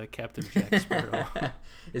as Captain Jack Sparrow.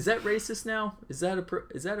 Is that racist now? Is that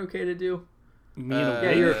okay to do? Me in a Yeah,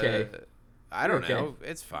 wig. you're okay. I don't You're okay. know.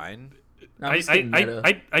 It's fine. No, I'm I, just getting I, meta.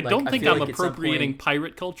 I, I don't Like, think feel I'm like at some appropriating point-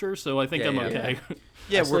 pirate culture, so I think Yeah, I'm yeah. okay.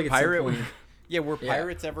 Yeah, I feel were like at some pirate. point- Yeah, were Yeah.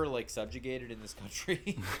 pirates ever subjugated in this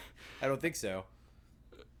country? I don't think so.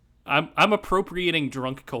 I'm appropriating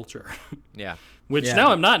drunk culture, Yeah. which Yeah.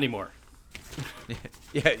 now I'm not anymore.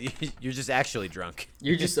 Yeah, you're just actually drunk.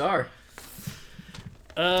 You just are.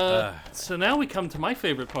 So now we come to my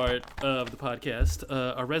favorite part of the podcast,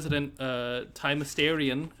 our resident Time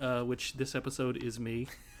Mysterian, which this episode is me.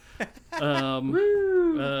 It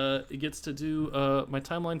gets to do my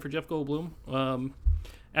timeline for Jeff Goldblum.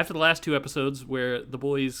 After the last 2 episodes where the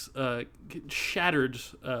boys shattered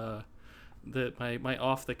my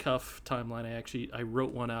off the cuff timeline, I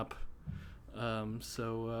wrote one up.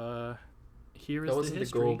 Here is That wasn't the the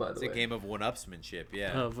history goal, by the It's way. a game of one-upsmanship,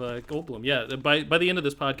 yeah. of Goldblum. Yeah, by the end of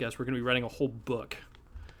this podcast, we're going to be writing a whole book.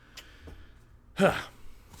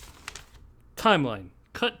 Timeline.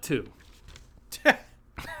 Cut 2.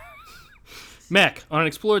 Mac, on an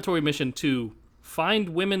exploratory mission to find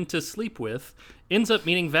women to sleep with, ends up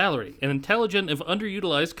meeting Valerie, an intelligent if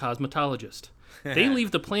underutilized cosmetologist. They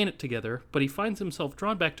leave the planet together, but he finds himself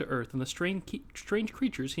drawn back to Earth and the strange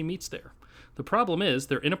creatures he meets there. The problem is,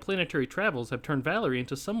 their interplanetary travels have turned Valerie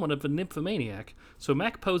into somewhat of a nymphomaniac, so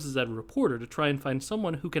Mac poses as a reporter to try and find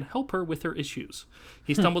someone who can help her with her issues.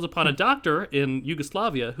 He stumbles upon a doctor in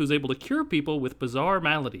Yugoslavia who's able to cure people with bizarre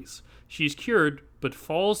maladies. She's cured, but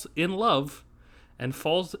falls in love and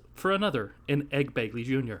falls for another in Egg Bagley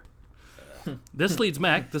Jr. This leads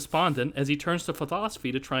Mac despondent as he turns to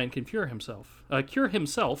philosophy to try and cure himself,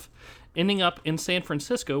 ending up in San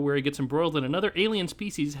Francisco where he gets embroiled in another alien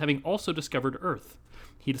species having also discovered Earth.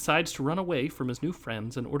 He decides to run away from his new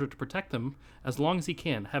friends in order to protect them as long as he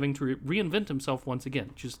can, having to reinvent himself once again.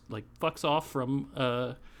 Just like fucks off from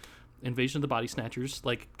Invasion of the Body Snatchers,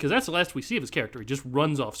 because that's the last we see of his character. He just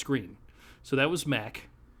runs off screen. So that was Mac.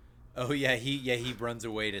 Oh yeah, he runs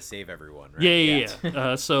away to save everyone, right?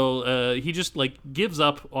 Yeah. So he just gives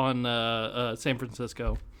up on San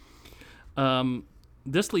Francisco.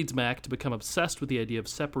 This leads Mac to become obsessed with the idea of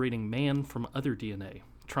separating man from other DNA,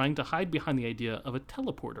 trying to hide behind the idea of a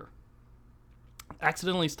teleporter.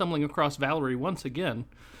 Accidentally stumbling across Valerie once again,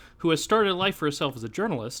 who has started a life for herself as a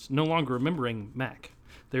journalist, no longer remembering Mac.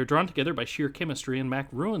 They are drawn together by sheer chemistry, and Mac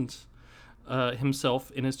ruins himself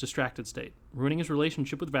in his distracted state. Ruining his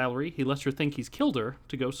relationship with Valerie, he lets her think he's killed her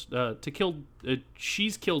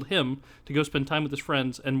she's killed him to go spend time with his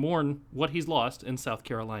friends and mourn what he's lost in South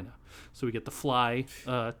Carolina. So we get the fly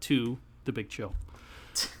to the Big Chill.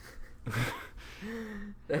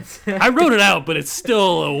 I wrote it out, but it's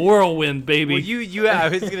still a whirlwind, baby. Well, I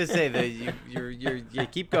was gonna say that you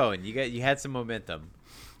keep going. You had some momentum.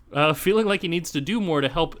 Feeling like he needs to do more to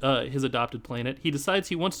help his adopted planet, he decides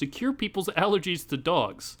he wants to cure people's allergies to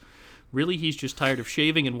dogs. Really, he's just tired of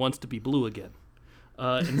shaving and wants to be blue again.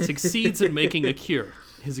 And succeeds in making a cure.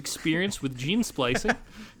 His experience with gene splicing,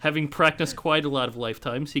 having practiced quite a lot of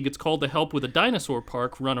lifetimes, he gets called to help with a dinosaur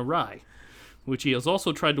park run awry, which he has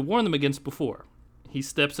also tried to warn them against before. He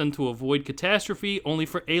steps in to avoid catastrophe, only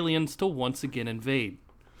for aliens to once again invade.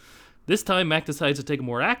 This time, Mac decides to take a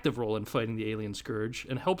more active role in fighting the alien scourge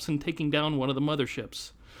and helps in taking down one of the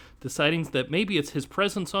motherships. Deciding that maybe it's his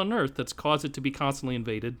presence on Earth that's caused it to be constantly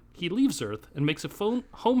invaded, he leaves Earth and makes a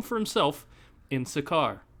home for himself in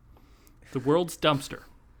Sakaar, the world's dumpster.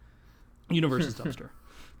 Universe's dumpster.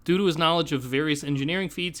 Due to his knowledge of various engineering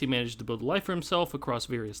feats, he managed to build a life for himself across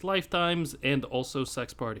various lifetimes and also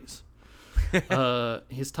sex parties.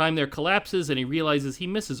 His time there collapses and he realizes he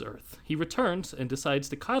misses Earth. He returns and decides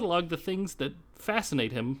to catalog the things that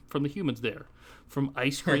fascinate him from the humans there, from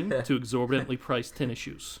ice cream to exorbitantly priced tennis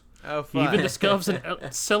shoes. Oh, He fun. even discovers a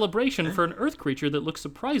celebration for an Earth creature that looks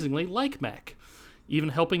surprisingly like Mac, even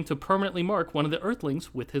helping to permanently mark one of the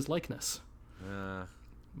Earthlings with his likeness.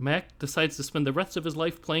 Mac decides to spend the rest of his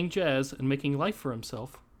life playing jazz and making life for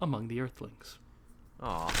himself among the Earthlings.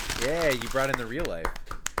 Aw, yeah, you brought in the real life.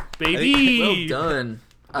 Baby! Well done.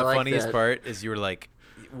 I The like funniest that. part is you were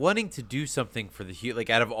wanting to do something for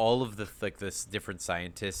out of all of the this different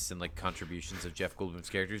scientists and contributions of Jeff Goldblum's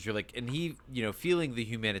characters, you're and he, feeling the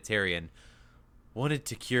humanitarian, wanted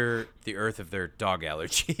to cure the Earth of their dog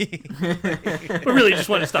allergy. But really, he just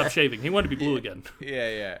wanted to stop shaving. He wanted to be blue again.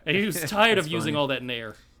 Yeah. And he was tired of That's using funny. all that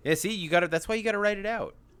nair. Yeah, see, you got to that's why you got to write it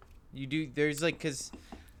out. You do there's cuz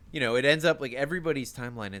it ends up everybody's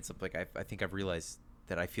timeline ends up I think I've realized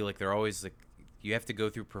that I feel they're always you have to go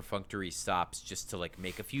through perfunctory stops just to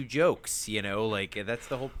make a few jokes, that's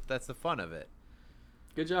the fun of it.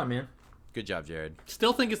 Good job, man. Good job, Jared.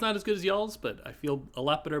 Still think it's not as good as y'all's, but I feel a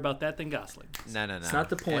lot better about that than Gosling. No. It's not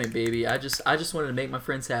the point, baby. I just wanted to make my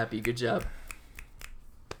friends happy. Good job.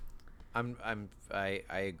 I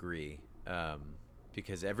agree.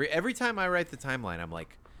 Because every time I write the timeline, I'm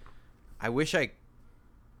I wish I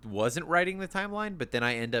wasn't writing the timeline, but then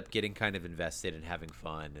I end up getting kind of invested and having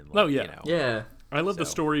fun and Oh, yeah. Yeah. I love the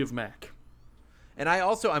So. story of Mac. And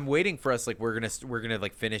I'm waiting for us we're gonna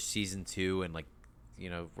finish season 2 and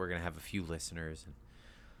we're gonna have a few listeners and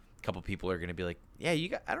a couple people are gonna be yeah,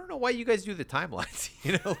 I don't know why you guys do the timelines.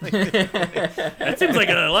 That seems like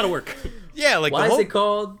a lot of work. Yeah, Why the is whole, it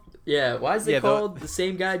called Yeah, why is it Yeah, called the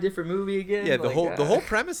same guy, different movie again? Yeah, Like, the whole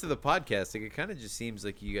premise of the podcast, like, it kind of just seems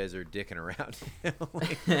like you guys are dicking around.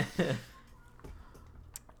 Like,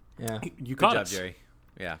 yeah. You good caught job, us. Jerry.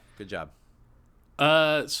 Yeah, good job.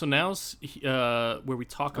 So now's where we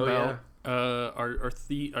talk Oh, about our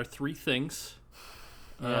three things.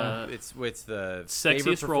 Yeah. It's the sexiest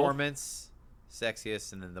favorite role. performance,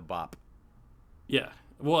 sexiest, and then the bop. Yeah.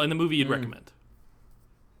 Well, in the movie you'd recommend.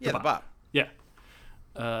 Yeah, the bop. Yeah.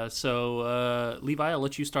 So Levi, I'll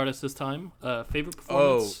let you start us this time. Favorite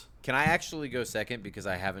performance. Oh, can I actually go second because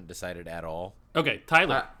I haven't decided at all? Okay,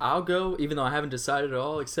 Tyler. I'll go, even though I haven't decided at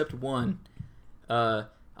all except one.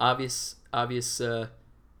 Obvious.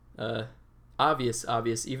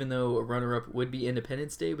 Even though a runner-up would be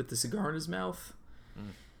Independence Day with the cigar in his mouth.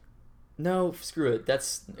 No, screw it.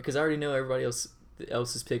 That's because I already know everybody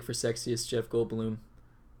else's pick for sexiest, Jeff Goldblum.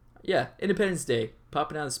 Yeah, Independence Day,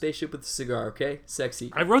 popping out of the spaceship with a cigar. Okay,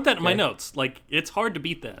 sexy. I wrote that in my Okay. notes. Like, it's hard to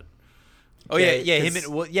beat that. Oh Okay, yeah, him 'cause-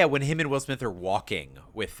 and when him and Will Smith are walking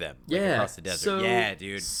with them, like, Yeah, across the desert. so, Yeah,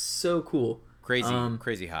 dude, so cool. crazy,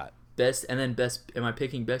 crazy hot. Best. Am I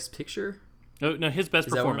picking best picture? No, his best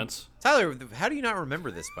Is that one? performance. Tyler, how do you not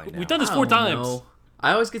remember this by now? We've done this I 4 don't times. know.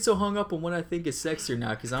 I always get so hung up on what I think is sexy or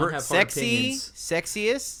not because I don't have hard Sexy, opinions.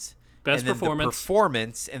 sexiest, Best and then performance. the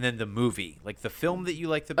performance, and then the movie, like the film that you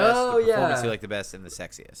like the best, Oh, the performance yeah. you like the best, and the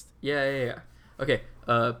sexiest. Yeah. Okay.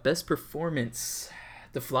 Best performance.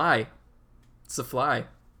 The Fly. It's The Fly.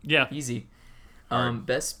 Yeah. Easy. Hard.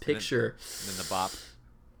 Best picture. And then the bop.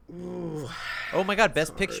 Oh my God!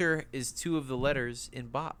 Best picture is 2 of the letters in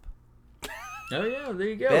bop. Oh yeah, there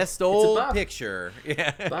you go. Best It's a old bop. picture.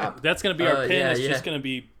 Yeah. Bop. That's going to be our pin. Yeah, It's yeah. just going to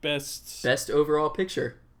be best. Best overall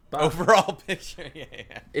picture. Bop. Overall picture. Yeah.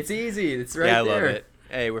 It's easy. It's right Yeah, I there. love it.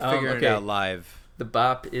 Hey, we're figuring okay. it out live. The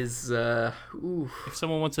bop is ooh. If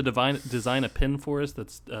someone wants to design a pin for us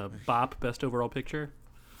that's Bop Best Overall Picture.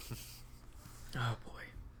 Oh boy.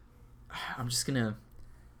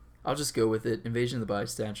 I'll just go with it. Invasion of the Body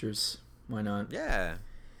Snatchers. Why not? Yeah.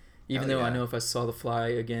 Even Hell though I yeah. know if I saw The Fly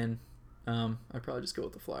again, I'd probably just go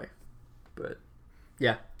with The Fly. But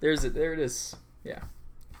yeah, there it is. Yeah.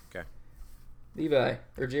 Okay. Levi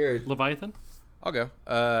or Jared. Leviathan? I'll go.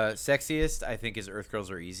 Sexiest, I think, is Earth Girls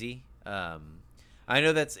Are Easy. I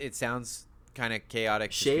know it sounds kind of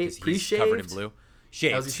chaotic just because he's covered in Pre-shaved? blue.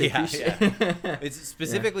 I was Shaved, gonna say yeah. pre-shaved. It's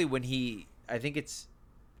specifically when I think it's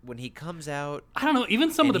when he comes out. I don't know.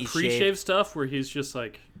 Even some of And the he's pre-shave shaved. stuff where he's just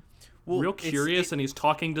like real curious and he's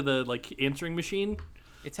talking to the like answering machine.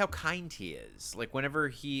 It's how kind he is. Like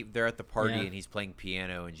whenever they're at the party Yeah. and he's playing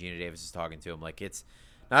piano and Gina Davis is talking to him, like it's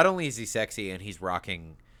not only is he sexy and he's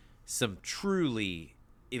rocking some truly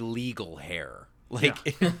illegal hair. Like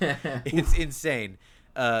it's insane.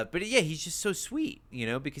 But yeah, he's just so sweet,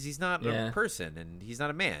 because he's not Yeah. a person and he's not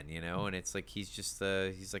a man, and it's like he's just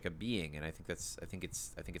he's like a being, and I think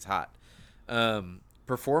it's hot.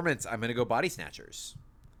 Performance, I'm gonna go Body Snatchers.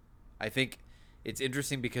 I think it's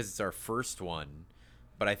interesting because it's our first one,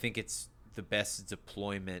 but I think it's the best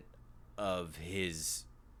deployment of his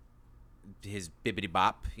bibbity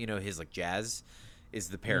bop, his like jazz, is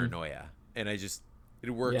the paranoia, and it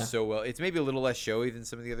works Yeah. so well. It's maybe a little less showy than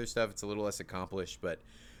some of the other stuff. It's a little less accomplished, but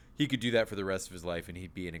he could do that for the rest of his life, and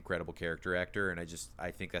he'd be an incredible character actor. And I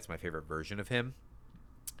think that's my favorite version of him.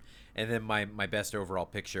 And then my best overall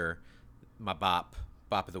picture, my bop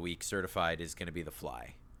of the week certified, is going to be The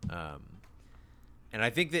Fly. And I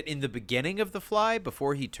think that in the beginning of The Fly,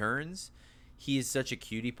 before he turns, he is such a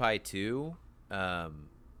cutie pie too.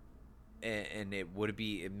 And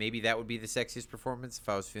maybe that would be the sexiest performance if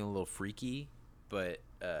I was feeling a little freaky, but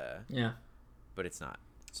Yeah. but it's not.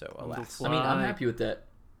 So alas. Fly. I mean, I'm happy with that.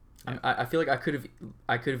 I feel like I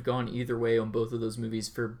could have gone either way on both of those movies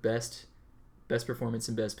for best performance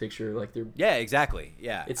and best picture. Like they're Yeah, exactly.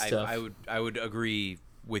 Yeah, It's tough. I would agree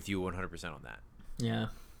with you 100% on that. yeah.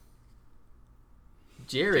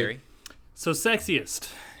 Jared. Jerry. So sexiest.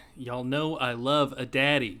 Y'all know I love a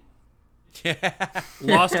daddy.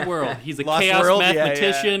 Lost World. He's a Lost chaos World? Yeah,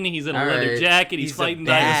 mathematician. He's in a All leather right. jacket. He's fighting a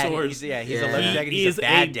bad, dinosaurs. He's a Yeah. leather jacket. He He's is a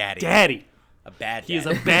bad a daddy. daddy. A bad daddy. He is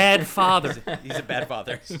a bad father. He's a bad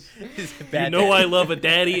father. He's a You bad know daddy. I love a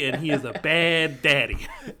daddy, and he is a bad daddy.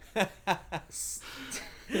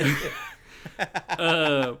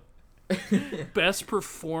 Best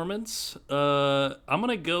performance. I'm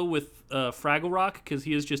gonna go with Fraggle Rock because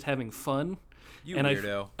he is just having fun. You and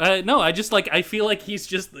weirdo. No, I just I feel like he's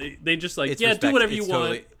just they just like It's yeah, respect- do whatever you it's want.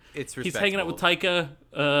 totally- it's He's hanging out with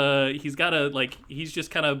Taika. He's got he's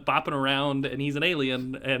just kind of bopping around, and he's an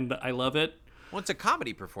alien, and I love it. Well, it's a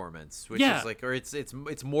comedy performance, which Yeah. is like, or it's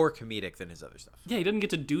more comedic than his other stuff. Yeah, he didn't get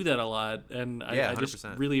to do that a lot, and Yeah, I just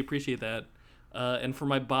 100%. really appreciate that. And for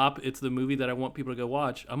my bop, it's the movie that I want people to go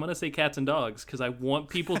watch. I'm gonna say Cats and Dogs because I want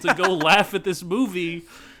people to go laugh at this movie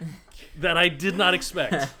that I did not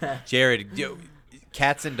expect. Jared,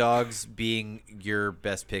 Cats and Dogs being your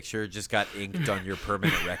best picture just got inked on your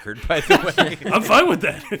permanent record, by the way. I'm fine with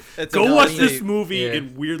that. That's Go a watch really- this movie. yeah.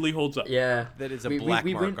 It weirdly holds up. Yeah. That is a We- black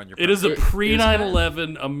we mark went- on your It is a permanent pre it was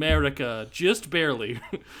 9/11 America, just barely.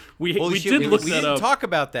 we Holy shit, did look we that didn't up. talk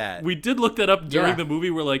about that. We did look that up during Yeah. the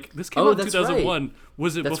movie. We're like, this came Oh, out in that's 2001.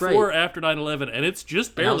 Was it That's before or right. after 9/11? And it's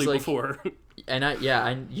just And I was barely like- before.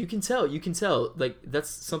 And you can tell, like that's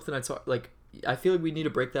something I talk like. I feel like we need to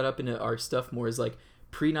break that up into our stuff more. Is like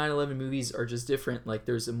pre 9/11 movies are just different. Like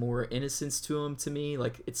there's a more innocence to them to me.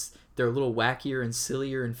 Like they're a little wackier and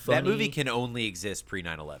sillier and funny. That movie can only exist pre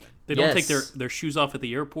 9/11. They don't take Yes. their shoes off at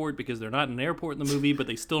the airport because they're not in an airport in the movie, but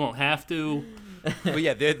they still don't have to. But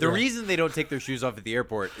yeah, the reason they don't take their shoes off at the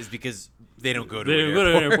airport is because they don't go to They an go to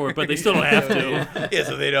airport. an airport, but they still don't have to. Yeah,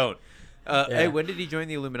 so they don't. Yeah. Hey, when did he join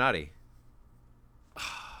the Illuminati?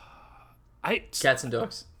 Cats and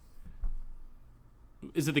Dogs.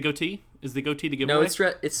 Is it the goatee? Is the goatee the giveaway?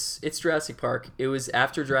 No, it's Jurassic Park. It was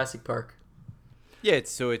after Jurassic Park. Yeah,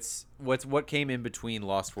 it's what came in between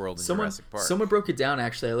Lost World and Jurassic Park. Someone broke it down.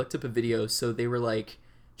 Actually, I looked up a video. So they were like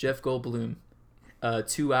Jeff Goldblum,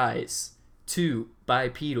 2 eyes, 2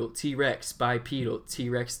 bipedal T-Rex, bipedal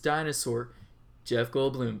T-Rex dinosaur, Jeff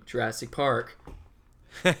Goldblum, Jurassic Park.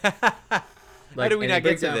 How do we not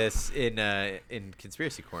get to down, this in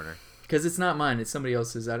Conspiracy Corner? Because it's not mine. It's somebody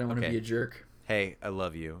else's. I don't want to Okay. be a jerk. Hey, I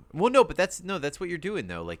love you. Well, no, but that's what you're doing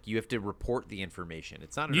though. Like you have to report the information.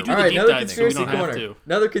 It's not an You do All the right, deep another dive, so we conspiracy don't have corner. to.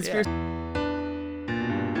 Another conspiracy.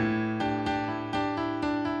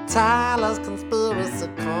 Tyler's Conspiracy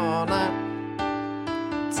Corner.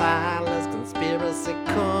 Tyler's Conspiracy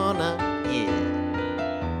Corner.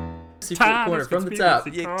 Yeah. Corner from the top.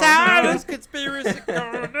 Yeah, Tyler's Conspiracy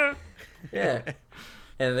Corner. Yeah.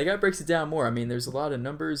 And the guy breaks it down more. I mean, there's a lot of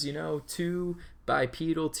numbers, 2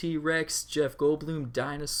 bipedal T-Rex, Jeff Goldblum,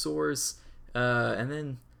 dinosaurs, and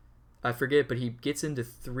then I forget, but he gets into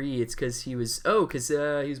 3. It's because he was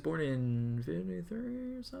born in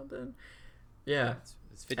 53 or something. Yeah.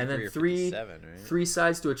 It's 53 And then or 3 57, right? 3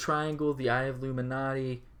 sides to a triangle, the Eye of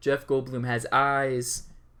Illuminati. Jeff Goldblum has eyes.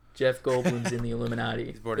 Jeff Goldblum's in the Illuminati.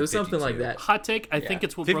 It born in was something like 52. that. Hot take. I think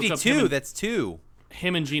it's what broke up 52. That's 2.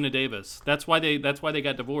 him and Gina Davis. That's why they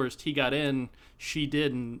got divorced. He got in, she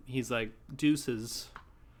didn't. He's like, deuces.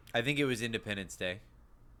 I think it was Independence Day.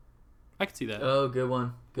 I could see that. Oh, good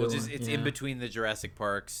one. Good Well, one. it's yeah. in between the Jurassic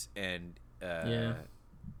Parks and Yeah.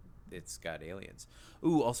 it's got aliens.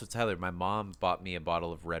 Ooh, also Tyler, my mom bought me a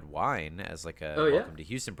bottle of red wine as like a Oh, yeah? welcome to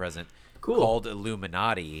Houston present Cool. called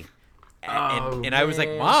Illuminati. Oh, And I was like,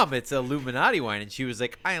 man. Mom, it's Illuminati wine. And she was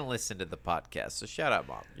like, I listen to the podcast. So shout out,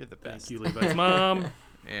 Mom. You're the best. Thank you, Levi's mom.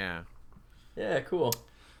 Yeah. Yeah, cool.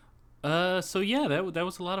 So yeah, that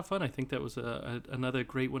was a lot of fun. I think that was another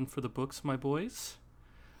great one for the books, my boys.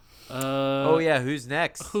 Oh, yeah. Who's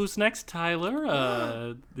next? Who's next,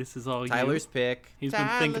 Tyler? This is all Tyler's you. pick. He's been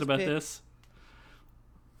thinking Tyler's about pick. this.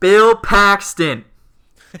 Bill Paxton.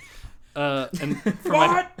 And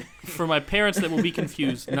for my parents that will be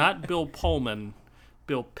confused, not Bill Pullman,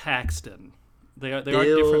 Bill Paxton. They are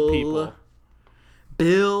different people.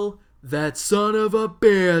 Bill, that son of a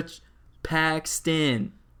bitch,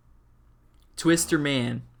 Paxton. Twister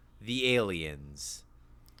Man. The aliens.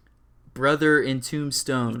 Brother in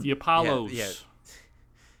Tombstone. The Apollos. Yeah.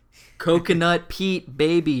 Coconut Pete,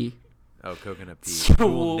 baby. Oh, Coconut Pete. So Who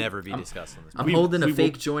will we'll- never be discussed on this. I'm We- holding a we will-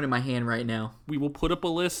 fake joint in my hand right now. We will put up a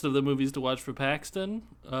list of the movies to watch for Paxton.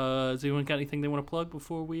 Has anyone got anything they want to plug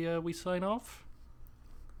before we sign off?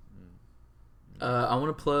 I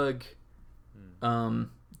want to plug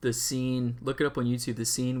the scene. Look it up on YouTube. The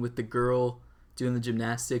scene with the girl doing the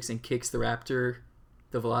gymnastics and kicks the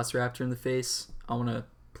velociraptor in the face. I want to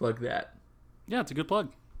plug that. Yeah, it's a good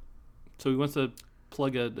plug. So he wants to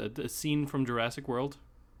plug a scene from Jurassic World.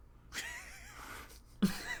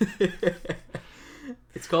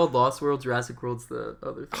 It's called Lost World. Jurassic World's the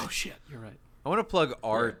other thing. Oh shit, you're right. I want to plug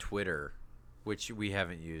our Yeah. Twitter, which we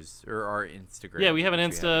haven't used, or our Instagram. Yeah, we have an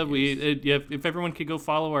which Insta. haven't used. If everyone could go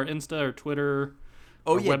follow our Insta or Twitter.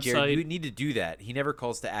 Oh our yeah, website. Jared, you need to do that. He never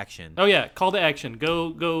calls to action. Oh yeah, call to action.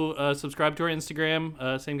 Go subscribe to our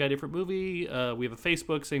Instagram, Same Guy Different Movie. We have a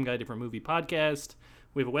Facebook, Same Guy Different Movie podcast.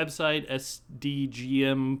 We have a website,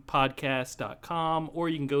 sdgmpodcast.com, or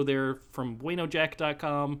you can go there from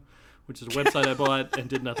buenojack.com. which is a website I bought and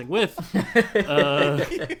did nothing with.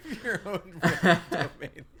 Your own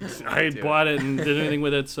domain. I bought it and did anything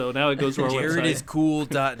with it, so now it goes to our website.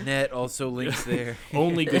 JaredIsCool.net also links there.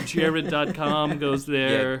 OnlyGoodJared.com goes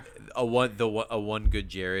there. A one good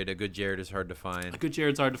Jared. A good Jared is hard to find. Good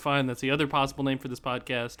Jared's hard to find. That's the other possible name for this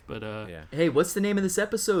podcast, but Yeah. Hey, what's the name of this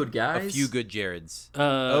episode, guys? A few good Jareds.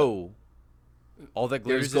 oh, All that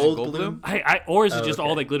glitters There's is Goldblum. Goldblum? or is it Oh, just okay.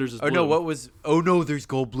 all that glitters is Oh blue? no, what was? Oh no, there's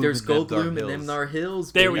Goldblum. There's in them Goldblum dark and them there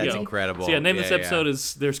hills. There we baby. go. That's incredible. So yeah, name of Yeah, this yeah. episode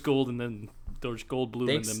is There's Gold and then there's Gold Bloom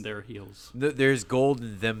Thanks. and them there heels. There's gold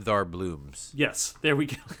in them thar blooms. Yes, there we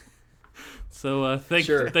go. So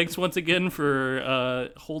Sure. thanks once again for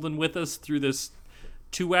holding with us through this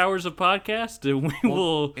 2 hours of podcast, and we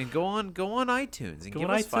will. And go on iTunes and Go give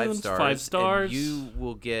on us 5 iTunes, stars. 5 stars. And you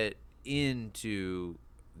will get into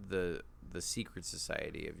the secret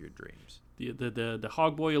society of your dreams. The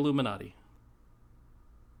Hogboy Illuminati.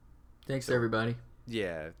 Thanks, everybody.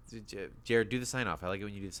 Yeah, Jared, do the sign off. I like it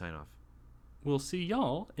when you do the sign off. We'll see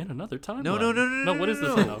y'all in another time. No. No, what is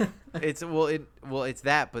the sign off? It's it's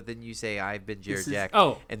that, but then you say I've been Jared This is- Jack.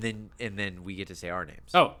 Oh. and then we get to say our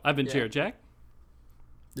names. Oh, I've been Yeah. Jared Jack.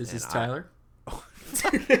 This And is I- Tyler.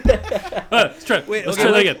 Let's try. Let's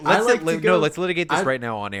try that again. I like to go- Let's litigate this I- right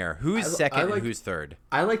now on air. Who's I second like- and who's third?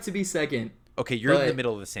 I like to be second Okay, you're in the but-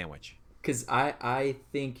 middle of the sandwich. because I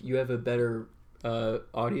think you have a better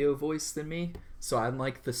audio voice than me. So I'm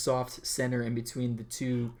like the soft center in between the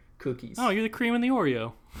two cookies. Oh, you're the cream and the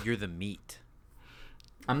Oreo. You're the meat.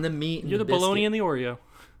 I'm the meat. And You're the bologna and the Oreo.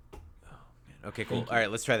 Okay, cool. All right,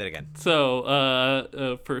 let's try that again.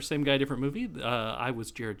 So, for Same Guy, Different Movie, I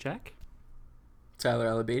was Jared Jack, Tyler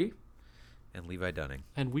Alabetti. And Levi Dunning.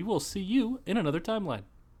 and we will see you in another timeline.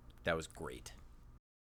 That was great.